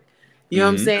music. You know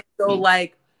what I'm saying? So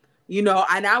like, you know,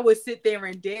 and I would sit there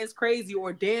and dance crazy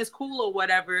or dance cool or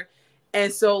whatever.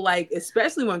 And so like,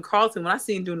 especially when I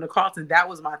seen doing the Carlton, that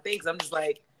was my thing. Cause I'm just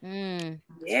like,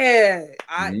 yeah,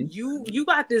 you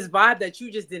got this vibe that you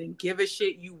just didn't give a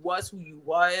shit. You was who you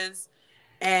was.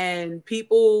 And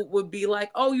people would be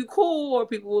like, oh, you cool. Or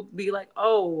people would be like,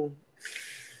 oh,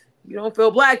 you don't feel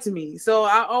black to me. So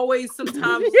I always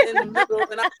sometimes in the middle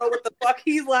and I don't know what the fuck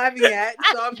he's laughing at.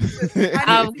 So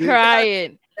I'm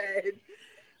crying.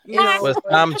 You know, was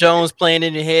Tom Jones playing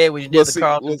in your head when you did the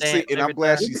Carlton dance? And I'm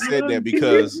glad she said that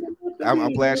because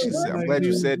I'm glad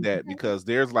you said that because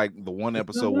there's like the one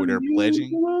episode where they're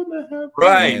pledging.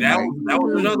 Right. And That like,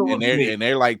 was another one. And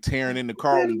they're like tearing into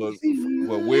Carlton, but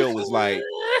Will was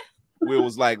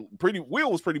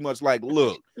pretty much like,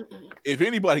 look, if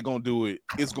anybody gonna do it,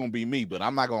 it's gonna be me, but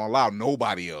I'm not gonna allow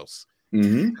nobody else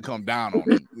to come down on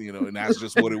him, you know, and that's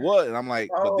just what it was. And I'm like,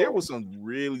 but there was some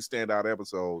really standout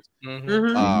episodes.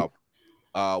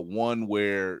 One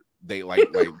where they like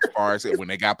as far as when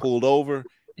they got pulled over,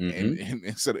 and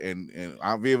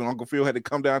Aunt Viv and Uncle Phil had to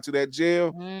come down to that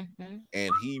jail, and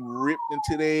he ripped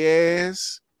into their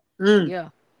ass. Yeah.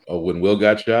 Oh, when Will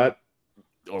got shot.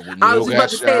 Or when I Will was got about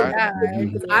to say shot. that.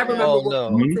 I remember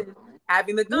Carlton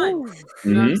having the gun.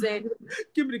 You know what I'm saying?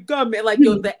 Give me the gun, man. Like,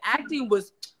 yo, the acting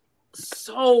was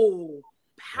so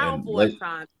powerful at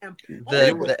times. And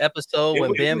the episode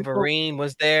when Ben Vereen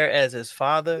was there as his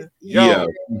father. Yeah.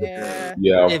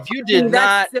 If you did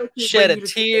not shed a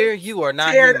tear, you are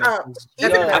not Teared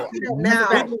human. up.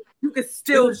 Now you can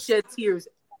still shed tears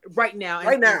right now.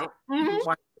 Everyone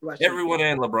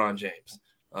and LeBron James.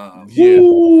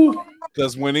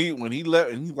 Because when he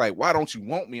left and he's like, why don't you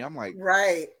want me? I'm like,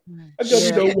 right. I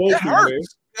just don't want you, man.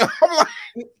 I'm like,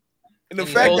 and the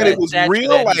fact that it was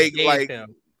real,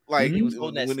 like he was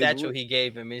holding that statue he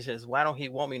gave him. He says, "Why don't he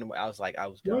want me no more?" I was like, I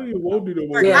don't need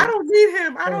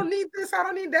him. I don't need this. I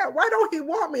don't need that. Why don't he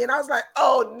want me? And I was like,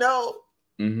 oh no,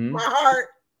 my heart.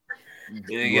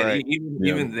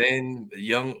 Even then, the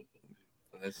young.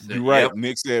 You're right.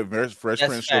 Nick said Fresh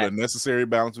Prince showed a necessary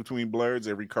balance between blurs.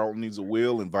 Every Carlton needs a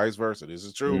Will and vice versa. This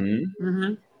is true.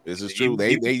 This is true.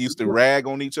 They used to rag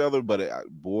on each other, but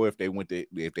boy, if they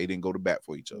didn't go to bat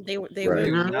for each other, they do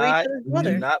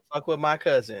not fuck with my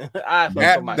cousin.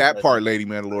 That part, Lady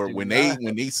Mandalore, when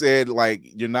he said like,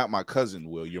 "You're not my cousin,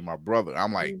 Will, you're my brother,"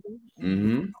 I'm like,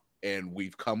 and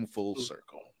we've come full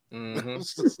circle.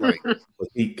 It's just like, could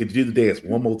you do the dance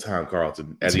one more time,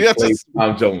 Carlton, as he plays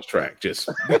Tom Jones track? Just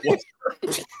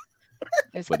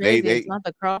it's crazy. It's not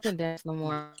the Carlton dance no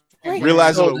more.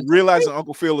 Realizing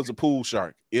Uncle Phil is a pool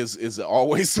shark is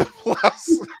always a plus.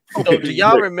 So do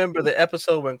y'all remember the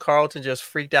episode when Carlton just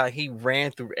freaked out? He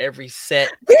ran through every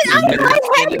set.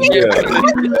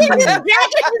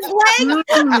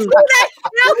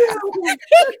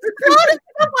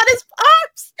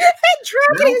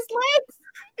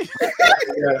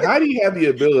 How do you have the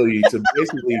ability to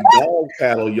basically dog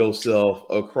paddle yourself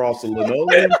across a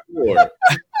linoleum floor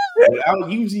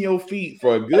without using your feet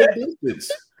for a good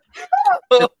distance?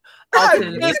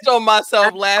 I pissed on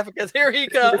myself laughing because here he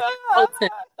comes.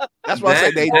 That's why I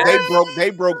say they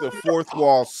broke the fourth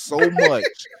wall so much.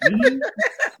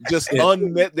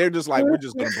 They're just like, we're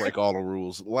just gonna break all the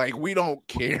rules. Like, we don't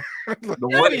care.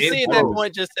 NBC at that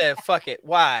point just said, "Fuck it.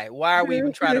 Why? Why are we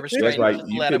even trying to restrain him?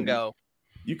 Just let him go."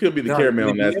 You could be the cameraman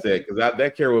on that set because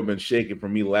that camera would have been shaking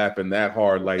from me laughing that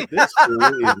hard. Like, this fool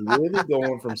is really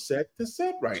going from set to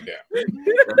set right now.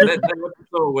 That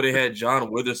episode where they had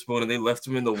John Witherspoon and they left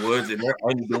him in the woods and they're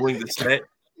undoing the set,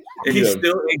 and he's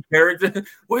still in character.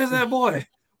 Where's that boy,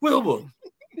 Wilbur?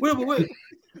 Where? The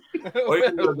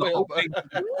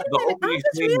opening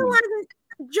scene.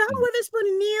 John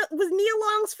Witherspoon was Neil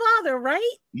Long's father,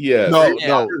 right? Yeah. No.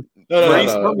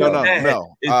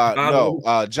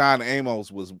 John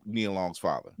Amos was Neil Long's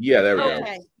father. Yeah, there we go.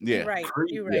 Yeah, right.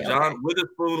 You're right. John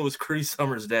Witherspoon was Cree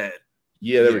Summers' dad.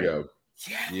 Yeah, there we go.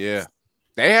 Yeah.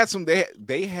 They had some.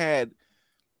 They had.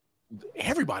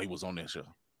 Everybody was on that show.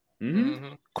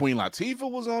 Queen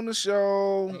Latifah was on the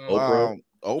show.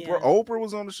 Oprah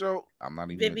was on the show. I'm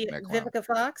not even that clown. Vivica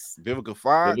Fox. Vivica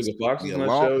Fox was on that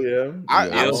long, show. Yeah,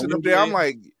 I was sitting up there.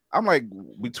 I'm like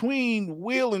between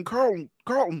Will and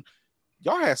Carlton,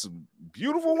 y'all had some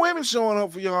beautiful women showing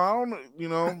up for y'all. I don't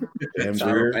know,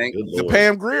 the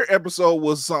Pam Grier episode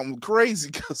was something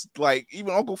crazy because like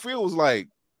even Uncle Phil was like,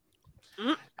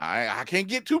 I can't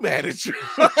get too mad at you.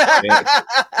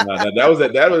 That was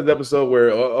the episode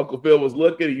where Uncle Phil was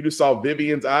looking. You just saw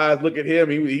Vivian's eyes look at him.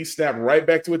 He snapped right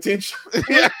back to attention.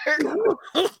 That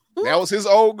was his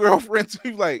old girlfriend. So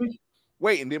he was like,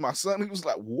 wait, and then my son, he was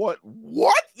like, what?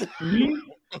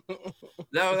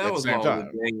 That was my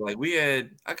only thing. Like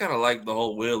I kind of liked the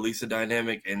whole Will Lisa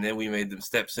dynamic, and then we made them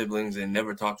step siblings and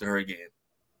never talked to her again.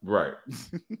 Right.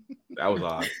 That was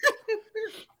odd.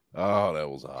 Oh, that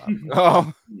was odd.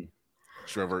 Oh,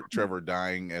 Trevor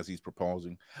dying as he's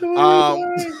proposing. I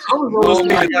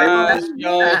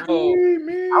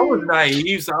was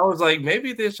naive, so I was like,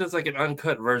 maybe there's just like an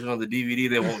uncut version of the DVD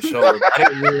they won't show.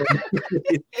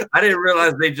 I didn't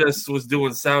realize they just was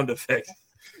doing sound effects.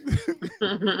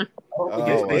 Maybe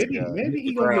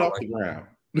he gonna get off the ground.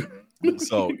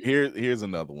 So here's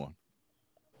another one.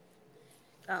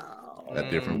 Oh, A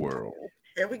Different World.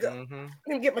 Here we go. Let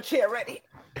me get my chair ready.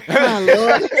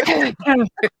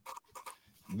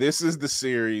 This is the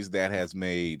series that has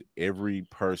made every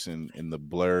person in the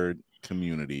blurred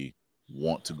community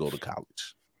want to go to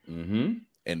college,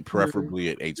 and preferably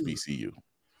at HBCU.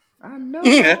 I know,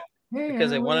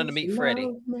 because they wanted to meet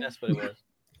Freddie. That's what it was.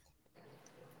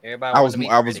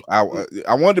 Everybody.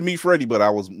 I wanted to meet Freddie, but I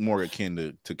was more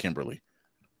akin to Kimberly.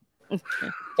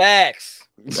 Facts.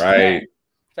 Right.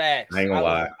 Facts. I ain't gonna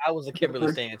lie. I was a Kimberly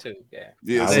stan too. Yeah.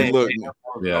 Yeah. So look,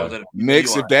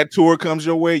 next, if that tour comes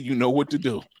your way, you know what to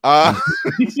do.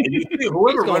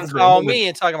 Whoever runs call me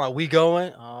and talking about we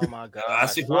going. Oh my god. I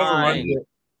see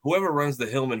whoever runs the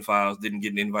Hillman Files didn't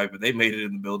get an invite, but they made it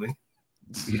in the building.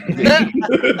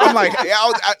 I'm like,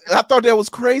 I thought that was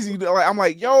crazy. I'm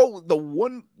like, yo, the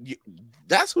one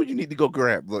that's who you need to go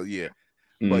grab. But yeah,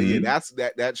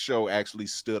 that show actually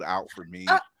stood out for me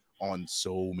on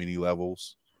so many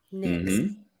levels.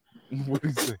 What do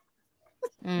you say?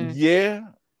 Yeah.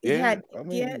 I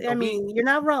mean, you're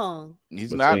not wrong.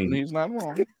 He's not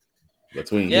wrong.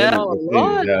 Between there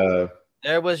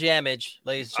was Yamage,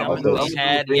 ladies and gentlemen. We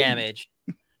had Yamage.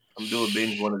 I'm doing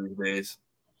binge one of these days.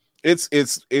 It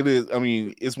is. I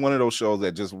mean, it's one of those shows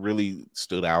that just really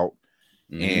stood out,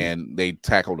 and they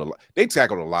tackled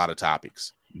a lot of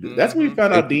topics. That's when we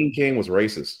found out Dean Cain was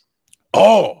racist.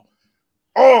 Oh,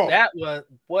 that was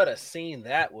what a scene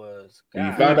that was. When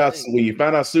you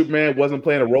found out Superman wasn't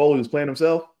playing a role, he was playing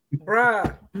himself.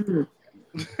 Bruh.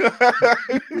 I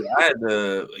had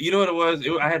you know what it was?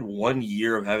 I had 1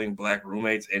 year of having black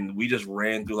roommates, and we just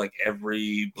ran through like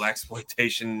every black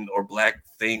exploitation or black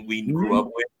thing we grew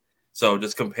up with. So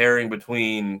just comparing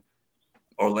between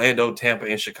Orlando, Tampa,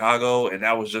 and Chicago, and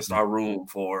that was just our room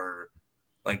for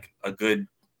like a good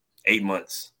 8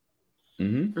 months.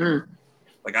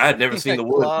 Like I had never seen the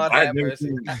Wood. I'd never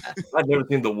seen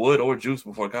the Wood or Juice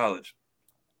before college.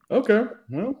 Okay,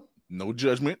 well, no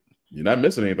judgment. You're not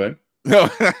missing anything. No,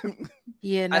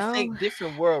 you know. I think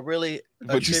Different World really.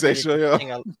 What you say,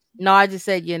 Shoyo? No, I just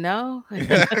said, you know.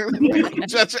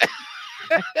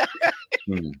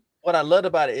 What I loved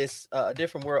about it is A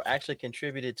Different World actually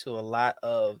contributed to a lot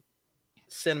of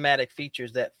cinematic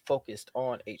features that focused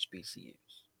on HBCUs.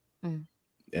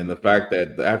 And the fact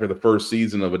that after the first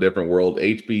season of A Different World,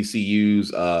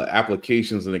 HBCUs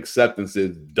applications and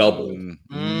acceptances doubled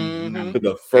to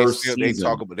the first season.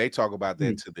 They talk about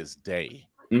that to this day.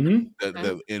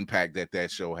 The impact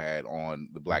that show had on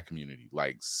the black community,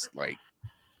 like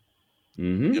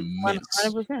immense.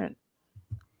 100%.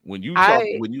 When you talk,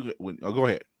 go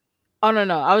ahead. Oh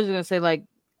no, I was gonna say like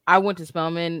I went to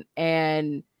Spelman,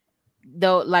 and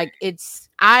though like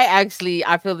I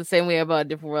feel the same way about A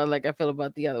Different World like I feel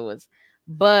about the other ones,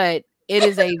 but it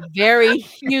is a very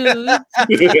huge. I'm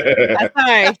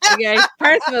sorry, okay.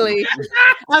 Personally,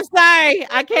 I'm sorry.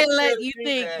 I can't let you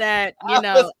think that I'm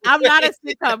not a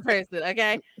sitcom person,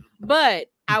 okay? But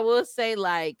I will say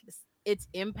like its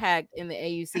impact in the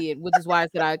AUC, which is why I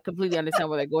said I completely understand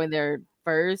why they're going there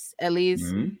first, at least,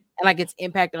 and like its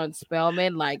impact on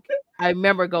Spelman. Like I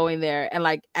remember going there and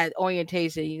like at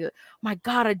orientation, you go, my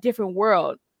God, A Different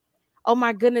World. Oh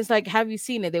my goodness, like have you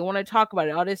seen it? They want to talk about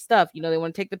it, all this stuff. They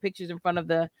want to take the pictures in front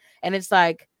of and it's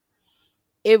like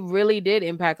it really did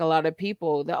impact a lot of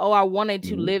people. That I wanted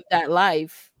to live that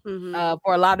life for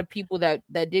a lot of people that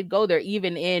did go there,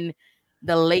 even in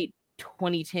the late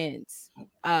 2010s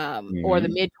or the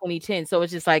mid 2010s. So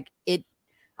it's just like it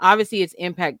obviously its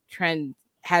impact trend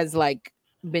has like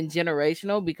been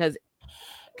generational because it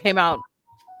came out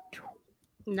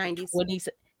 90s.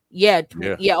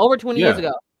 Over 20 years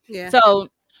ago. Yeah. So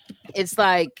it's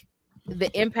like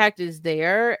the impact is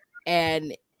there,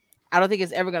 and I don't think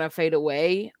it's ever going to fade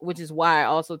away, which is why I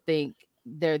also think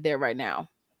they're there right now.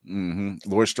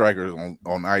 Lord Striker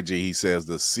on IG, he says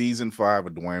the season 5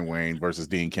 of Dwayne Wayne versus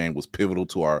Dean Cain was pivotal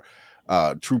to our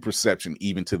true perception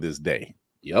even to this day.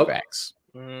 Yep. Facts.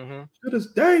 To this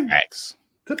day. Facts.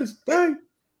 To this day.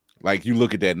 Like you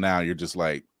look at that now, you're just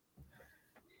like,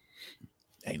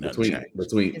 ain't nothing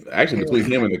between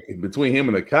him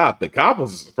and the cop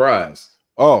was a surprise.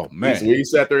 Oh man, where he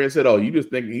sat there and said, "Oh, you just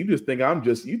think I'm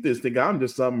just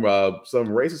some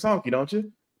racist honky, don't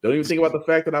you? Don't even think about the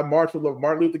fact that I marched with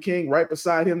Martin Luther King right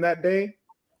beside him that day,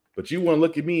 but you want to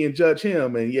look at me and judge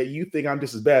him, and yet you think I'm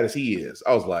just as bad as he is."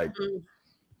 I was like,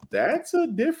 "That's a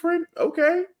different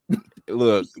okay."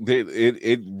 Look,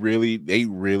 they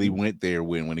really went there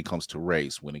when it comes to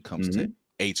race, when it comes to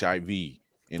HIV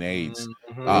and AIDS.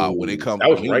 When it comes, that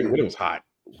was right when it was hot.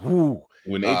 Woo.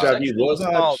 When HIV was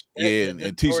hot, and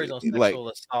sexual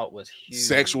assault was huge.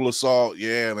 Sexual assault,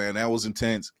 yeah, man, that was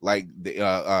intense. Like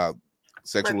the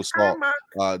sexual assault,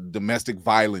 domestic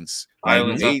violence. They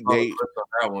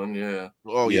that one, yeah.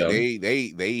 Oh yeah,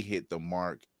 they hit the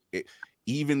mark.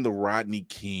 Even the Rodney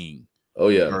King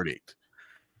verdict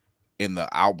and the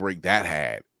outbreak that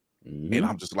had, and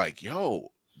I'm just like,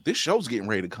 yo, this show's getting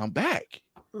ready to come back,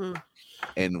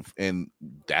 and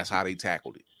that's how they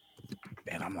tackled it.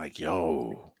 And I'm like,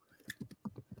 yo,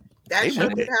 that show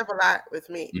did have a lot with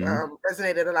me,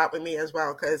 resonated a lot with me as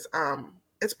well, because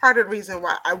it's part of the reason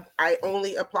why I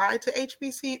only applied to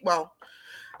HBC. Well,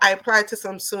 I applied to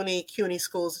some SUNY CUNY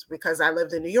schools because I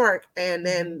lived in New York, and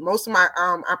then most of my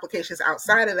applications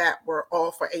outside of that were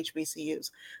all for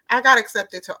HBCUs. I got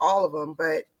accepted to all of them,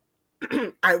 but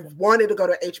I wanted to go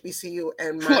to HBCU,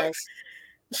 and my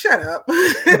shut up.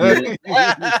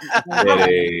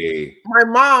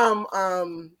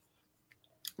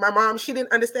 My mom, she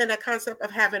didn't understand that concept of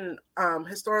having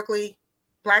historically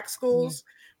Black schools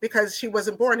because she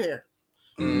wasn't born here.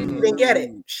 She didn't get it.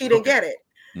 She didn't get it.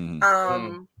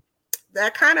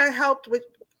 That kind of helped with,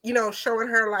 showing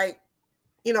her like,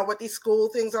 what these school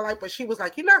things are like. But she was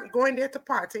like, "You're not going there to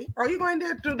party. All you're going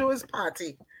there to do is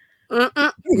party."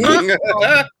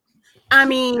 I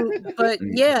mean, but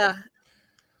yeah.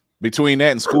 Between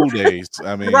that and school days,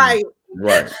 I mean, right.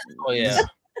 Oh yeah.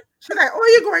 She's like,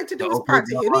 "All you're going to do is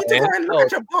party. You need to go and look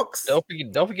at your books."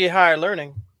 Don't forget higher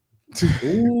learning.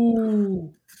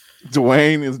 Ooh.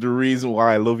 Dwayne is the reason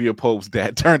why Olivia Pope's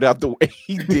dad turned out the way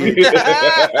he did.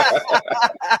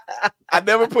 I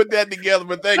never put that together,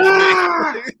 but thank you.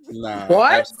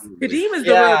 What? Kadeem is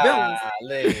the real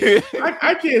villain.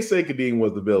 I can't say Kadeem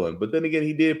was the villain, but then again,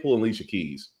 he did pull Alicia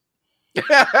Keys. He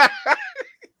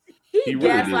really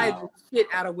gaslights the shit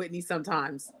out of Whitney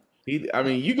sometimes. You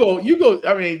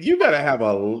gotta have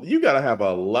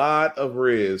a lot of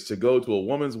riz to go to a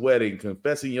woman's wedding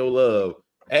confessing your love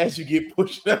as you get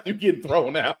pushed out, you get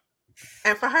thrown out.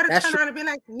 And for her to turn around and be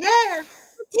like, "Yes."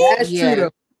 That's true.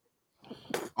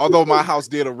 Although my house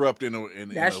did erupt in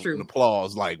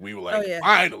applause, like we were like,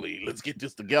 finally, let's get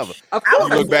this together. You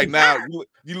look back now,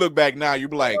 you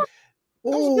be like,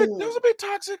 that was a bit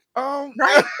toxic.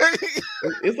 Right.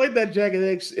 It's like that Jagged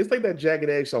Edge. It's like that Jagged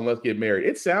Edge song, "Let's Get Married."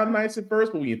 It sounds nice at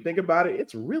first, but when you think about it,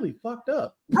 it's really fucked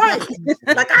up. Right.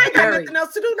 Like, I ain't got nothing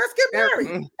else to do. Let's get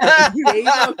married.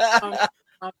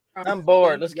 I'm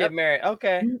bored. Let's get married.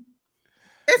 Okay.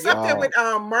 It's up there with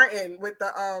Martin with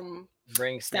the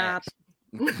bring stop.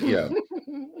 Yeah.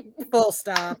 Full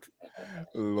stop.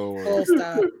 Lord. Full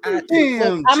stop. I'm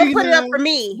gonna put it up for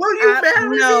me. Will you marry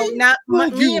me? No, not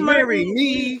me and marry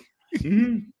me.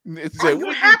 Are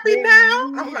you happy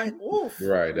now? I'm like, oof.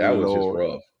 Right. That was just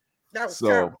rough. That was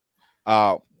terrible.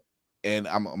 And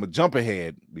I'm gonna jump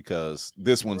ahead because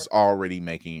this one's already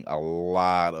making a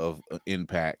lot of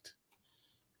impact.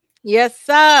 Yes,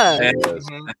 sir. Yes.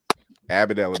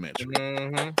 Abbott Elementary.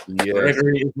 Yes.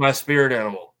 Gregory is my spirit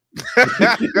animal.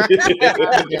 I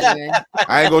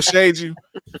ain't gonna shade you.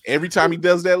 Every time he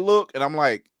does that look, and I'm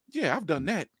like, yeah, I've done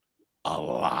that a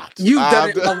lot. You've done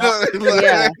it a lot.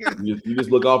 Yeah. You just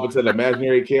look off into the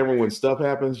imaginary camera when stuff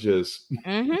happens. Just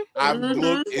I've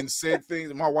looked and said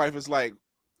things. My wife is like,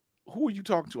 "Who are you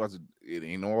talking to?" I said, "It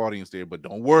ain't no audience there, but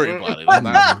don't worry about it.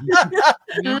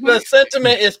 The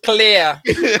sentiment is clear.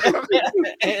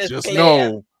 Just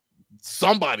know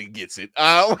somebody gets it."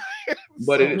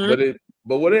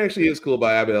 But what actually is cool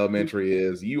about Abbott Elementary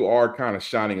is you are kind of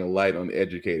shining a light on the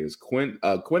educators.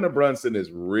 Quinta Brunson is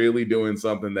really doing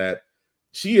something that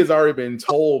she has already been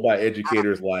told by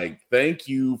educators, like, thank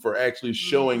you for actually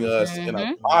showing us in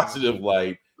a positive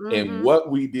light and what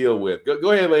we deal with.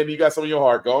 Go ahead, lady. You got some in your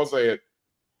heart. Go and say it.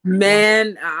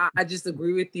 Man, I just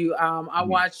agree with you. I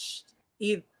watched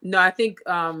I think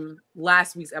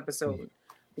last week's episode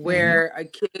where a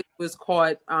kid was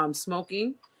caught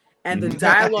smoking, and the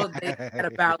dialogue they had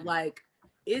about, like,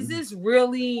 is this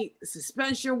really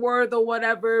suspension worth or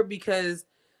whatever? Because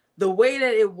the way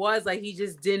that it was, like, he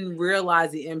just didn't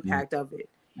realize the impact of it,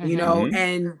 you know.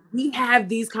 And we have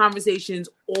these conversations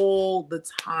all the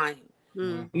time,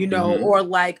 you know. Or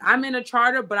like, I'm in a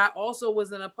charter, but I also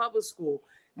was in a public school.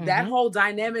 That whole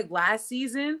dynamic last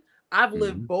season, I've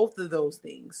lived both of those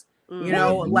things, you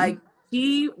know. Like,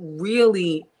 he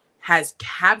really has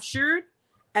captured,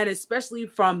 and especially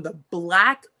from the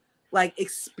Black, like,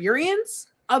 experience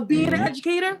of being an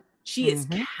educator, she has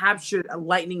captured a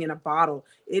lightning in a bottle.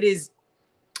 It is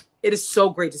so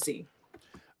great to see.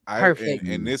 Perfect.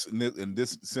 And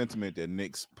this sentiment that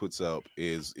Nix puts up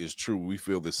is true. We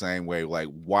feel the same way. Like,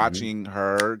 watching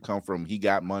her come from he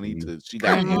got money to she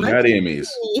got Emmys.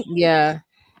 Yeah.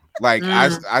 Like,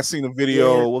 I seen a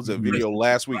video. What was a video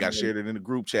last week? I shared it in the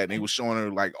group chat, and they was showing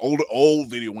her, like, old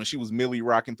video when she was Millie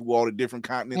rocking through all the different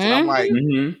continents. And I'm like,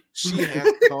 she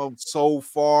has come so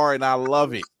far, and I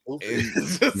love it.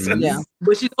 And,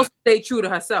 but she also stay true to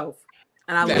herself,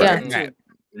 and I love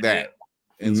that.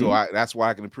 And so that's why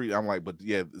I can appreciate. I'm like, but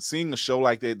yeah, seeing a show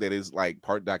like that is like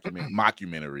part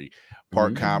mockumentary,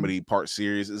 part comedy, part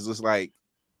serious, is just like,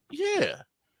 I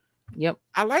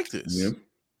like this.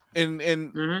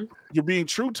 And you're being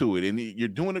true to it, and you're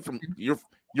doing it from you're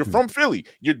from Philly.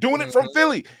 You're doing it from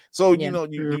Philly, so you know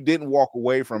you didn't walk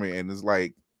away from it. And it's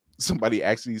like somebody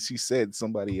actually said,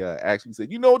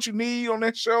 you know what you need on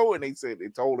that show, and they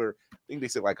told her, I think they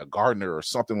said like a gardener or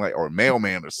something, like, or a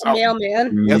mailman or something.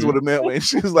 Mailman. That's what a mailman.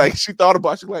 She was like, she thought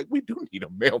about it. She's like, we do need a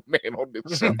mailman on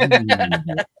this show.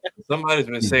 Somebody's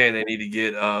been saying they need to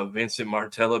get Vincent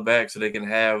Martella back so they can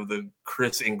have the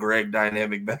Chris and Greg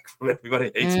dynamic back from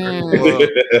Everybody Hates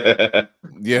Her.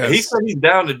 Yeah, he said he's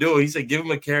down to do it. He said give him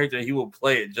a character, he will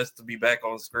play it just to be back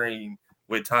on screen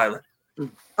with Tyler.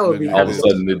 All of a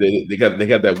sudden, they got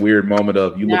that weird moment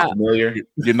of you look familiar.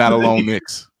 You're not alone,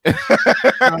 Nix. You're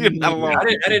not alone.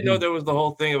 I didn't know there was the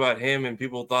whole thing about him, and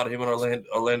people thought him and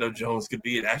Orlando Jones could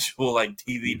be an actual, like,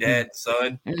 TV dad and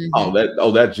son.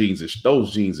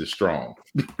 Those genes are strong.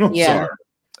 Yeah.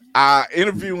 Sorry.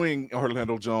 Interviewing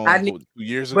Orlando Jones 2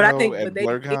 years ago at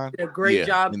BlurCon, did a great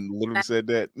job, and literally said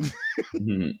that.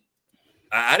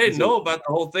 I didn't know about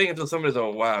the whole thing until somebody said,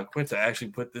 "Wow, Quinta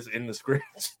actually put this in the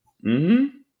script."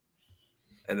 And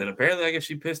then apparently, I guess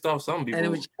she pissed off some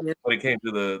people when it came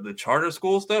to the charter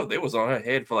school stuff. They was on her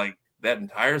head for like that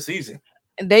entire season.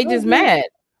 And they just mad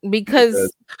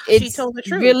because it's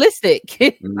realistic.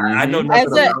 I know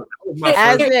as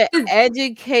an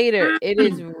educator, it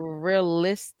is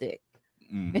realistic.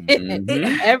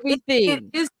 Everything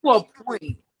is to a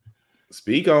point.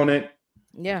 Speak on it.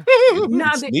 Yeah,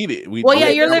 it's needed.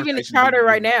 You're living the charter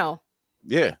right now.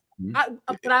 Yeah.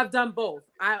 But I've done both.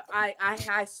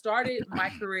 I started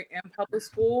my career in public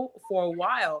school for a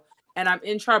while, and I'm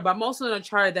in charter, but I'm also in a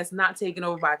charter that's not taken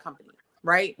over by a company,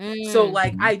 right? So,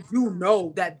 like, I do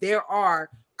know that there are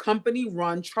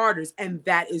company-run charters, and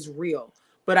that is real.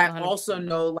 But I also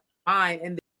know, like, mine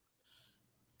and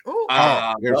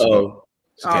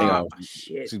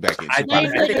shit. She's back in.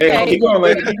 Keep going,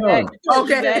 lady. Keep going.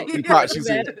 Okay.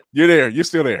 You're there. You're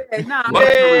still there. I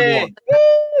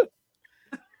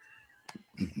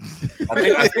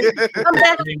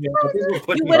think you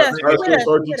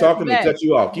talking to cut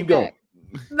you off. Keep going.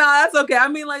 No, that's okay. I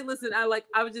mean, like, listen, I was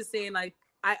just saying, like,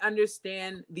 I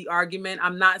understand the argument.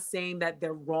 I'm not saying that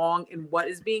they're wrong in what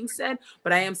is being said,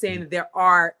 but I am saying that there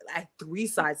are like three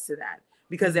sides to that,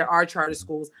 because there are charter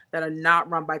schools that are not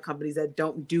run by companies that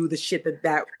don't do the shit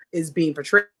that is being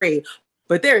portrayed,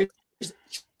 but there is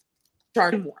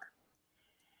charter more.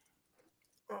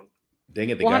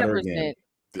 Dang it, they got her again.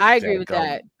 I agree with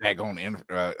that. I agree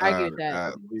with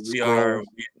that.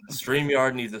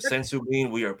 StreamYard needs a sensu bean.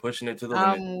 We are pushing it to the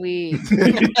limit.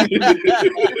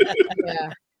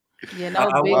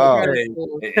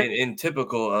 In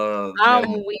typical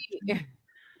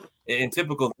in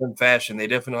typical fashion, they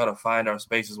definitely know how to find our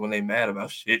spaces when they mad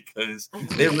about shit, because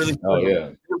they really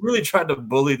they really tried to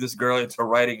bully this girl into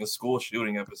writing a school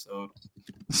shooting episode.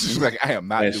 She's like, I am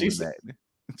not doing that.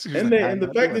 And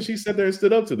the fact that she sat there and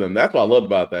stood up to them, that's what I loved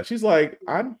about that. She's like,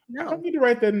 I don't need to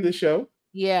write that in this show.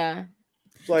 Yeah.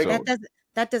 It's like,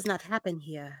 that does not happen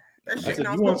here. I said,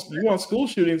 you want school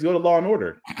shootings, go to Law and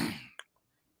Order.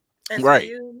 Right.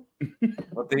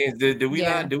 One thing is, did we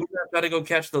not tried to go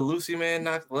catch the Lucy man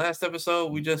knocked the last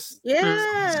episode. We just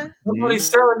nobody's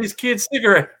selling these kids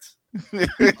cigarettes.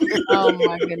 Oh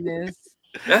my goodness.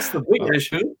 That's the bigger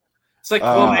issue. It's like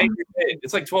 12 angry men.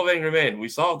 It's like 12 angry men. We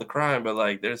solved the crime, but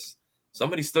like there's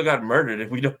somebody still got murdered and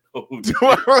we don't know who.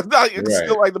 It's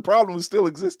still like the problem is still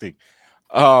existing.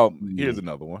 Here's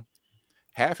another one.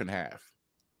 Half and Half.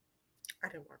 I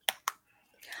didn't watch.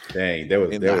 Dang, there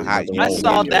was I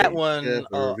saw that one.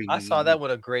 I saw that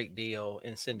one a great deal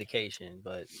in syndication,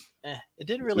 but it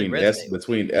didn't really resonate.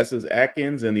 Between S's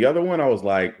Atkins and the other one, I was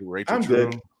like, I'm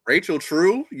good. Rachel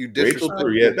True, Rachel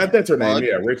True, yeah, that's her name.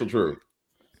 Yeah, Rachel True.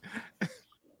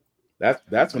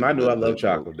 That's when I knew I loved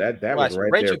chocolate. That was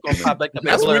right Rachel there. Gonna pop back up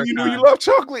that's when you knew you loved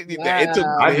chocolate.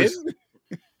 Wow.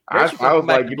 I was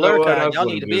like, you know what? Y'all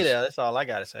need to be there. That's all I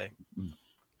gotta say.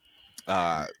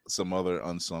 Some other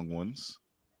unsung ones.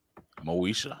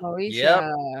 Moesha.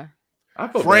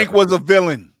 Yep. Frank was a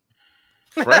villain.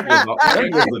 Frank was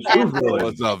the true villain.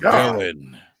 Was a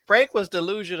villain. Frank was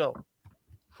delusional.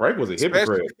 Frank was a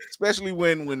hypocrite, especially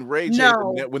when Ray J,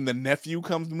 when the nephew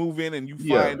comes to move in and you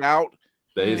find out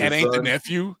that ain't the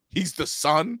nephew, he's the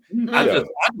son. I just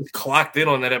clocked in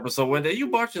on that episode one day.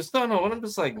 You brought your son home, and I'm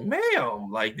just like,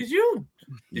 ma'am, like, did you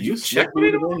check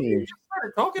with him? You just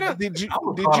started talking out. Did you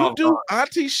do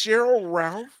Auntie Cheryl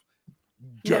Ralph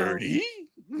dirty?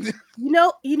 You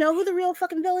know who the real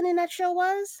fucking villain in that show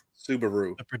was?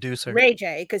 Subaru, the producer, Ray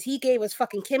J, because he gave us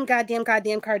fucking Kim goddamn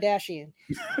Kardashian.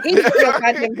 He's the real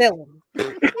goddamn villain.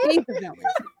 He's the villain.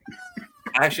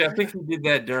 Actually, I think he did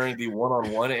that during the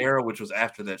one-on-one era, which was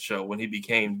after that show when he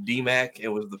became D-Mac. It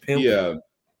was the pimp. Yeah.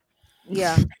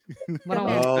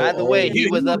 Either way, he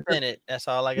was up in it. That's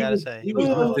all I gotta say. He was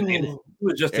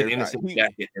just an innocent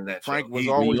jacket in that Frank show. Was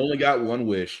always only got one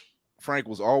wish. Frank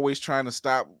was always trying to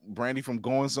stop Brandy from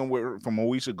going somewhere, from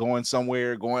Moesha going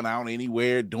somewhere, going out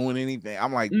anywhere, doing anything.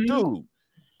 I'm like, dude,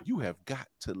 you have got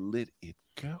to let it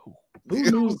go.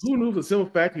 Who knew the simple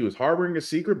fact he was harboring a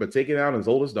secret but taking out his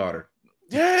oldest daughter?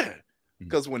 Yeah,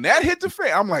 because when that hit the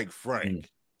fan, I'm like, Frank,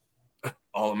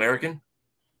 All American.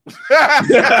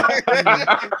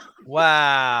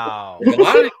 Wow.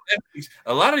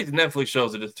 A lot of these Netflix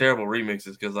shows are just terrible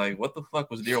remixes because, like, what the fuck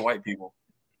was Dear White People?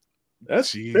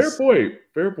 That's fair point.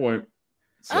 Fair point.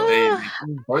 So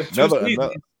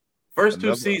first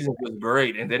two seasons was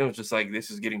great, and then it was just like, this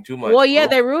is getting too much. Well, yeah,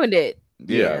 they ruined it.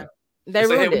 Yeah. They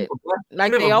ruined it.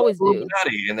 Like they always do.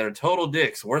 And they're total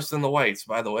dicks, worse than the whites,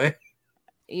 by the way.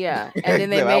 Yeah. And then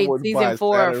they made season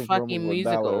 4 a fucking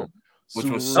musical. Which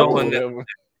was so unnecessary.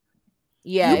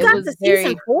 Yeah, you got the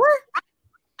season 4?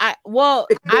 I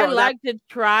like to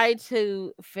try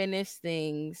to finish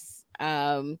things.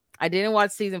 I didn't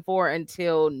watch season 4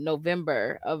 until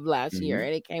November of last year,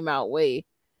 and it came out way.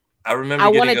 I remember. I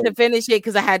wanted to finich it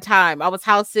because I had time. I was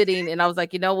house sitting, and I was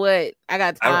like, you know what? I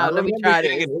got time. Let me try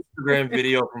this. An Instagram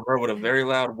video from her with a very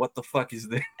loud "What the fuck is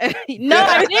this?" No,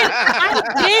 I didn't. I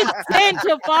did send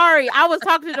Tafari. I was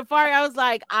talking to Tafari. I was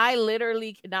like, I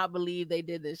literally cannot believe they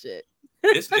did this shit.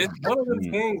 It's one of those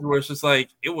things where it's just like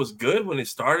it was good when it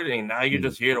started, and now you're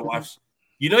just here to watch.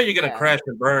 You know you're gonna crash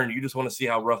and burn. You just want to see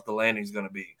how rough the landing's gonna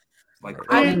be. Like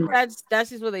I think that's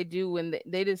just what they do when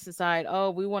they just decide, oh,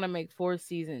 we want to make 4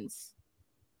 seasons,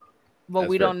 but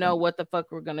we don't know what the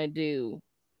fuck we're gonna do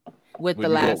with the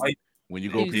last. When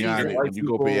you go beyond it, when you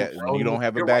go beyond, when you don't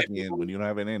have a back end, when you don't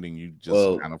have an ending, you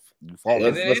just kind of fall.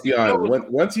 Let's be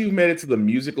honest. Once you made it to the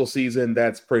musical season,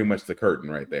 that's pretty much the curtain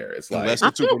right there. It's like that's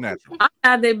the Supernatural.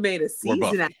 How they made a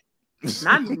season.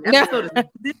 Not an episode.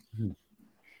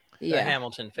 The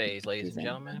Hamilton phase, ladies and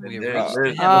gentlemen. No.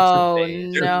 There's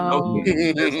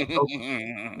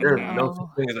no such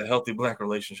thing as a healthy black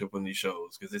relationship in these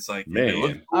shows because it's like,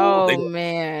 man.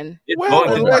 Man.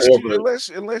 Well,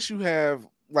 unless you have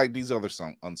like these other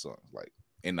unsung, like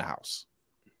In the House.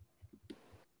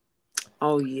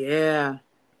 Oh yeah.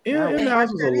 In the House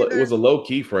was a low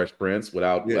key Fresh Prince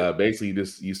without basically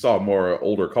just you saw more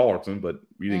older Carlton, but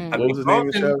you didn't. What was his name?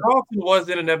 Carlton was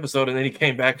in an episode and then he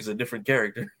came back as a different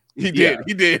character. He did.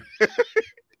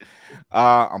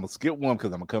 I'm gonna skip one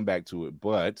because I'm gonna come back to it,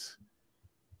 but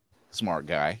Smart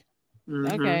Guy.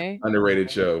 Okay. Underrated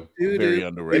show. Very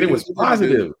underrated. And it was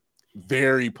positive.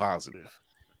 Very positive.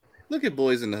 Look at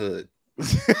Boys in the Hood.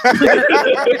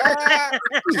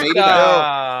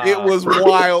 It was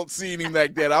wild seeing him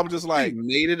like that. I'm just like,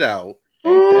 made it out.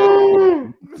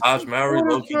 Taj Mowry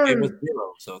low-key gave us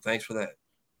 0, so thanks for that.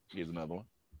 Here's another one.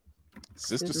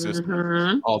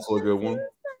 Sister. Also a good one.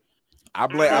 I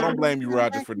don't blame you,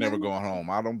 Roger, for never going home.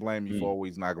 I don't blame you for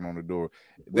always knocking on the door.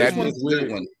 That is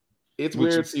weird. It's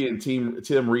weird seeing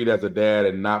Tim Reed as a dad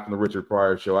and not from the Richard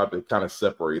Pryor show. I have to kind of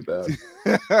separate that.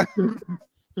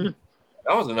 That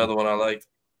was another one I liked.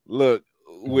 Look,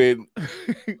 when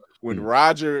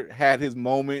Roger had his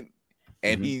moment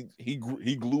and he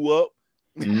glw up,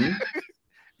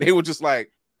 they were just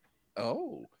like,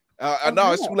 "Oh,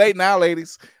 no, it's too late now,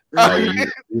 ladies." He when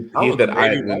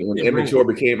Immature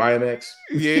became IMX.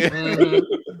 Yeah.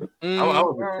 I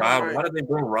was a child. Why did they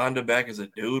bring Rhonda back as a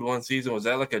dude one season? Was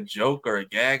that like a joke or a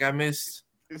gag I missed?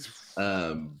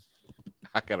 I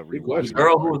gotta rewatch the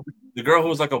girl who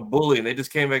was like a bully, and they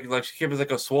just came back like she came as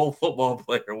like a swole football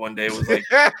player one day. It was like,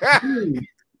 and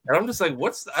I'm just like,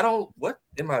 what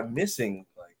am I missing?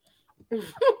 Like,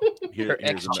 Her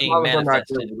ex here's gene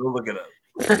manifested. We'll look it up.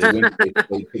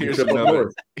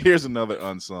 Here's another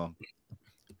unsung.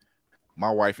 My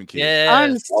wife and kids.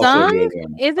 Unsung?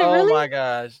 Is it really? Oh my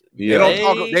gosh. Yeah.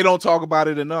 They don't talk about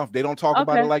it enough. They don't talk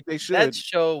about it like they should. That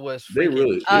show was it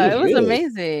was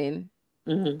amazing.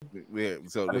 Yeah,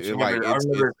 so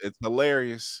it's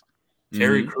hilarious.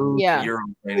 Terry Crews. Yeah.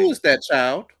 Who is that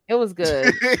child? It was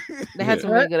good. They had some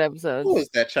really good episodes. Who is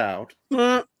that child?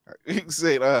 He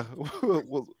said,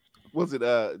 was it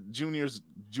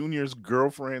Junior's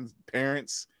girlfriend's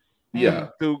parents? Yeah.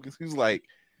 He's like,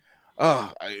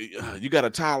 you got a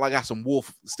towel? I got some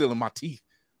wolf still in my teeth.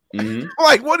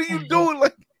 Like, what are you doing?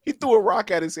 Like, he threw a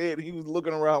rock at his head. He was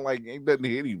looking around like ain't nothing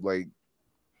hit him. Like,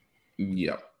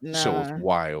 yeah, show was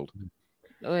wild.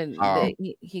 When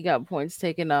he got points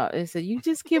taken out, they said you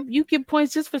get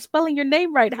points just for spelling your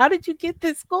name right. How did you get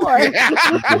this score? Always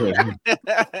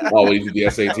do the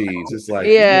SATs. It's like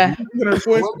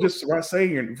just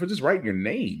writing your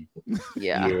name.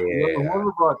 Yeah.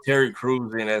 Whoever brought Terry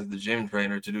Crews in as the gym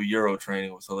trainer to do Euro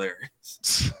training was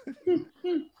hilarious. I'm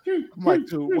like,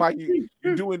 dude, why you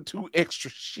doing too extra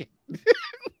shit?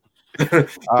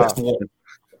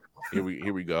 Here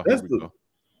we go.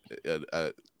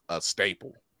 A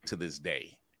staple to this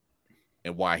day,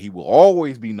 and why he will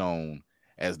always be known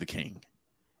as the king.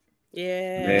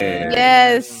 Yeah. Man.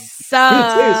 Yes.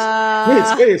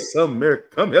 America.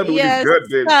 Come help me with these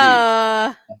goddamn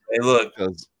kids. Hey, look,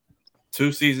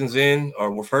 2 seasons in,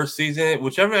 or first season,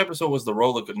 whichever episode was the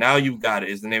roller. Now You Got It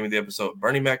is the name of the episode.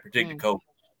 Bernie Mac predicted COVID.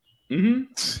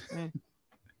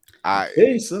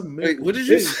 Wait, what did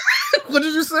you say? What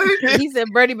did you say? He said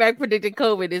Bernie Mac predicted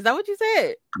COVID. Is that what you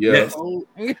said? Yes.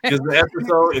 Because the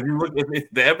episode, if you look, if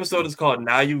the episode is called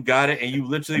 "Now You Got It," and you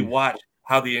literally watch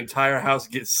how the entire house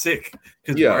gets sick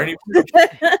because Bernie was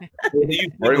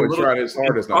trying his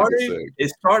hardest not to get sick.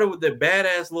 It started with the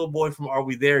badass little boy from Are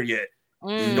We There Yet?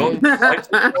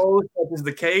 Touches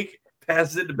the cake,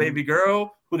 passes it to baby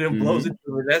girl, who then blows it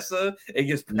to Vanessa, and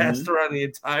gets passed around the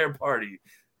entire party.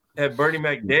 Had Bernie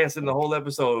Mac dancing the whole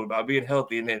episode about being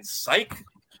healthy, and then psych.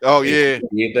 Oh yeah,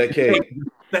 he ate that cake.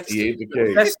 He ate the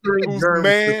cake.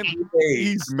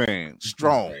 Man,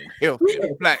 strong, healthy,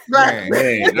 black man.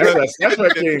 That's where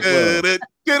it came from.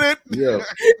 Yeah.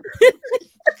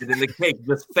 And then the cake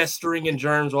just festering in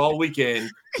germs all weekend.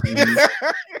 I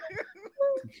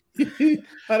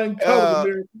didn't come.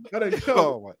 I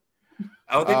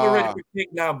don't think we're ready for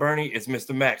cake now, Bernie. It's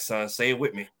Mr. Mac, son. Say it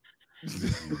with me.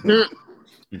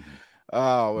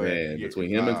 Oh man, between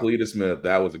him and Cleta Smith,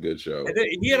 that was a good show. And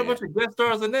he had a bunch of guest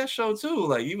stars in that show too,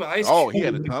 like even Ice. He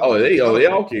had a ton. They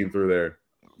all came through there.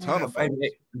 Ton of hey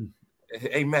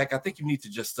Mac, I think you need to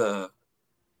just the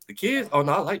kids. Oh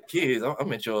no, I like kids. I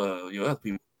meant your other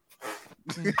people.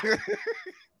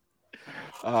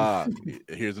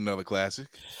 Here's another classic.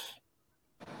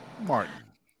 Martin.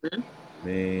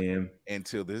 Man,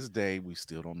 until this day, we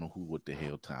still don't know what the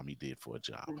hell Tommy did for a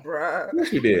job. Yes,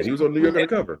 he did. He was on New York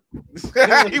Undercover. He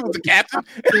was the captain.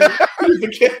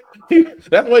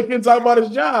 That's why he couldn't talk about his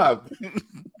job.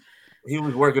 He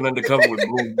was working undercover with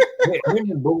Boom.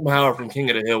 Him and Boomhauer from King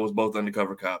of the Hill was both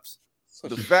undercover cops.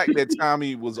 The fact that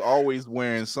Tommy was always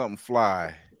wearing something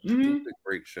fly,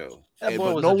 great show. That boy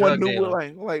but was no a one drug knew. dealer.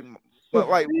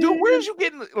 Dude, where's you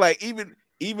getting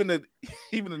even the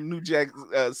New Jack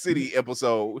City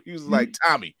episode? He was like,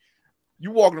 Tommy, you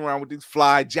walking around with these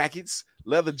fly jackets,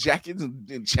 leather jackets,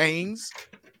 and chains.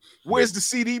 Where's the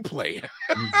CD player?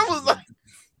 I was like,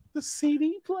 the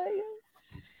CD player?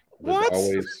 What?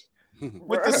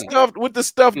 With the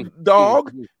stuffed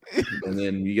dog. And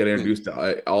then you get introduced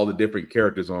to all the different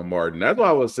characters on Martin. That's why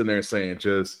I was sitting there saying,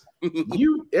 just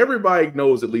everybody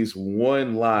knows at least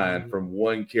one line from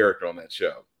one character on that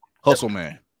show. Hustle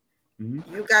Man.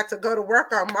 You got to go to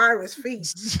work on Myra's feet.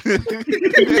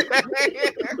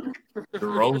 The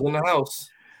Rose in the house.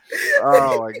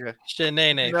 Oh my god.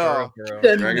 Shenane, no. girl.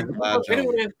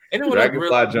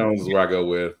 Dragonfly Jones is where I go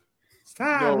with.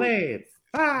 Silence.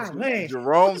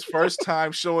 Jerome's first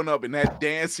time showing up in that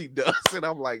dance he does, and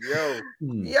I'm like, yo,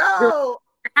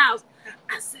 house.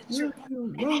 I said,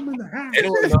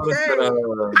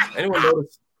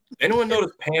 Anyone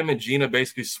notice Pam and Gina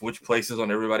basically switch places on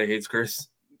Everybody Hates Chris?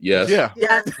 Yes. Yeah.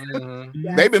 Yes.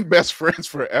 Mm-hmm. They've been best friends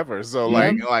forever. So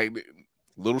like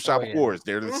Little Shop of Horrors,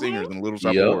 they're the singers in Little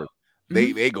Shop of Horrors.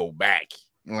 They go back.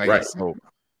 Like so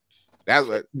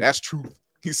that's true.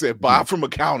 He said Bob from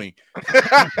accounting.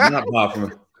 Not Bob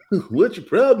from what your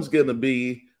problem's gonna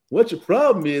be. What your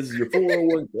problem is your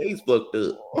 401k's fucked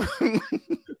up.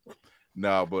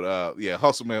 No, but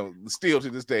Hustle Man, still to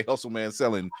this day, Hustle Man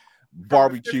selling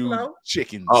barbecue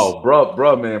chickens. Oh,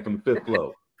 bro, man from the fifth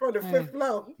floor. From the fifth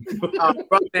floor. Bro,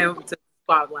 man, to the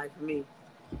spotlight for me.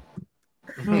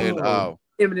 And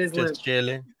him and his just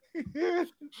chilling.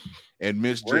 And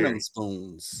Miss Random Jerry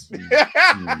spoons.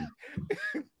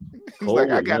 He's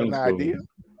like, I got an idea.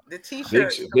 The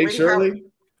t-shirt. Big Shirley.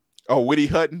 Oh, Whitty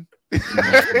Hutton.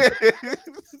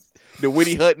 The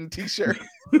Whitty Hutton t-shirt.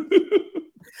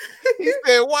 He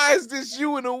said, why is this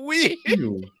you in a wig?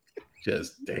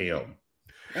 Just damn.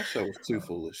 That show was too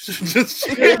foolish.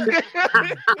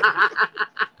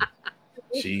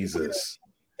 Jesus.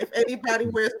 If anybody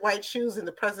wears white shoes in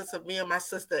the presence of me and my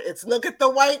sister, it's look at the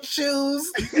white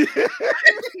shoes.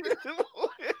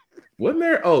 Wasn't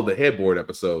there? Oh, the headboard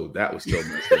episode. That was still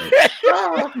messed up.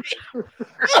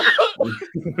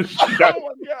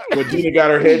 When Gina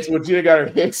got her head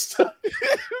stuck.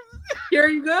 Are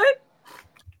you good?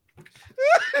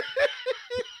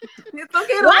 It's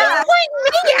okay to Why laugh. you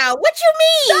pointing me out? What you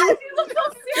mean? You look so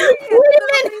serious.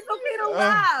 It's okay to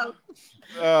laugh.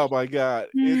 Oh my God!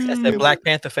 That's that Black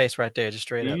Panther face right there, just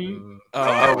straight up.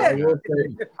 I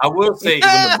will say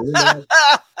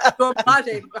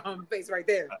face right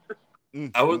there.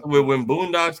 I was when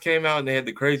Boondocks came out and they had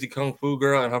the crazy kung fu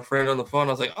girl and her friend on the phone.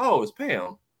 I was like, oh, it's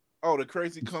Pam. Oh, the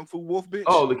crazy kung fu wolf bitch.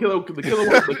 Oh, the killer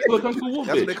kung fu wolf.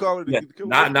 That's what they call it. Yeah.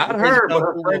 Not her, but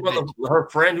her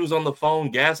friend who's on the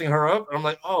phone gassing her up. I'm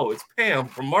like, oh, it's Pam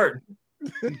from Martin.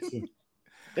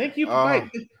 Thank you for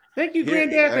fighting. Thank you,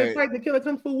 Granddad, for fighting the killer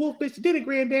kung fu wolf bitch. You did it,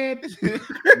 Granddad.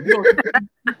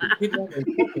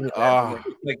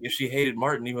 Like if she hated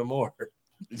Martin even more.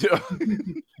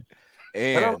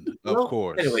 And of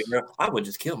course, anyway, girl, I would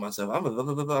just kill myself. I'm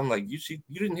like, you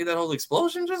didn't hear that whole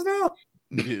explosion just now?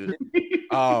 The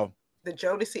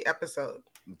Jodeci episode.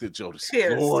 The Jodeci.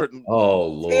 Tears. Lord. Oh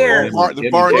Lord. Tears. The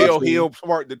Varnell Hill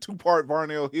part, the 2-part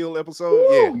Varnell Hill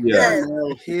episode. Yeah.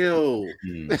 Hill.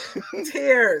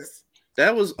 Tears.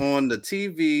 That was on the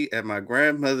TV at my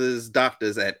grandmother's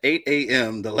doctor's at 8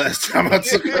 a.m. the last time I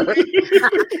took her.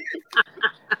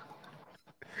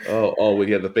 Oh,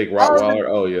 we had the fake Rottweiler.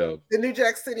 Oh, yeah. The New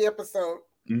Jack City episode.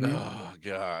 Mm-hmm. Oh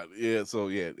God. Yeah. So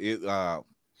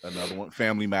another one.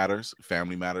 Family Matters.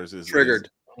 Family Matters is triggered.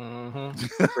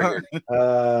 Triggered.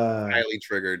 Highly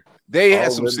triggered. They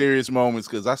had some serious moments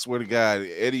because I swear to God,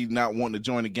 Eddie not wanting to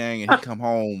join the gang and he come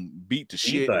home beat the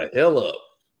shit the hell up.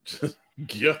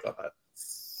 God.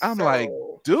 I'm like,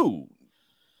 dude.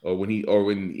 Or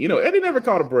when Eddie never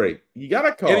caught a break. You got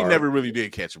a car. Eddie never really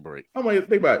did catch a break. I'm like,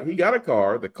 think about it. He got a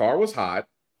car. The car was hot.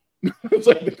 It's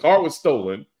like the car was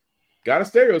stolen. Got a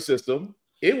stereo system.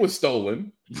 It was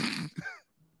stolen.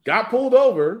 Got pulled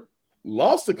over.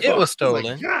 Lost the car. It was stolen.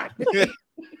 Like, God.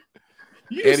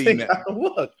 You Eddie, just think,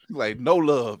 look. Like, no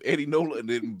love. Eddie, no love.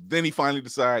 Then he finally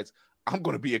decides, I'm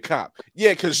going to be a cop.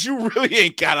 Yeah, because you really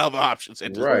ain't got other options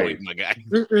at this point, my guy.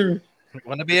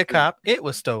 Want to be a cop? It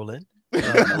was stolen.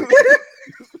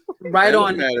 Right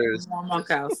on Matters.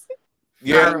 Monkhouse.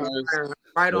 Yeah.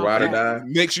 Right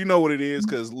on. Makes you know what it is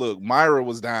because, look, Myra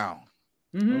was down.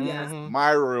 Mm-hmm. Yes.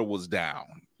 Myra was down.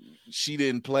 She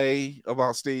didn't play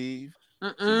about Steve. She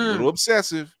was a little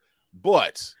obsessive,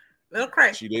 but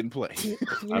she didn't play.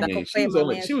 I mean, she was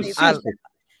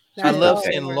I love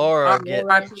seeing Laura get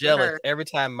jealous every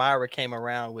time Myra came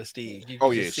around with Steve.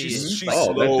 She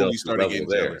slowly started getting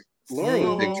jealous. Laura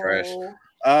was big trash.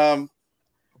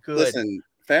 Listen,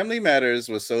 Family Matters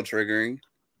was so triggering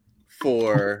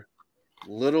for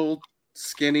little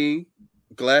skinny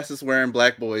glasses wearing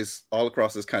black boys all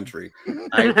across this country.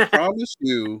 I promise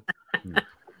you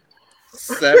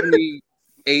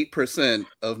 78%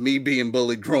 of me being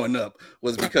bullied growing up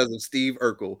was because of Steve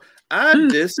Urkel. I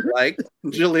disliked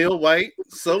Jaleel White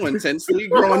so intensely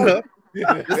growing up.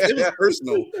 It was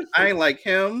personal. I ain't like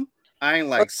him. I ain't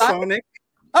like Sonic.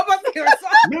 Not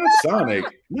Sonic.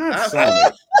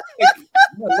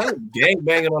 Gang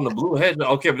banging on the blue head.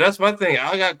 Okay, but that's my thing.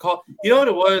 I got caught. You know what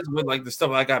it was with like the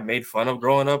stuff I got made fun of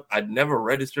growing up? I'd never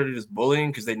registered it as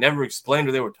bullying because they never explained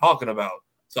what they were talking about.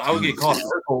 So I would get called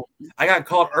Urkel. I got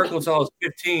called Urkel until I was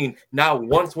 15. Not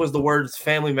once was the words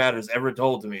Family Matters ever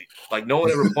told to me. Like no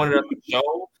one ever pointed out the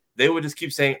show. they would just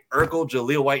keep saying Urkel,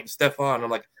 Jaleel White, and Stefan. I'm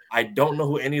like, I don't know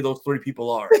who any of those three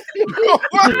people are.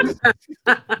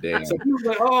 Damn. So he was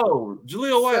like, "Oh,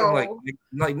 Jaleel White." I'm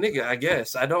like, nigga, I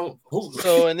guess I don't.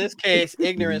 So in this case,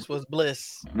 ignorance was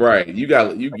bliss. Right. You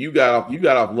got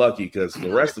off lucky because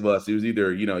the rest of us, it was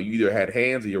either you either had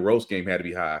hands or your roast game had to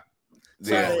be high.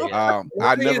 Yeah.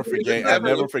 I never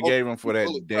forgave him for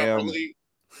that damn.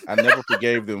 I never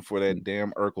forgave them for that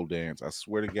damn Urkel dance. I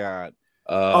swear to God.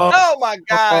 Oh my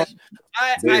gosh!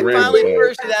 I finally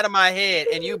purged it out of my head,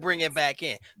 and you bring it back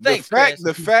in. Thanks,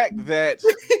 the fact that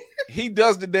he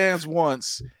does the dance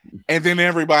once, and then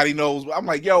everybody knows. I'm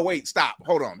like, yo, wait, stop,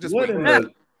 hold on, just wait.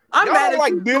 Y'all don't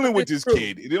like dealing with this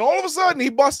kid, and then all of a sudden he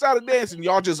busts out a dance, and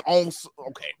y'all just own.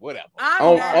 Okay, whatever.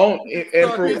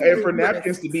 And for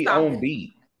napkins to be on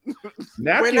beat,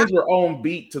 napkins were on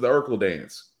beat to the Urkel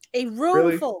dance. A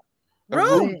room full.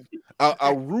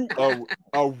 A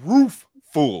roof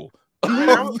full.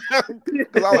 That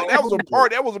was a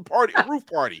party. That was a roof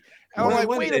party. And I'm like,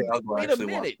 wait a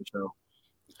minute.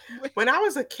 When I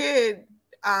was a kid,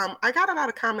 I got a lot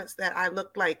of comments that I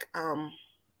looked like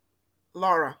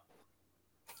Laura,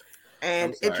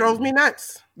 and it drove me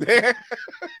nuts.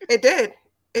 It did.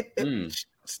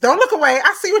 Don't look away.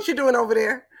 I see what you're doing over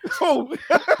there.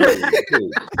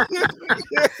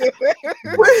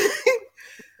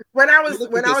 When I was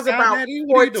about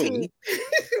 14,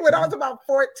 when I was about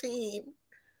 14,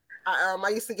 I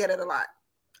used to get it a lot.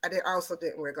 I also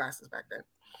didn't wear glasses back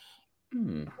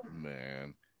then.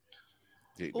 Man,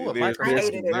 I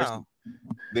hated it now.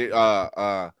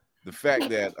 The fact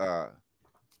that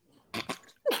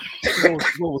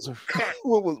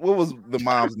what was the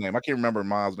mom's name? I can't remember her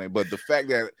mom's name, but the fact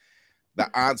that the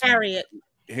aunt's Harriet.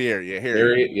 Harriet.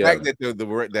 The fact that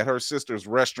that her sister's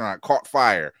restaurant caught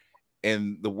fire.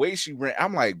 And the way she ran,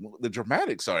 I'm like, the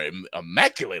dramatics are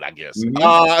immaculate, I guess.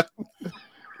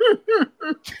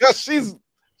 She's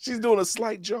doing a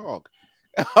slight jog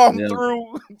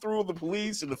through the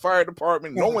police and the fire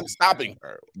department. No one's stopping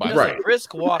her. Right, a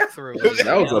brisk walkthrough.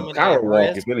 That was a power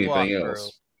walk, if anything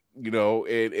else.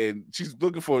 And she's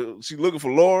looking for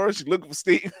Laura. She's looking for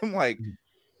Steve. I'm like,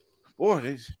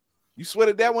 boy, you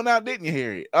sweated that one out, didn't you,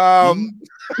 Harry?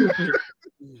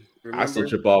 I still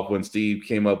trip off when Steve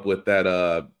came up with that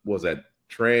was that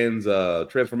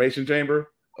transformation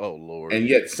chamber. Oh Lord. And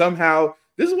yet somehow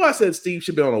this is why I said Steve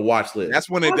should be on a watch list. That's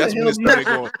when it started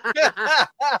going.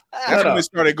 That's when it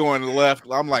started going left.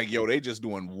 I'm like, yo, they just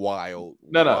doing wild.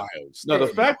 No.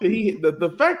 The fact that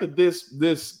the fact that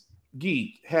this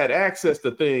geek had access to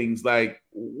things like,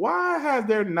 why has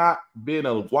there not been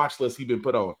a watch list he's been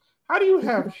put on? How do you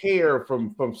have hair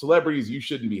from celebrities you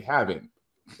shouldn't be having?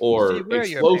 Or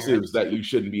explosives that you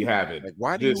shouldn't be having. Like,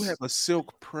 why do you have a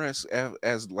silk press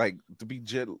as like to be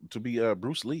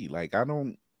Bruce Lee? Like, I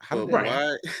don't.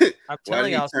 Why? I'm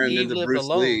telling y'all, Steve lived Bruce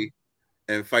alone. Lee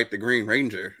and fight the Green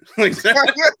Ranger. You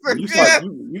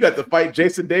got to fight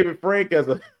Jason David Frank as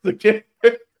a kid.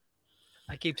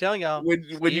 I keep telling y'all, when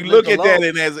you look at that,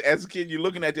 and as a kid, you're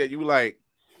looking at that, you like,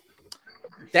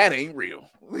 that ain't real.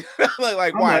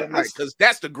 like why? Because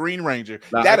that's the Green Ranger.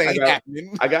 That ain't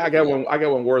happening. I got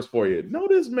one worse for you. Know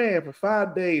this man for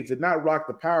 5 days did not rock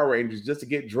the Power Rangers just to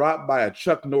get dropped by a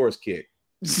Chuck Norris kick.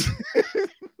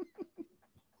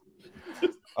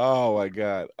 Oh my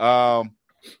God.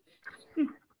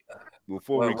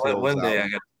 Before we close one day out,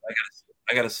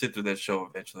 I gotta sit through that show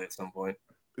eventually at some point.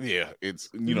 Yeah, it's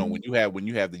when you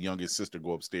have the youngest sister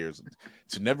go upstairs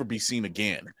to never be seen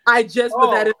again. I just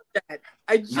put that in the chat.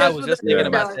 I was just thinking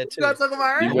about that too.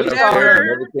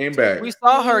 Never came back. We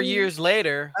saw her years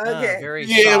later. Okay.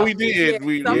 We did.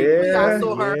 I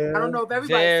saw her. I don't know if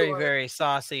everybody saw her. Very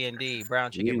saucy indeed.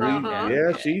 Brown chicken.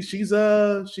 Yeah, she's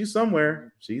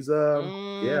somewhere. She's She's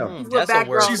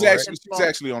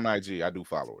actually on IG. I do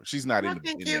follow her. She's not in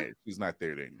there. She's not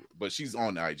there anymore, but she's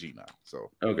on IG now.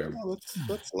 So okay,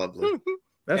 that's lovely.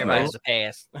 Everybody's a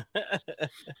pass.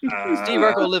 Steve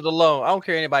Urkel lived alone. I don't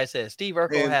care what anybody says. Steve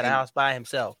Urkel had a house by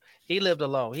himself. He lived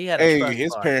alone. He had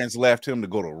his parents left him to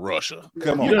go to Russia.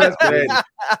 Come on.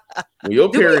 When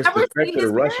your parents defected to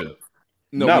Russia.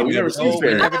 No, we never seen his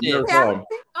parents.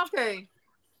 Okay.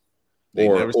 They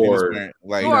never seen his parents.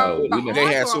 Like,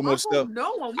 they had so much stuff.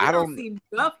 No one. I don't see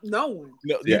no one.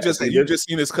 No, you just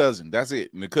seen his cousin. That's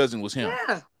it. And the cousin was him.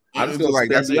 Yeah. I just feel like,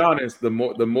 to be honest, the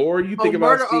more you think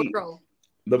about Steve,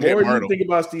 the more you think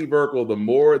about Steve Urkel, the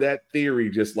more that theory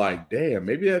just like, damn,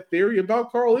 maybe that theory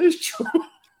about Carl is true.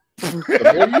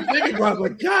 The more you think about it,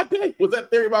 like, God dang, was that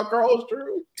theory about Carl is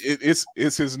true?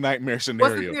 It's his nightmare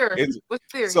scenario. What's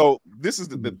the theory? So this is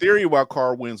the theory about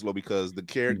Carl Winslow, because the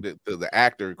character, the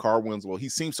actor Carl Winslow, he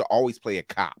seems to always play a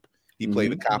cop. He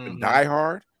played a cop in Die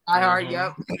Hard. I heard.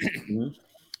 Yep.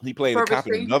 He played a cop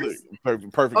in another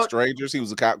Perfect Strangers. He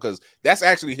was a cop because that's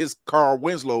actually his Carl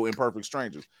Winslow in Perfect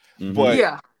Strangers.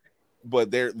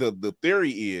 But the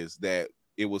theory is that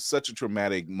it was such a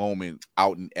traumatic moment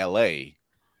out in L.A.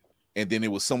 and then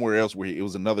it was somewhere else where it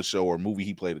was another show or movie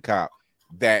he played a cop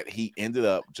that he ended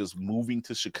up just moving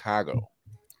to Chicago,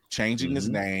 changing his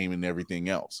name and everything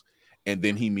else. And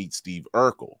then he meets Steve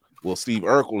Urkel. Well, Steve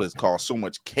Urkel has caused so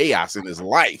much chaos in his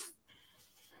life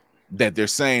that they're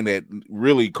saying that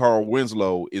really Carl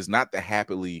Winslow is not the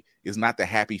happy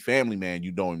family man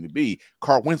you know him to be.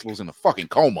 Carl Winslow's in a fucking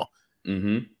coma.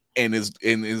 And is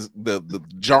the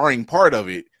jarring part of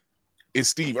it is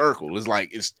Steve Urkel. It's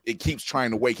like it keeps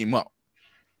trying to wake him up.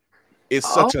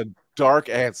 It's such a dark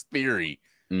ass theory.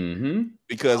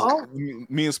 Because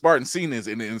me and Spartan seen this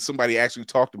and somebody actually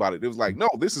talked about it. It was like, no,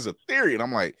 this is a theory. And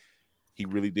I'm like, he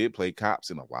really did play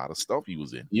cops in a lot of stuff he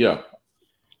was in. Yeah.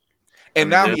 And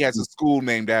now he has a school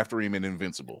named after him in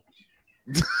Invincible.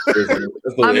 The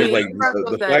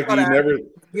fact that you never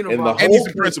and he's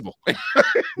the principal. But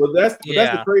that's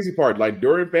the crazy part. Like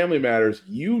during Family Matters,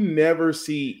 you never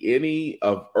see any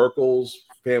of Urkel's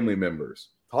family members.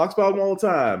 Talks about them all the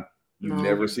time. You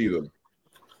never see them.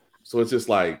 So it's just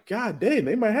like, God dang,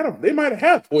 they might have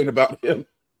had a point about him.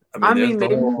 I mean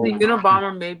maybe he's a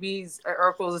Unabomber, maybe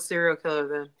Urkel's a serial killer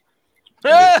then.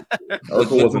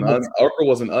 Urkel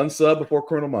was an unsub before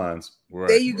Criminal Minds. Right.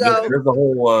 There you go. There's the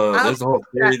whole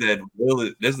theory that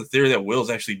there's the theory that Will's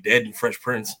actually dead in Fresh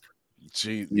Prince.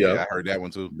 Gee, yeah, I heard that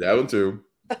one too.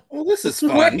 Well, this is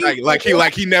fun.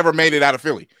 like he never made it out of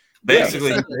Philly.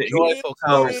 Basically, joyful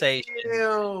conversation.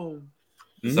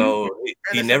 So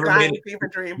he never made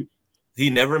it. He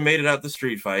never made it out the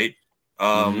street fight.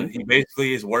 He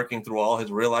basically is working through all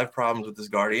his real life problems with his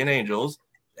guardian angels.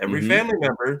 Every family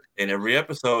member in every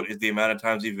episode is the amount of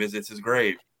times he visits his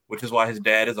grave, which is why his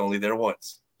dad is only there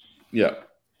once. Yeah.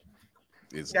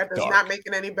 That does not make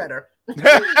it any better.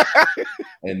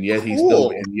 and yet he's still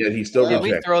Can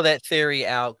we throw that theory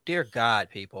out? Dear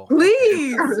God, people.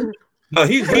 Please. When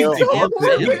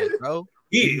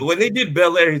they did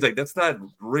Bel Air, he's like, that's not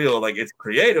real. Like, it's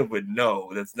creative, but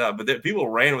no, that's not. But people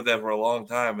ran with that for a long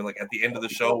time. And like at the end of the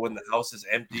show, when the house is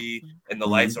empty and the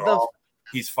lights are off,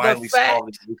 he's finally solved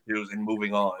his issues and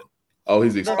moving on. Oh,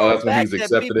 that's when he's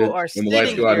accepted it. When the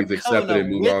lights go out, he's accepted it and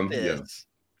moved on. Yeah.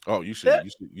 Oh, you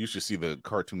should see the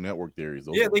Cartoon Network theories.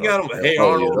 Yeah, they got them. Hey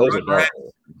Arnold, Rugrats.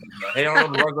 Hey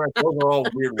Arnold, Rugrats. Those are all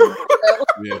weird ones.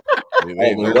 Yeah.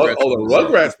 The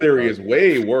Rugrats theory is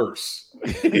way worse.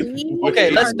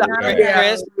 Okay, let's stop.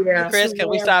 Chris, Chris, can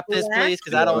we stop this, please?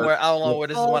 Because I don't know where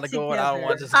this is want to go, and I don't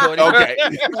want this to go anywhere. Okay.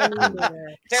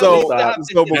 So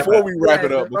before we wrap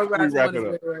it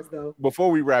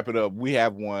up, we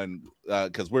have one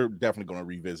because we're definitely going to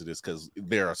revisit this because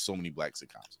there are so many black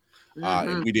sitcoms.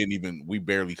 And we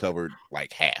barely covered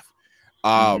like half.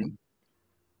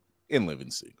 In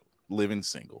Living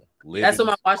Single. That's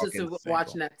what my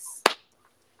watch next.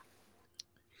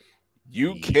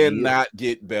 You cannot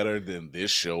get better than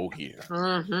this show here.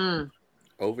 I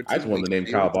just wanted to name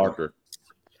Kyle Barker.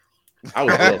 I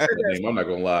was love the name. I'm not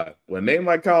gonna lie. When a name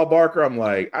like Kyle Barker, I'm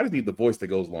like, I just need the voice that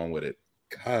goes along with it.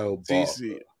 Kyle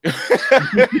Barker.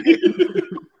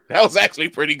 That was actually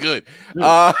pretty good.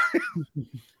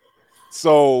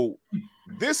 So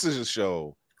this is a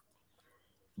show,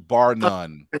 bar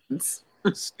none,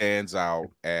 stands out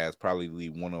as probably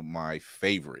one of my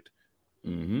favorite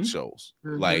shows.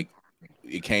 Like,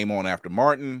 it came on after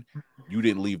Martin. You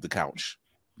didn't leave the couch.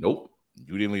 Nope.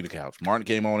 You didn't leave the couch. Martin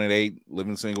came on at 8.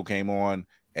 Living Single came on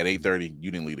at 8:30.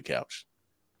 You didn't leave the couch.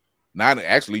 Not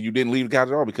actually, you didn't leave the couch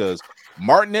at all because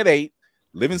Martin at 8,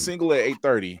 Living Single at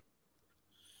 8:30,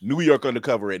 New York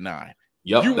Undercover at 9.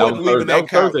 Yep, you wasn't leaving that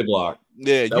couch. Thursday block.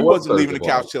 Yeah, you wasn't leaving the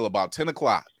couch till about 10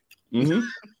 o'clock.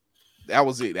 That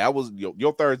was it. That was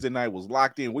your Thursday night was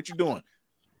locked in. What you doing?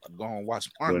 I'm going to watch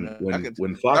Martin.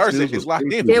 When Fox Thursday News was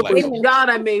locked in. Thank God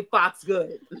I made Fox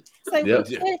good. It's like,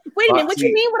 wait a minute. What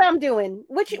you mean? What I'm doing?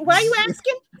 Why are you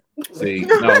asking? See,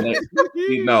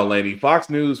 no, lady. Fox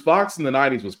News. Fox in the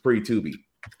 90s was pre-Tubi.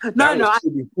 No. That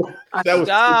was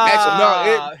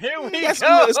here we go. It's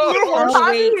a little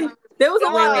harsh. There was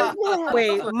a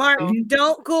wait, Mark,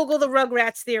 don't Google the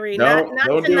Rugrats theory. Not tonight.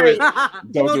 Do it.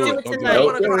 Don't do it tonight.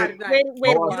 You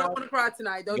don't want to cry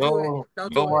tonight. Don't do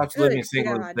it. Go watch Living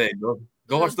Single instead.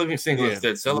 Go watch Living Single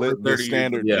instead. Celebrate 30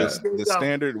 years. The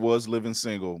standard was Living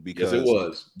Single because it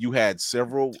was. You had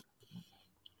several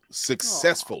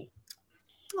successful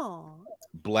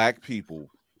black people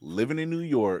living in New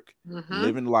York,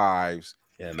 living lives,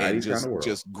 and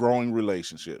just growing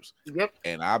relationships. Yep.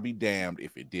 And I'll be damned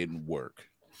if it didn't work.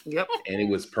 Yep. And it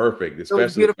was perfect,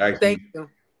 especially the fact Thank you.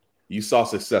 You saw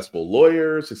successful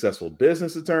lawyers, successful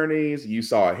business attorneys. You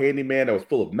saw a handyman that was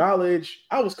full of knowledge.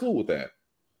 I was cool with that.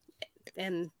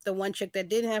 And the one chick that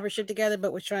didn't have her shit together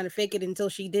but was trying to fake it until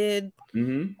she did.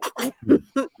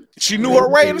 Mm-hmm. She knew her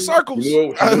way in the circles.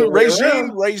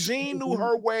 Regine knew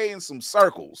her way in some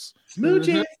circles.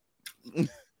 Smoochie.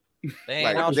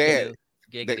 Like happy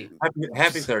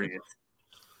 30th.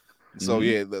 So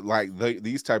yeah, like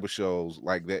these type of shows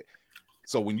like that.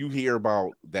 So when you hear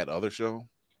about that other show,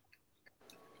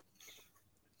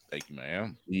 thank you,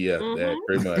 ma'am. Yeah, that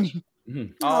pretty much.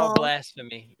 All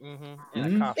blasphemy in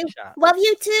a coffee shop. Love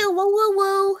you too. Woo woo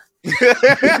woo.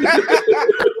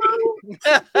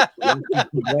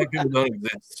 Black people don't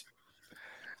exist.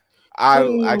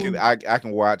 I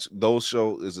can watch those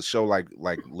shows. Is a show like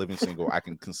Living Single. I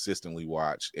can consistently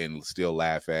watch and still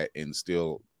laugh at and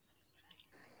still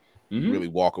really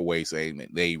walk away saying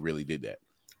that they really did that.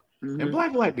 And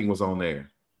Black Lightning was on there.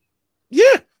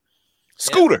 Yeah,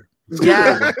 Scooter.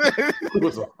 Yeah.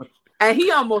 And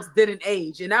he almost didn't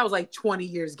age, and that was like 20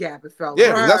 years gap. It felt.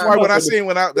 Yeah, that's why when I seen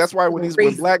when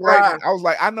Black Lightning, I was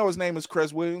like, I know his name is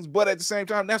Cress Williams, but at the same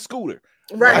time, that's Scooter.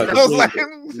 Right. I was like,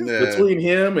 between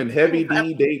him and Heavy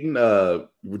D dating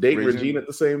Regina at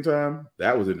the same time,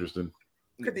 that was interesting.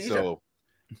 So,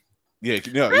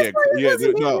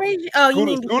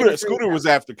 Scooter was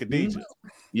after Khadijah.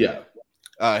 Yeah.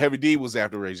 Heavy D was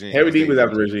after Regine. Heavy D was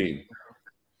after Regine.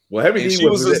 Well, Heavy D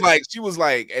was just like she was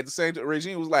like at the same time.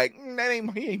 Regine was like,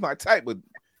 he ain't my type, but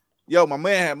yo, my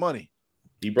man had money.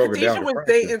 He broke her down. Was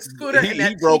dating Scooter.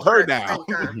 He broke her down.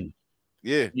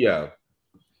 Yeah.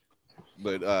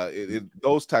 But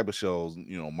those type of shows,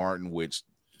 Martin, which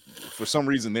for some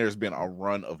reason there's been a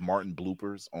run of Martin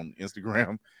bloopers on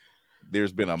Instagram.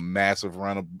 There's been a massive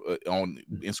run of on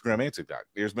Instagram and TikTok.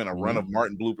 There's been a run of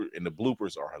Martin bloopers, and the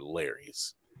bloopers are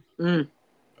hilarious.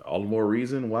 All the more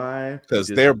reason why, because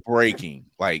they're breaking,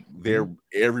 like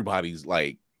everybody's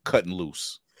like cutting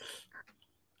loose.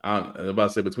 I'm about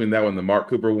to say between that one and the Mark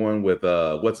Cooper one with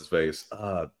what's his face?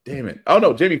 Damn it! Oh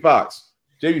no, Jamie Foxx.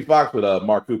 Jamie Foxx with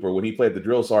Mark Cooper when he played the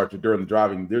drill sergeant during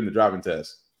the driving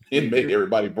test. It made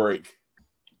everybody break.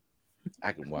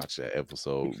 I can watch that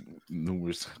episode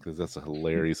numerous because that's a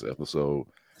hilarious episode.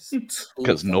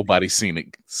 Because nobody's seen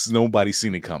it. Nobody's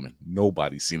seen it coming.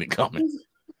 Nobody's seen it coming.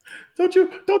 Don't you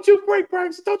break,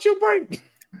 Bryce. Don't you break.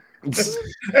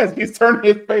 As he's turning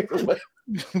his face away.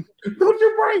 Don't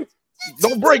you break.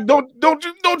 Don't break.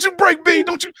 Don't you break, B.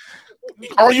 Don't you.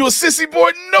 Are you a sissy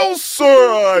boy? No, sir,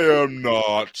 I am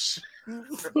not.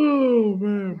 Oh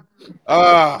man.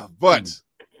 But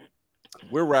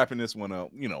we're wrapping this one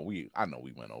up. I know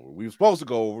we went over. We were supposed to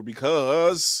go over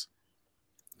because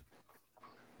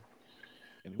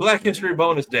Black History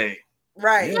Bonus Day.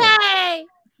 Right. Yay!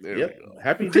 Yep.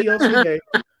 Happy DLC Day.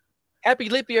 Happy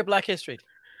leap year, Black History.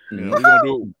 We're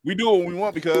gonna we do what we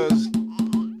want because,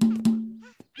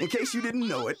 in case you didn't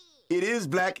know it, it is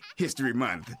Black History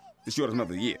Month, the shortest month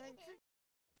of the year.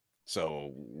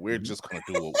 So we're just gonna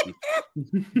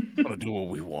do what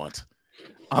we want.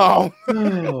 Oh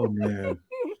man.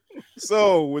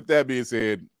 So with that being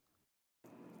said,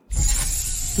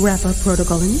 wrap up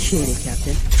protocol initiated,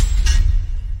 Captain.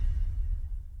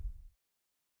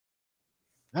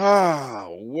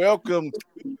 Welcome to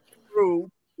the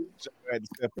crew. I had to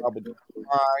step out of the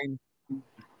line,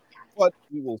 but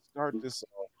we will start this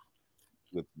off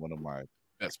with one of my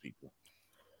best people.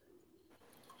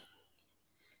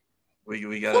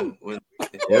 We got.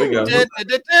 There we go.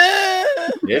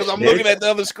 Because I'm looking at the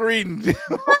other screen.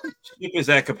 Ship is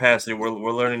at capacity. We're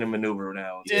learning to maneuver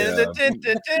now. Yeah.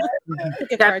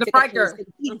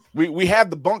 We have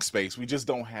the bunk space. We just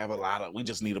don't have a lot of. We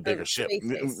just need a bigger ship.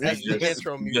 That's the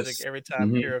intro music every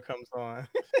time Hero comes on.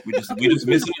 we just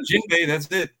missing a Jinbei. That's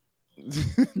it.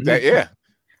 Yeah.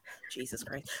 Jesus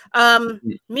Christ.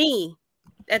 Me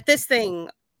at this thing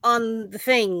on the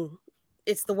thing.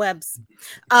 It's the webs.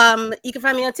 You can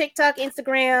find me on TikTok,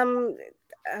 Instagram.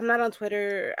 I'm not on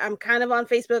Twitter. I'm kind of on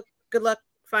Facebook. Good luck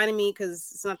finding me because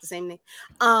it's not the same name.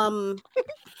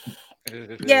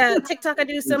 Yeah, TikTok, I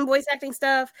do some voice acting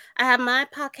stuff. I have my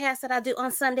podcast that I do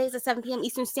on Sundays at 7 p.m.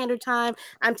 Eastern Standard Time.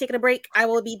 I'm taking a break. I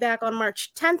will be back on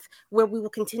March 10th, where we will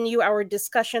continue our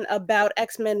discussion about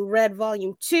X-Men Red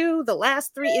Volume 2, the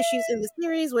last 3 issues in the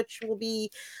series, which will be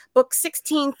book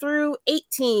 16 through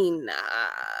 18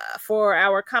 for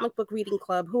our comic book reading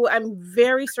club, who I'm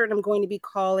very certain I'm going to be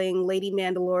calling Lady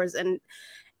Mandalores and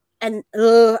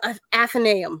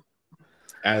Athenaeum.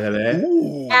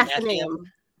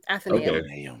 Athenaeum.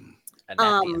 Athenaeum.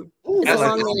 It's a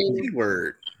long name.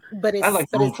 Word. But it's I like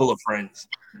room full of friends.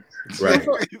 Right.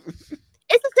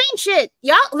 It's the same shit.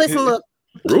 Y'all listen, look.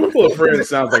 Room Full of Friends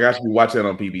sounds like I should be watching that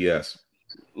on PBS.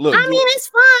 Look, I mean, it's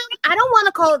fun. I don't want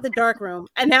to call it the dark room,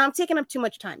 and now I'm taking up too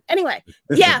much time. Anyway,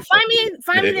 yeah,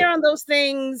 find me there on those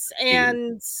things,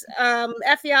 and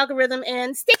F the algorithm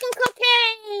and stick and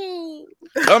cocaine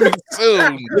coming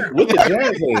soon with the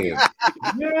jazz hands.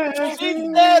 Yeah,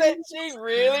 she said it. She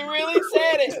really, really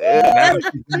said it. Now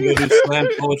she's gonna do slam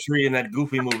poetry in that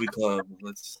Goofy movie club.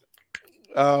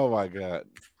 Oh my god.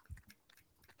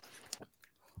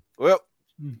 Well,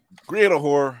 create a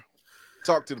horror.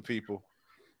 Talk to the people.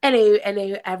 Hello,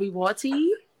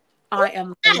 everybody. I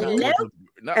am Hello.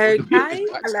 Okay. Hello.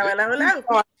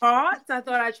 I thought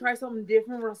I'd try something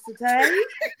different for today.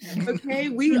 Okay,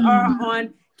 we are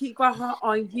on Geek by Heart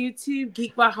on YouTube,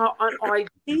 Geek by Heart on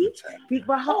IG, Geek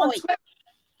by Heart on Twitter.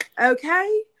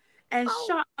 Okay, and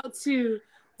shout out to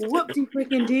Whoop-de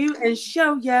freaking do and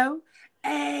Show Yo.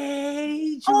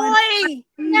 Hey, Oi!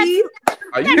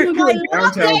 Are you doing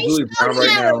downtown Julie Brown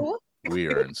right now? We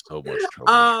are in so much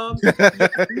trouble.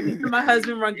 My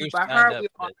husband run Geek by Heart. We're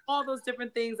on all those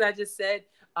different things I just said.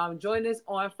 Join us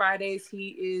on Fridays. He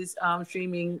is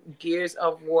streaming Gears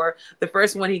of War. The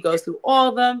first one, he goes through all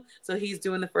of them. So he's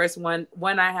doing the first one.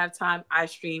 When I have time, I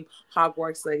stream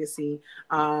Hogwarts Legacy.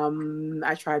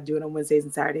 I try to do it on Wednesdays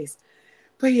and Saturdays.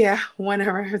 But yeah,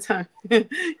 whenever I have time. It's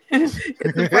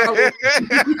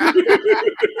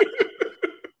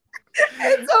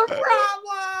a problem.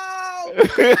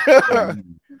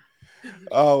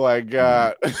 Oh my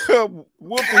god. Whoopie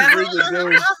freaking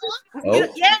dude.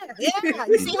 Yeah.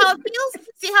 You see how it feels?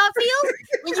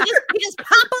 When you just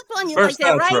pop up on you First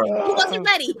like that, right? outro. You wasn't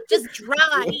ready. Just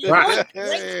dry.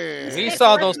 We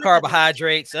saw those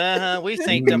carbohydrates. We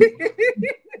synced them.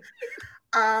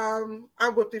 I'm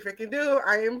Whoopty Freaking Do.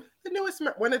 I am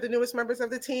one of the newest members of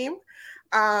the team.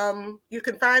 You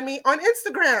can find me on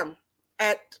Instagram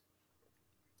at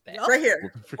right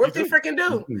here, Whoopty Freaking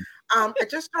Do. I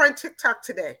just joined TikTok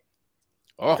today.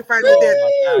 Oh, you can find me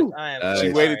there.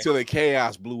 She waited till the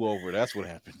chaos blew over. That's what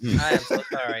happened. I am so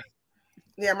sorry.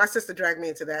 Yeah, my sister dragged me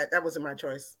into that. That wasn't my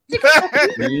choice.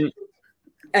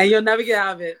 And you'll never get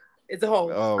out of it. It's a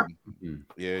hole.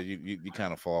 Yeah, you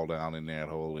kind of fall down in that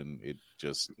hole, and it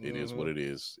is what it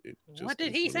is. What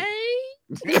did he say?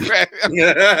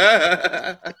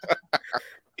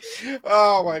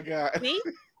 Oh my god!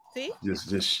 See?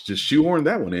 Just shoehorn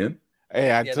that one in.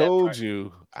 Hey, I told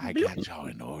you, I got y'all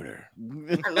in order.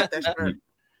 I love that shirt.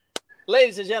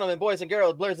 Ladies and gentlemen, boys and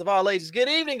girls, blurs of all ages, good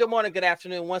evening, good morning, good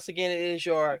afternoon. Once again, it is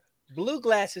your blue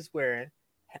glasses wearing,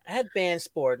 headband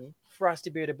sporting, frosty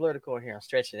bearded blurticore here. I'm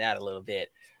stretching it out a little bit.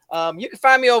 You can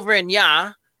find me over in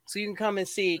Ya, so you can come and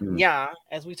see Ya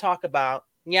as we talk about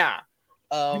Ya.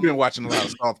 You've been watching a lot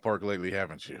of South Park lately,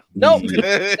 haven't you? Nope,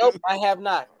 I have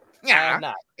not. Yeah. I have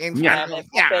not. And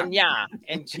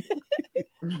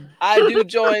I do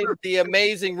join the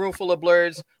amazing room full of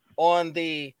blurs on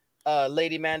the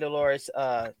Lady Mandalorian's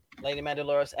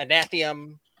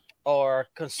Anathium or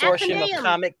consortium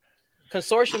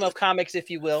of comics,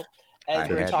 if you will, as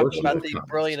we're talking about the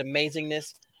brilliant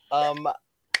amazingness.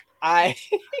 I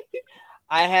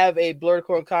have a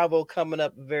Blurcore combo coming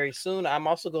up very soon. I'm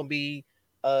also going to be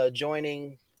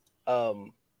joining.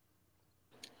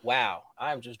 Wow,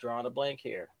 I'm just drawing a blank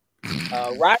here.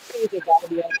 Rocky is about to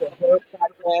be on the Horror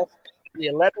Podcast the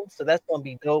 11th, so that's going to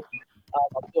be dope. I'm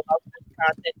doing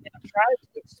content, and I'm trying to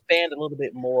expand a little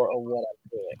bit more on what I'm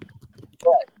doing.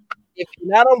 But if you're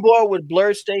not on board with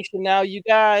Blur Station now, you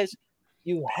guys,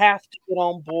 you have to get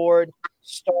on board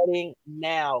starting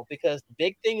now, because the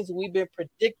big things we've been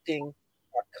predicting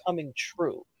are coming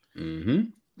true.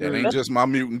 Mm-hmm. That ain't just my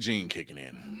mutant gene kicking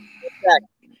in. Exactly.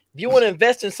 If you want to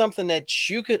invest in something that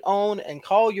you could own and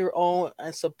call your own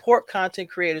and support content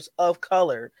creators of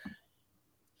color,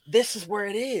 this is where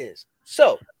it is.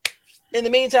 So, in the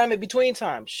meantime, in between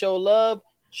time, show love,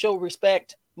 show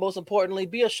respect. Most importantly,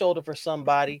 be a shoulder for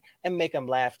somebody and make them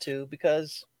laugh too,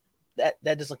 because that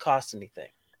doesn't cost anything.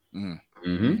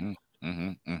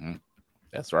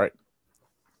 That's right.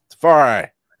 It's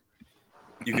far.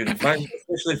 You can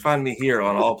officially find me here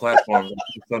on all platforms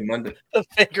on Monday. The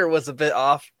finger was a bit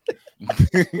off. I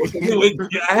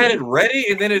had it ready,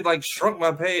 and then it like shrunk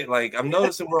my page. Like I'm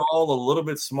noticing we're all a little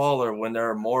bit smaller when there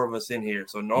are more of us in here.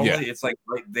 So normally it's like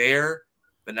right there,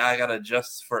 but now I gotta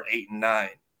adjust for 8 and 9.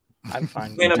 I'm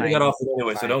fine. I got off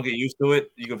anyway, so don't get used to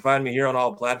it. You can find me here on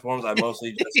all platforms. I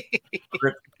mostly just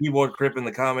keyboard crip in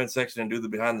the comment section and do the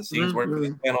behind the scenes work for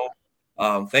the channel.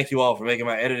 Thank you all for making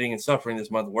my editing and suffering this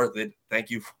month worth it.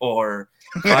 Thank you for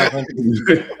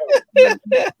 500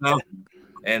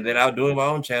 and then outdoing my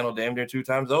own channel damn near 2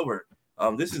 times over.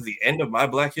 This is the end of my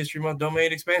Black History Month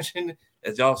domain expansion.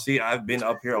 As y'all see, I've been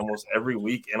up here almost every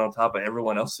week and on top of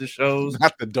everyone else's shows.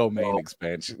 Not the domain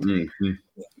expansion. The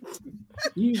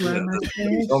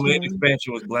domain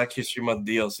expansion was Black History Month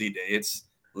DLC Day. It's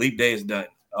Leap Day is done.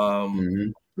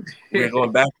 We're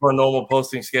going back to our normal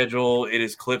posting schedule. It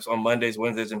is clips on Mondays,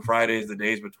 Wednesdays, and Fridays, the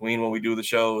days between when we do the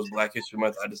shows. Black History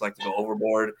Month, I just like to go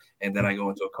overboard, and then I go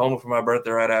into a coma for my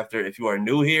birthday right after. If you are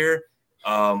new here,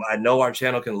 I know our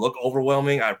channel can look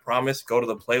overwhelming. I promise, go to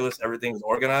the playlist. Everything's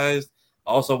organized.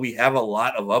 Also, we have a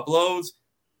lot of uploads.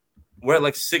 We're at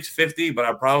like 650, but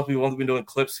I promise we've only been doing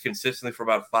clips consistently for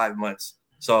about 5 months.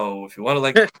 So if you want to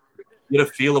like get a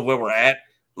feel of where we're at,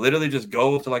 literally just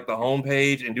go to like the home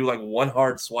page and do like one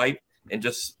hard swipe and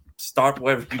just start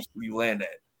wherever you land at.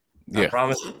 Yeah. I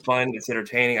promise it's fun. It's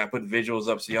entertaining. I put visuals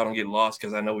up so y'all don't get lost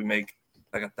because I know we make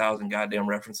like 1,000 goddamn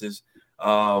references.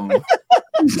 Sometimes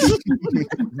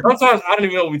I don't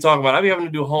even know what we talk about. I be having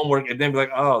to do homework and then be like,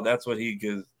 oh, that's what he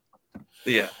because.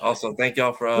 Yeah. Also, thank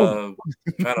y'all for trying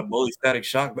to bully Static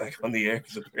Shock back on the air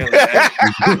because apparently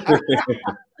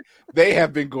they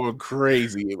have been going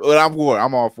crazy. But I'm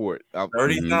all for it.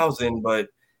 30,000, but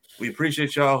we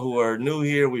appreciate y'all who are new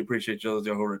here. We appreciate y'all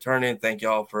who are returning. Thank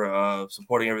y'all for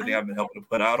supporting everything I've been helping to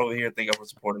put out over here. Thank y'all for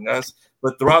supporting us.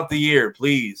 But throughout the year,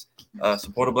 please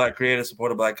support a Black creator,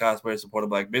 support a Black cosplayer, support a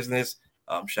Black business.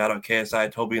 Shout out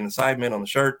KSI, Toby, and the Sidemen on the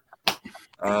shirt.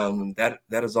 That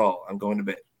is all. I'm going to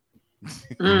bed.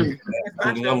 I'm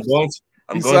going to go rest.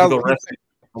 I'm going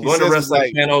to rest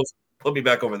like channels. Put me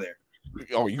back over there.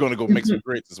 Oh, you're going to go make some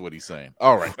grits is what he's saying.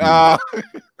 All right.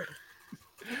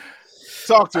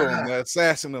 Talk to him, the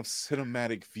assassin of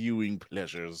cinematic viewing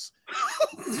pleasures.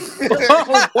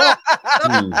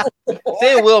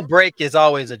 Seeing Will break is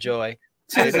always a joy.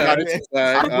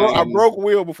 I broke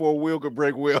Will before Will could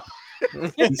break Will.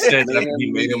 He said that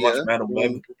he made him watch Madam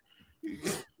Web.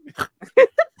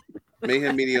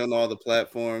 Mayhem Media on all the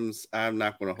platforms. I'm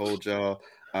not going to hold y'all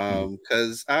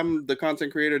because I'm the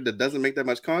content creator that doesn't make that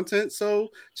much content. So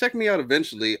check me out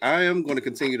eventually. I am going to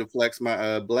continue to flex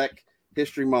my Black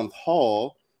History Month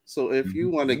haul. So if you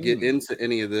want to get into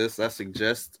any of this, I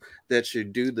suggest that you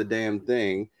do the damn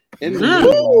thing. In the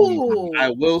movie, I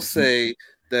will say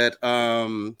that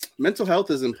mental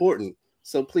health is important.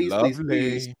 So please always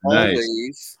take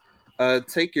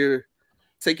your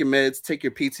meds, take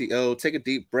your PTO, take a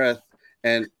deep breath.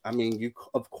 And I mean, you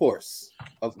of course,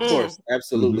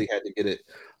 absolutely had to get it.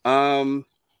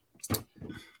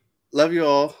 Love you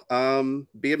all.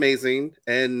 Be amazing.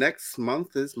 And next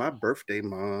month is my birthday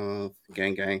month.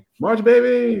 Gang, gang. March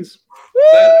babies.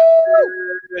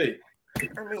 Hey.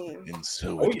 I mean, and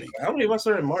so how many of us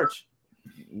are in March?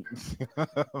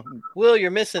 Will,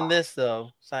 you're missing this though.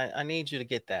 So I need you to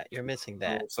get that. You're missing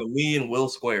that. So me and Will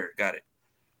squared. Got it.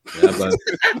 Yeah,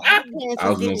 I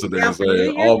was going to sit there and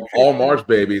say all March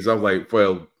babies. I was like,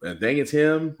 well, dang, it's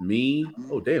him, me.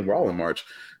 Oh, damn, we're all in March.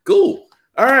 Cool.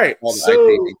 All right. All the so,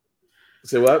 IT.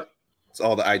 Say what? It's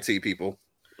all the IT people.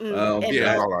 Yeah,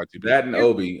 that and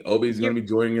Obi. Obi's going to be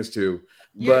joining us too.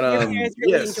 Your parents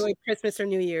really enjoyed Christmas or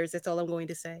New Year's. That's all I'm going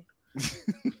to say.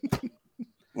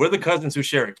 We're the cousins who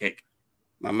share a cake.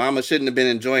 My mama shouldn't have been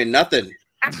enjoying nothing.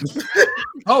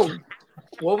 Oh.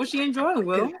 What was she enjoying,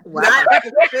 Will? Wow.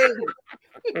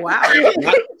 Wow.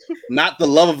 Not the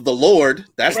love of the Lord.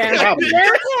 That's the problem.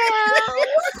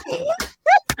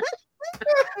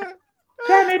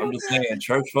 I'm just saying,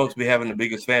 church folks be having the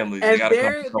biggest families. And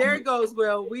there it goes,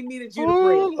 Will. We needed you to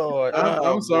break. Lord.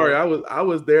 I'm sorry. I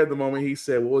was there the moment he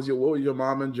said, "What was your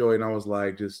mom enjoying?" I was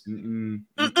like, just. Was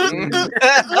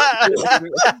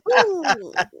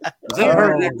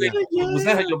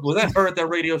that her at that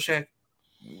Radio Shack?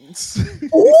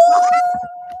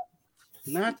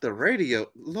 Not the radio,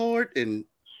 Lord, and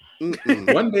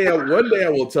one day I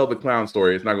will tell the clown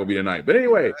story. It's not going to be tonight, but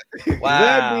anyway.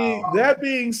 Wow. That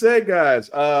being said, guys,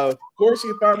 of course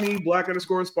you can find me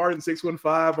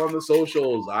Black_Spartan615 on the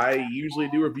socials. I usually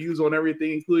do reviews on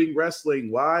everything, including wrestling.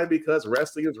 Why? Because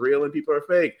wrestling is real and people are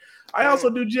fake. I also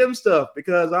do gym stuff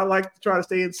because I like to try to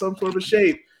stay in some sort of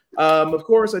shape. Of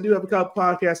course, I do have a couple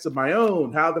podcasts of my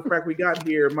own. How the Frack We Got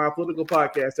Here, my political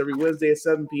podcast every Wednesday at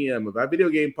 7 p.m. My video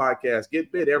game podcast,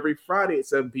 Get Bit, every Friday at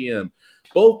 7 p.m.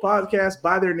 Both podcasts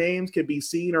by their names can be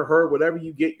seen or heard whatever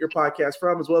you get your podcast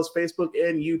from, as well as Facebook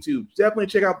and YouTube. Definitely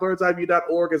check out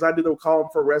birdseyeView.org as I do the column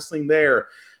for wrestling there.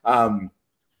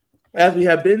 As we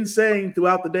have been saying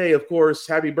throughout the day, of course,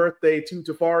 happy birthday to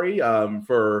Tafari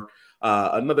for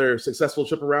another successful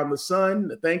trip around the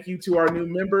sun. Thank you to our new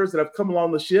members that have come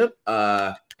along the ship.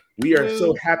 We are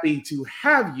so happy to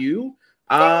have you.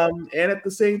 And at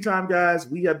the same time, guys,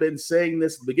 we have been saying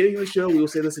this at the beginning of the show. We will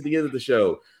say this at the end of the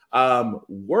show.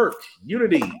 Work,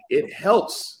 unity, it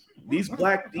helps. These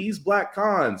black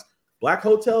cons, black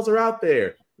hotels are out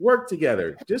there. Work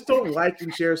together. Just don't like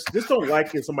and share. Just don't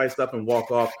like somebody's stuff and walk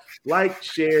off. Like,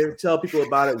 share, tell people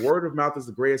about it. Word of mouth is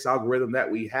the greatest algorithm that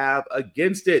we have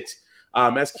against it.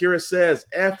 As Kira says,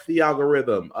 F the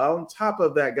algorithm. On top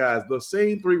of that, guys, the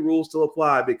same 3 rules still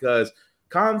apply because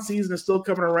con season is still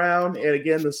coming around. And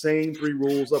again, the same 3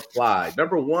 rules apply.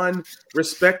 Number 1,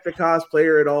 respect the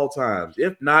cosplayer at all times.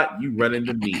 If not, you run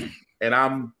into me. And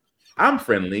I'm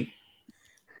friendly.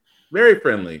 Very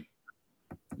friendly.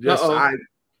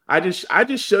 I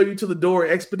just show you to the door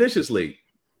expeditiously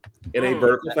in a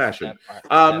vertical fashion.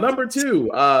 Number 2,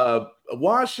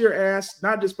 wash your ass,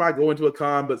 not just by going to a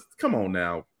con, but come on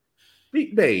now.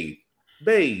 Bathe,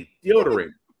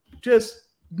 deodorant, just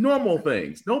normal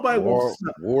things. Nobody wants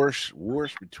to wash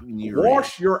between your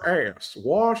wash your ass.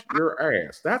 Wash your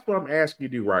ass. That's what I'm asking you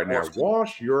to do right now.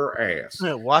 Wash your ass.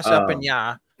 Wash up and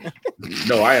ya.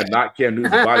 No, I am not Cam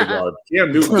Newton's bodyguard.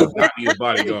 Cam Newton does not need a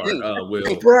bodyguard.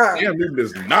 Cam Newton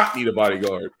does not need a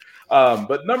bodyguard.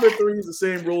 But number 3 is the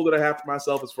same rule that I have for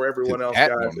myself as for everyone else,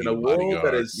 guys. In a world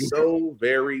that is so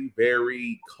very,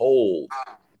 very cold,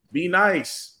 be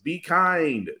nice, be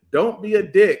kind, don't be a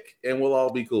dick, and we'll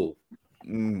all be cool.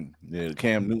 Yeah,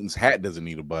 Cam Newton's hat doesn't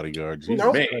need a bodyguard. Jeez,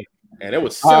 man. And it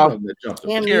was 7 that jumped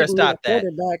him. Kira, stop that.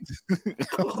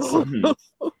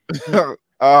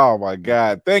 Oh my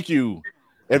God. Thank you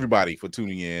everybody for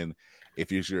tuning in. If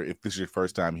this is your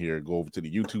first time here, go over to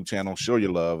the YouTube channel, show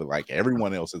your love like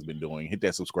everyone else has been doing. Hit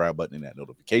that subscribe button and that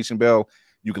notification bell.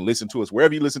 You can listen to us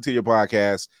wherever you listen to your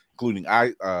podcast, including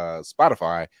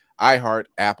Spotify, iHeart,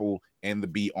 Apple, and the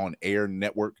Be On Air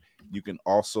network. You can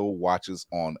also watch us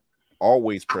on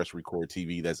Always Press Record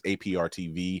TV. That's APR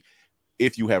TV.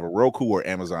 If you have a Roku or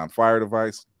Amazon Fire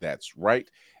device, that's right.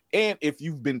 And if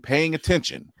you've been paying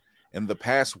attention in the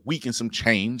past week and some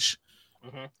change,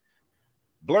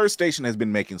 Blur Station has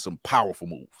been making some powerful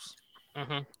moves.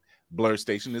 Blur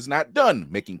Station is not done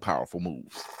making powerful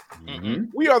moves.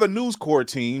 We are the News Corps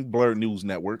team, Blur News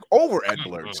Network, over at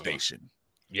Blur Station.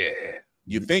 Yeah.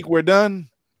 You think we're done?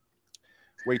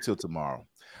 Wait till tomorrow.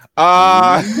 We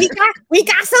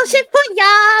got some shit for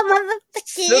y'all,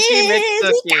 motherfuckers.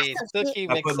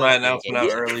 I put my announcement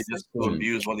out early just to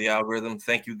abuse one of the algorithm.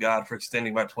 Thank you, God, for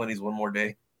extending my 20s one more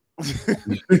day.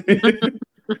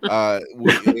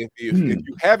 If you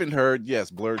haven't heard, yes,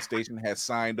 Blurred Station has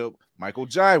signed up Michael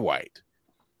Jai White.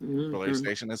 Blurred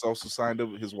Station has also signed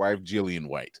up his wife Jillian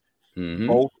White.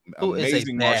 Both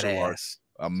amazing martial artists,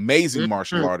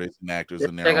 martial artists and actors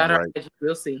in there. Right.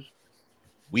 We'll see.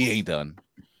 We ain't done.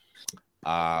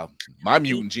 My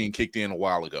mutant gene kicked in a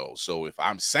while ago, so if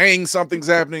I'm saying something's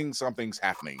happening, something's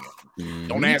happening.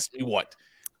 Don't ask me what.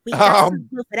 We got some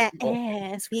for that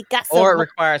ass. We got some. Or it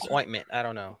requires ointment. I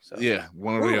don't know. So. Yeah,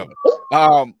 one or the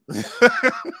other.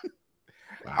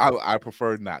 I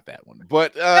prefer not that one,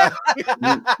 but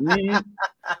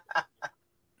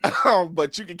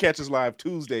but you can catch us live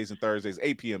Tuesdays and Thursdays,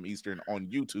 8 p.m. Eastern on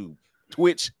YouTube,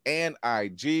 Twitch, and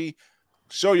IG.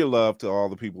 Show your love to all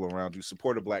the people around you.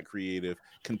 Support a Black creative.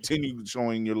 Continue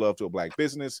showing your love to a Black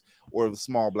business or a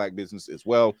small Black business as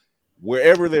well.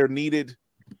 Wherever they're needed,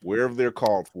 wherever they're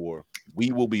called for,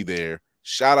 we will be there.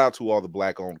 Shout out to all the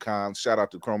Black-owned cons. Shout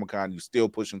out to ChromaCon. You're still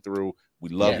pushing through. We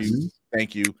love you.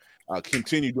 Thank you.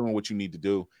 Continue doing what you need to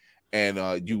do.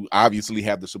 And you obviously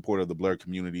have the support of the Blur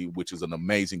community, which is an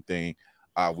amazing thing.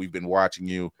 We've been watching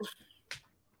you.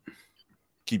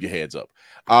 Keep your heads up.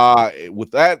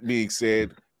 With that being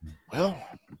said, well,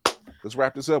 let's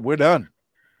wrap this up. We're done.